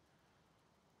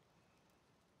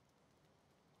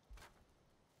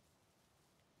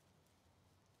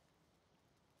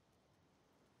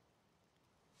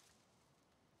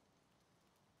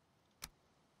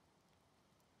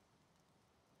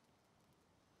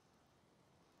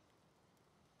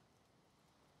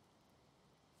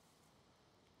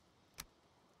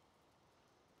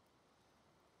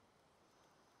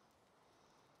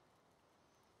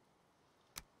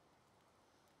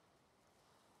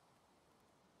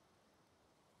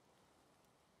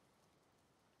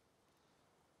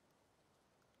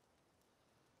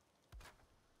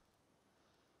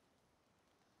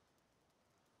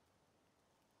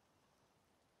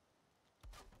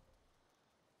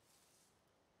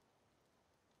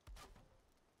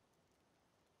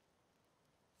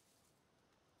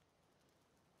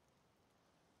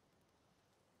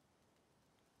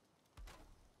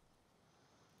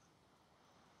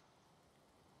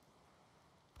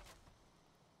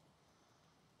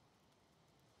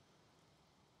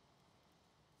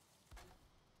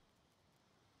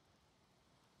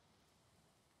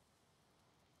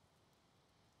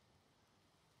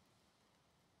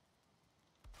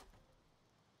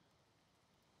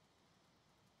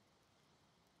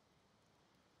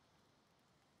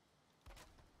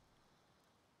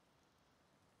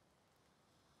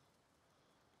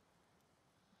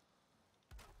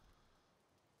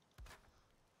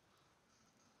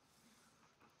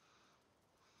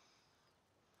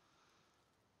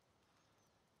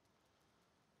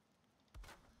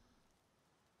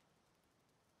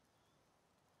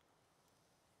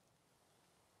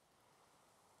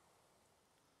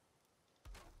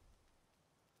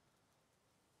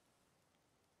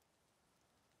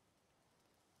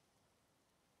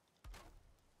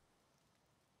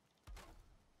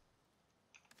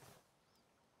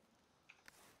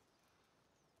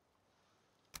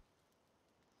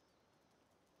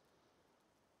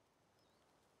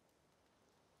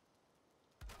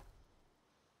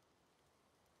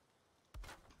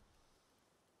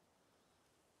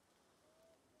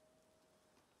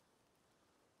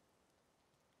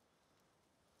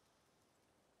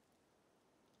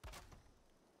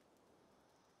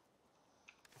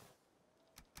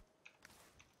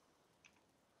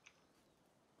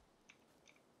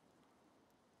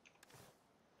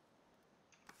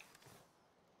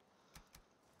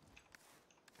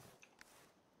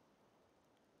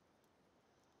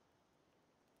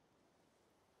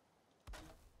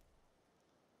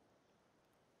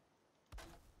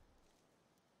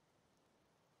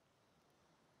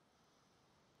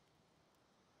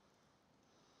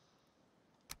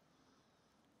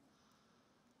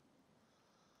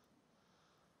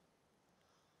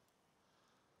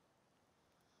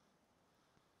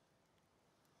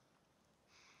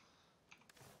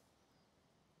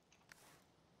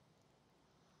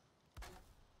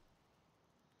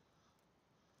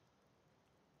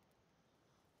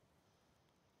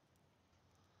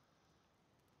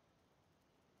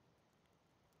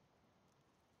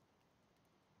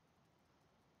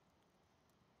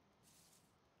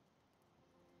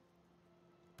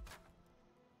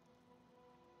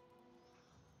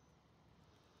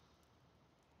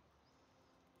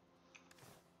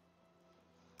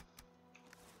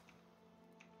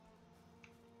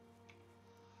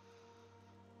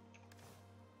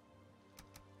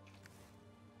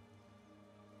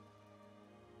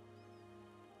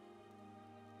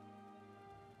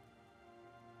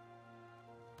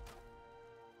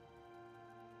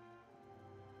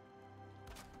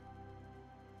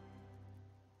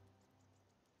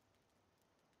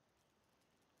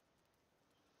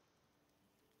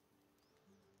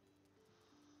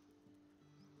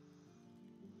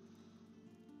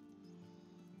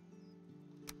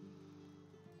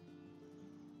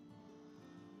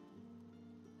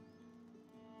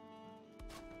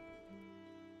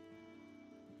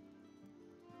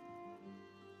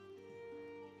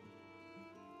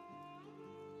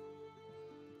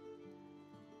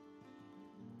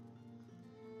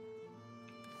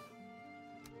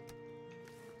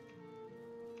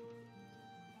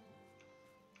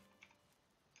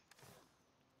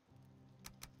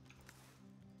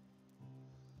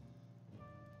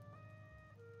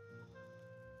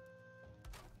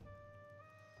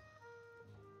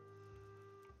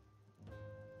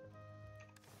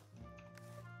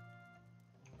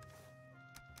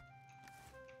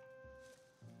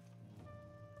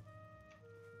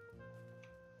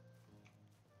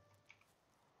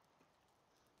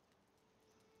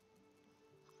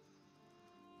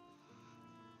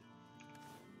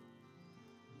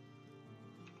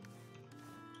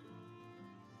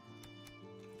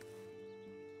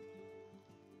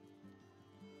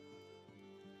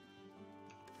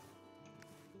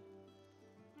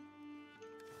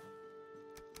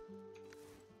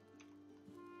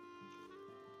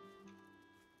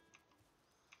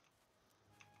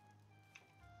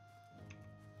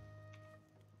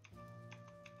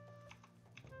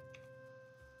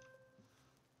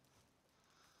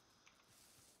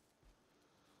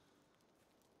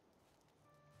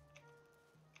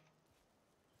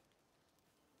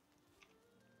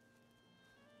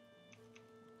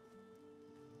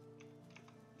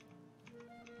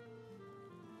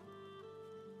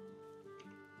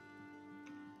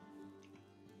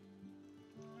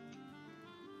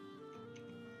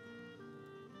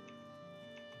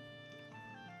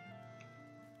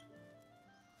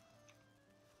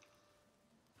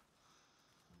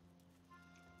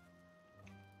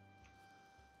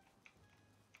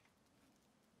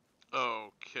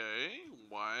 Okay,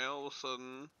 why all of a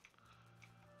sudden?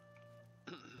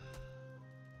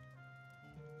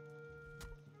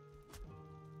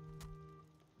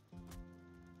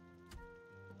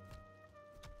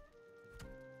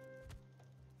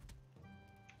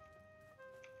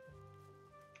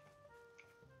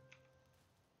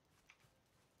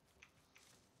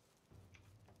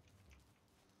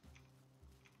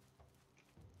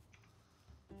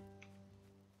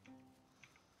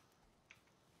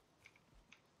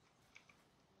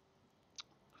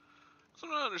 So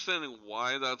I'm not understanding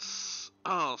why that's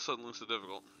suddenly so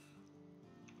difficult.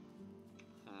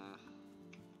 Hmm.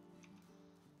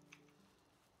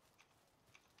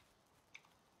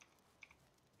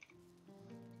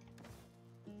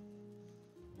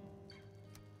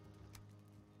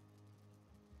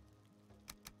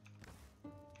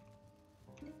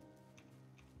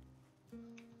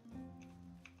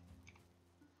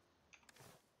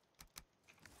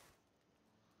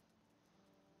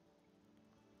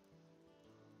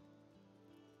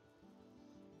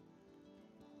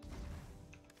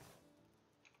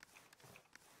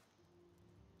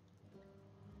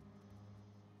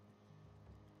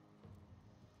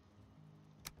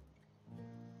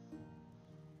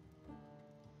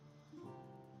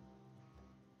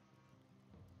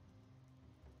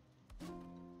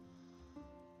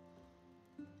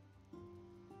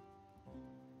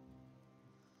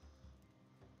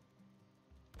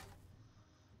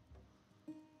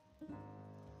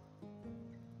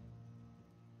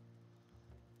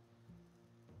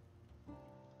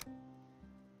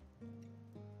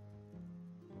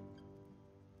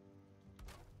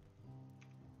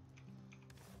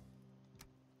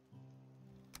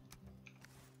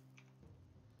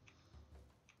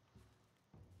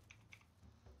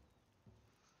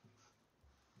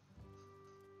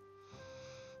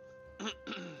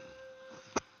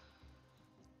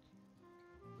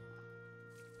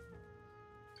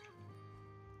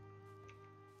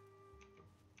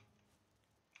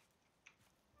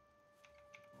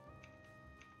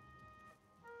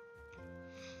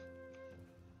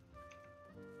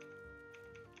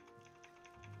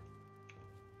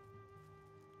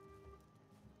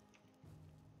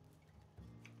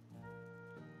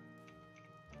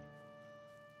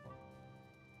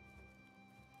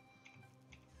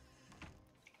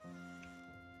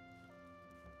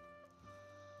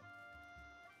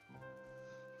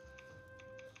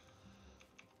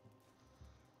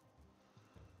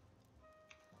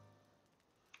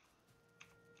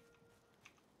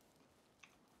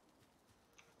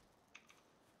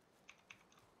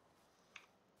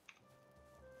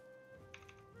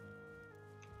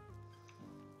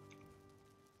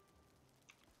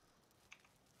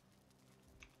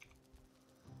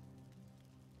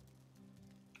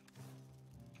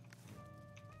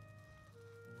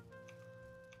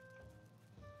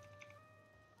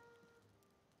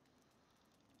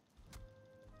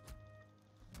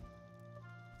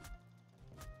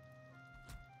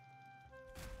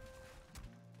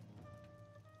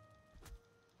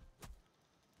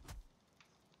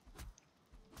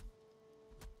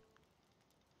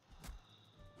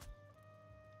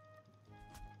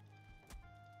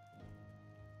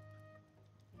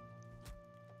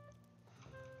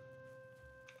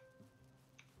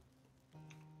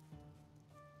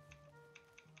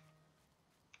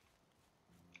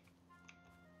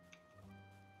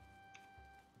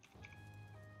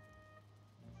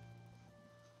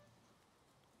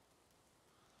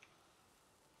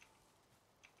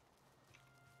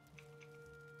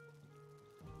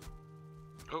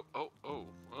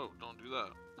 Oh, don't do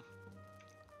that.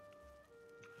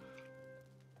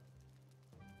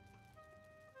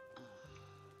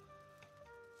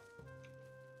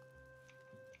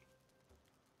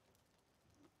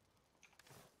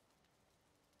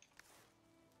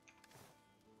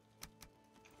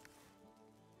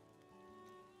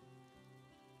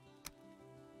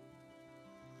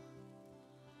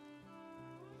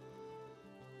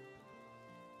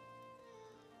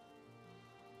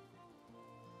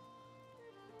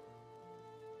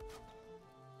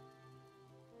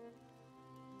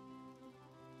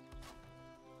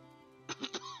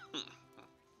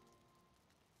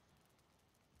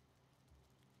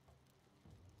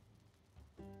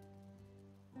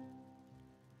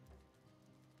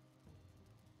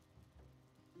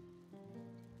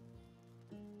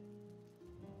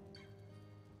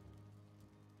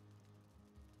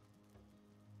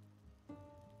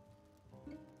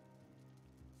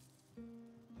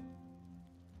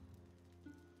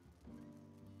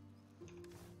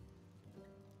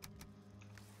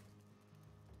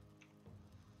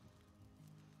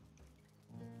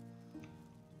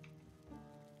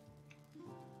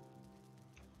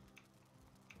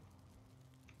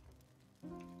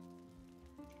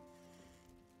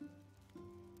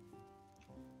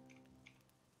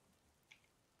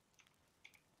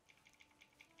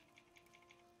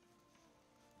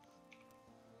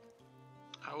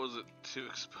 Too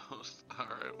exposed.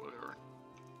 Alright, whatever.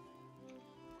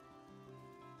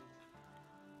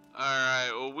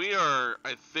 Alright, well, we are,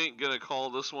 I think, gonna call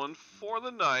this one for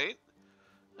the night.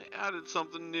 I added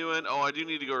something new in. Oh, I do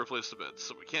need to go replace the beds,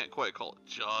 so we can't quite call it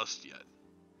just yet.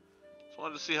 Just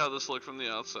wanted to see how this looked from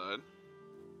the outside.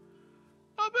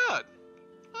 Not bad.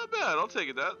 Not bad. I'll take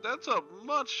it. That's a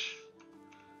much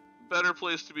better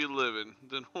place to be living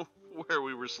than where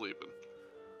we were sleeping.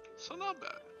 So not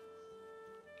bad.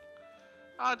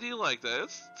 Ah, do you like that?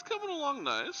 It's coming along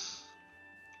nice.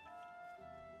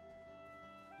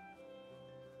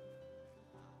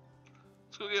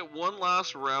 Let's go get one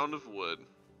last round of wood.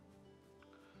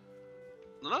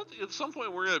 Then at some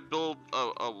point we're gonna build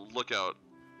a lookout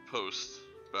post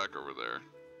back over there.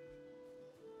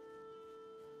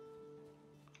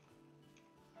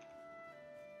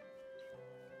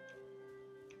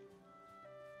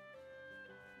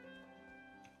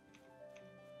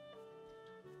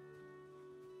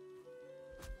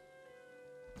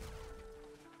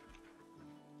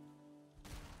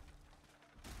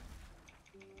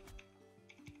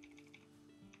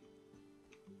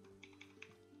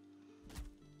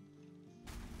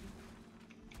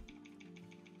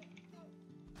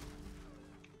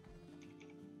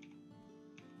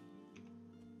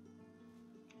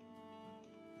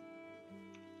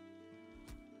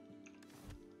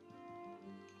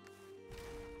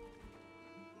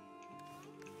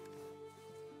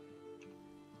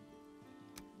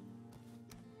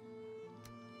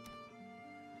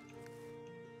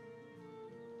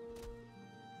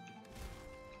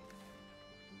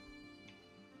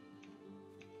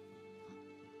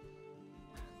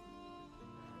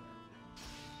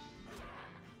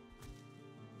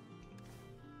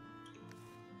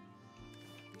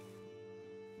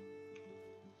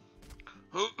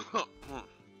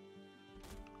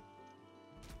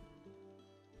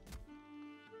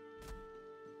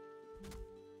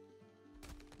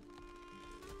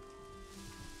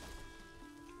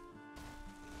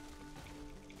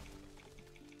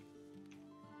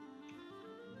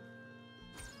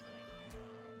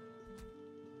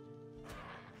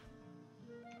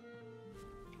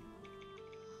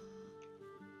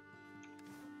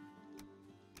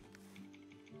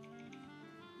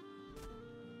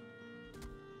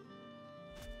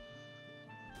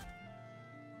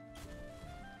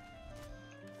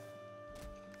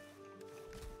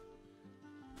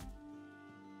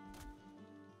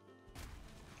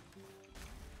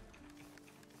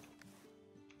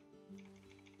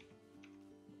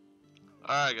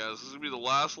 Alright guys, this is going to be the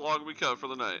last log we cut for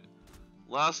the night.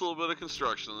 Last little bit of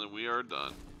construction, and then we are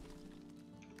done.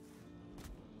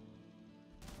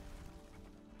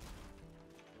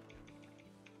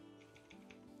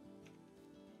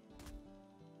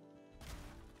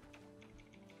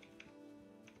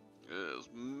 It is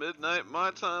midnight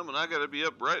my time, and I gotta be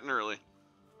up bright and early.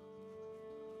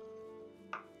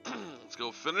 Let's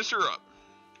go finish her up.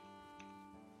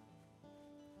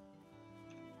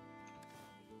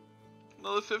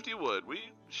 Another 50 wood. We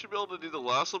should be able to do the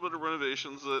last little bit of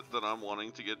renovations that I'm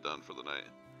wanting to get done for the night.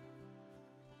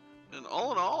 And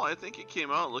all in all, I think it came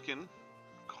out looking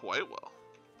quite well.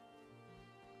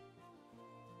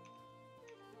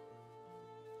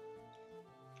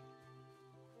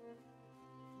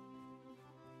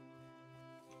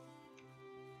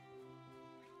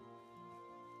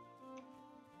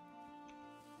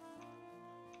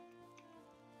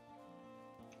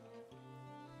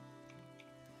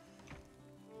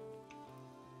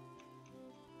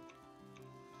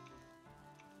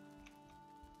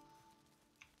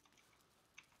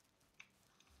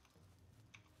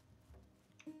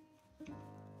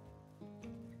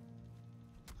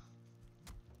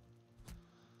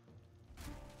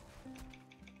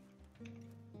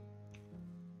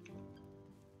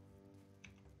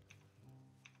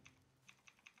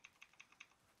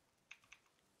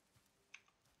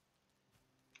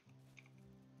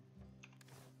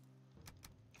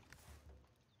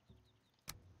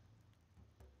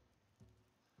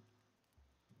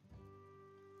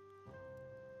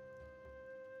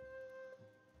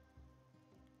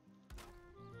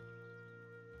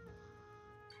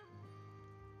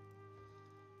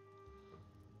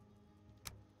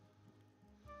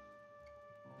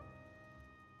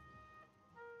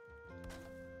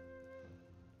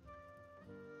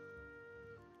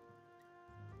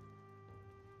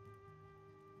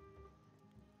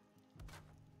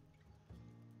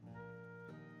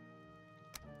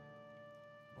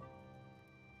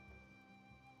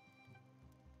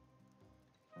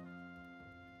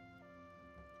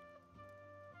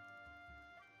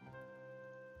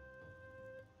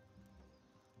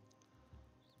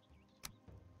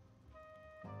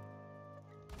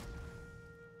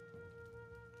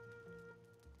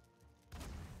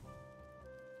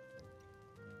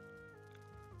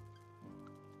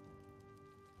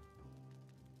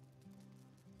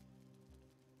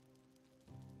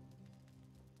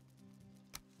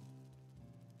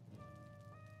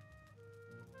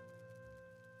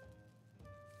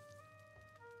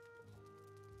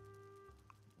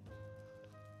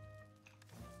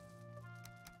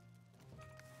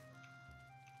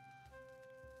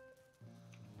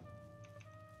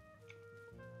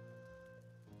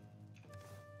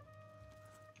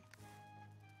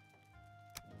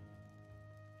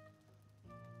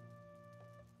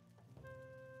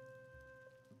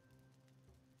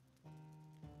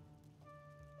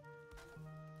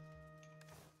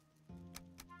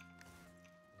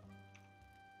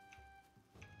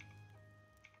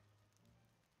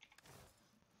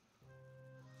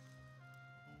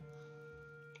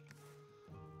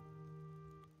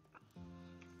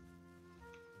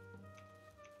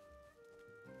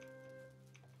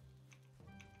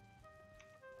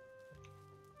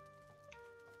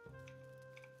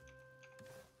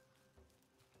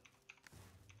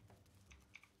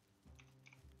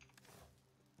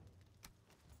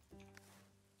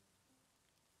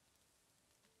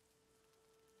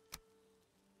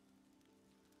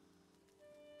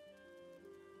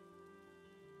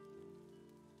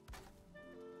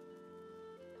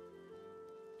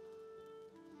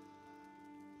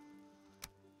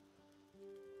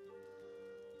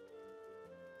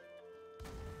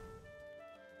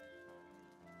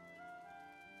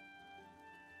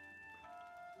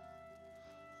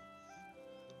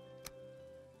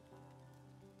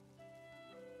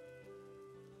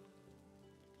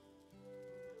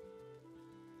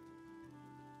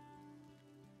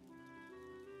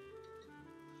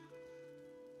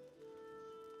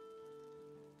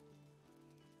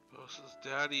 says,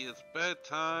 Daddy, it's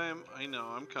bedtime. I know,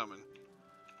 I'm coming.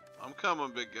 I'm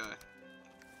coming, big guy.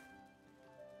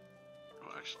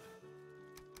 Oh, actually.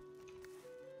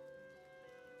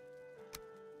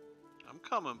 I'm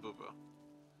coming, Boo-Boo.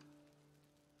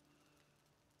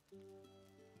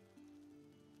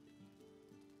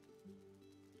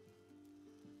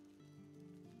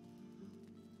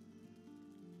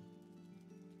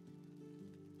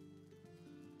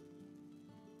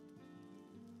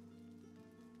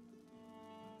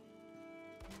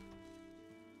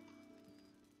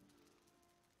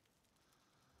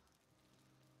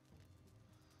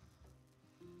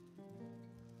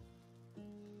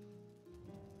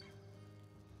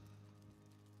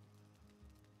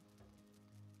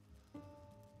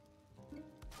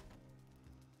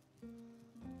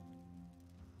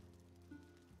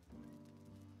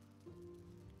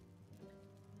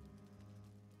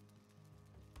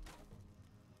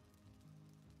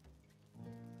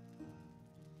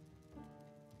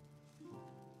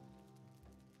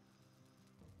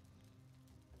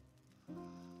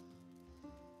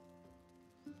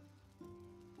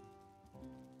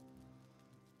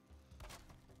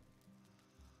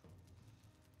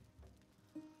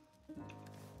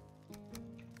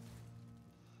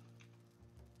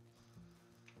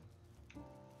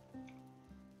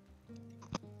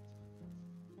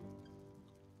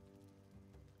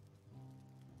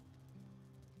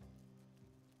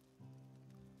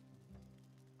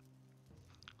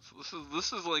 So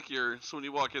this is like your, so when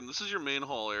you walk in, this is your main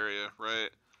hall area, right?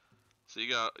 So you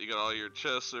got all your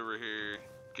chests over here.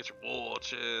 Get your war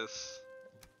chests.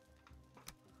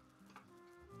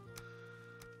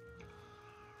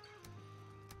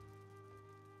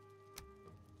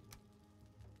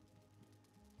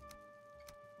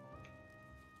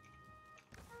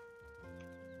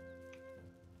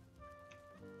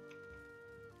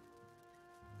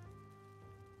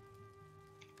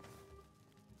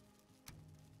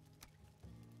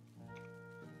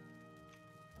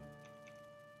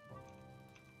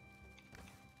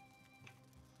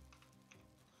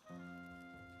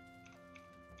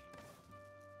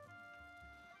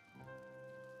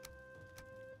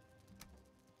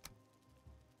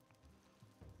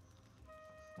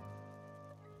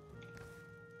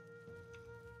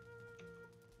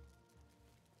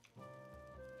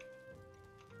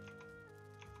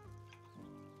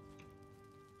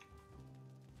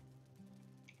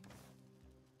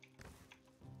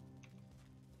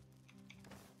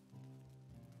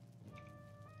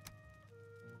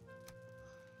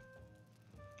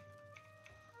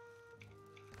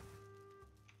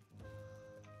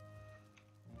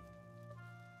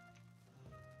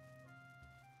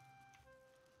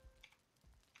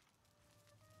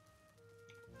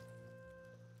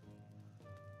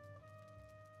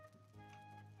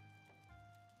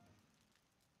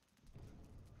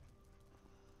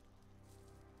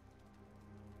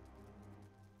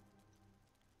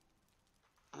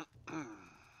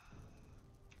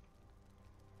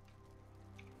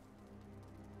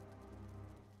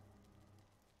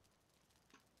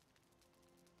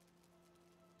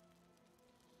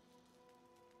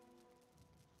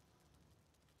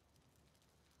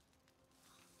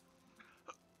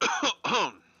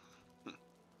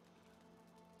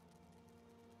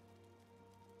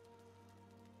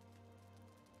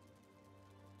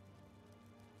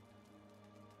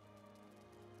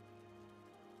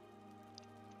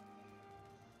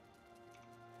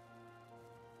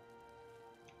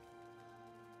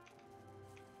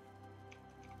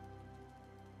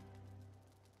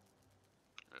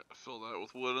 Fill that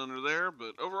with wood under there,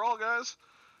 but overall, guys,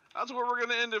 that's where we're going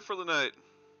to end it for the night.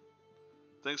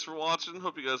 Thanks for watching.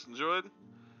 Hope you guys enjoyed.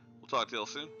 We'll talk to y'all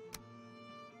soon.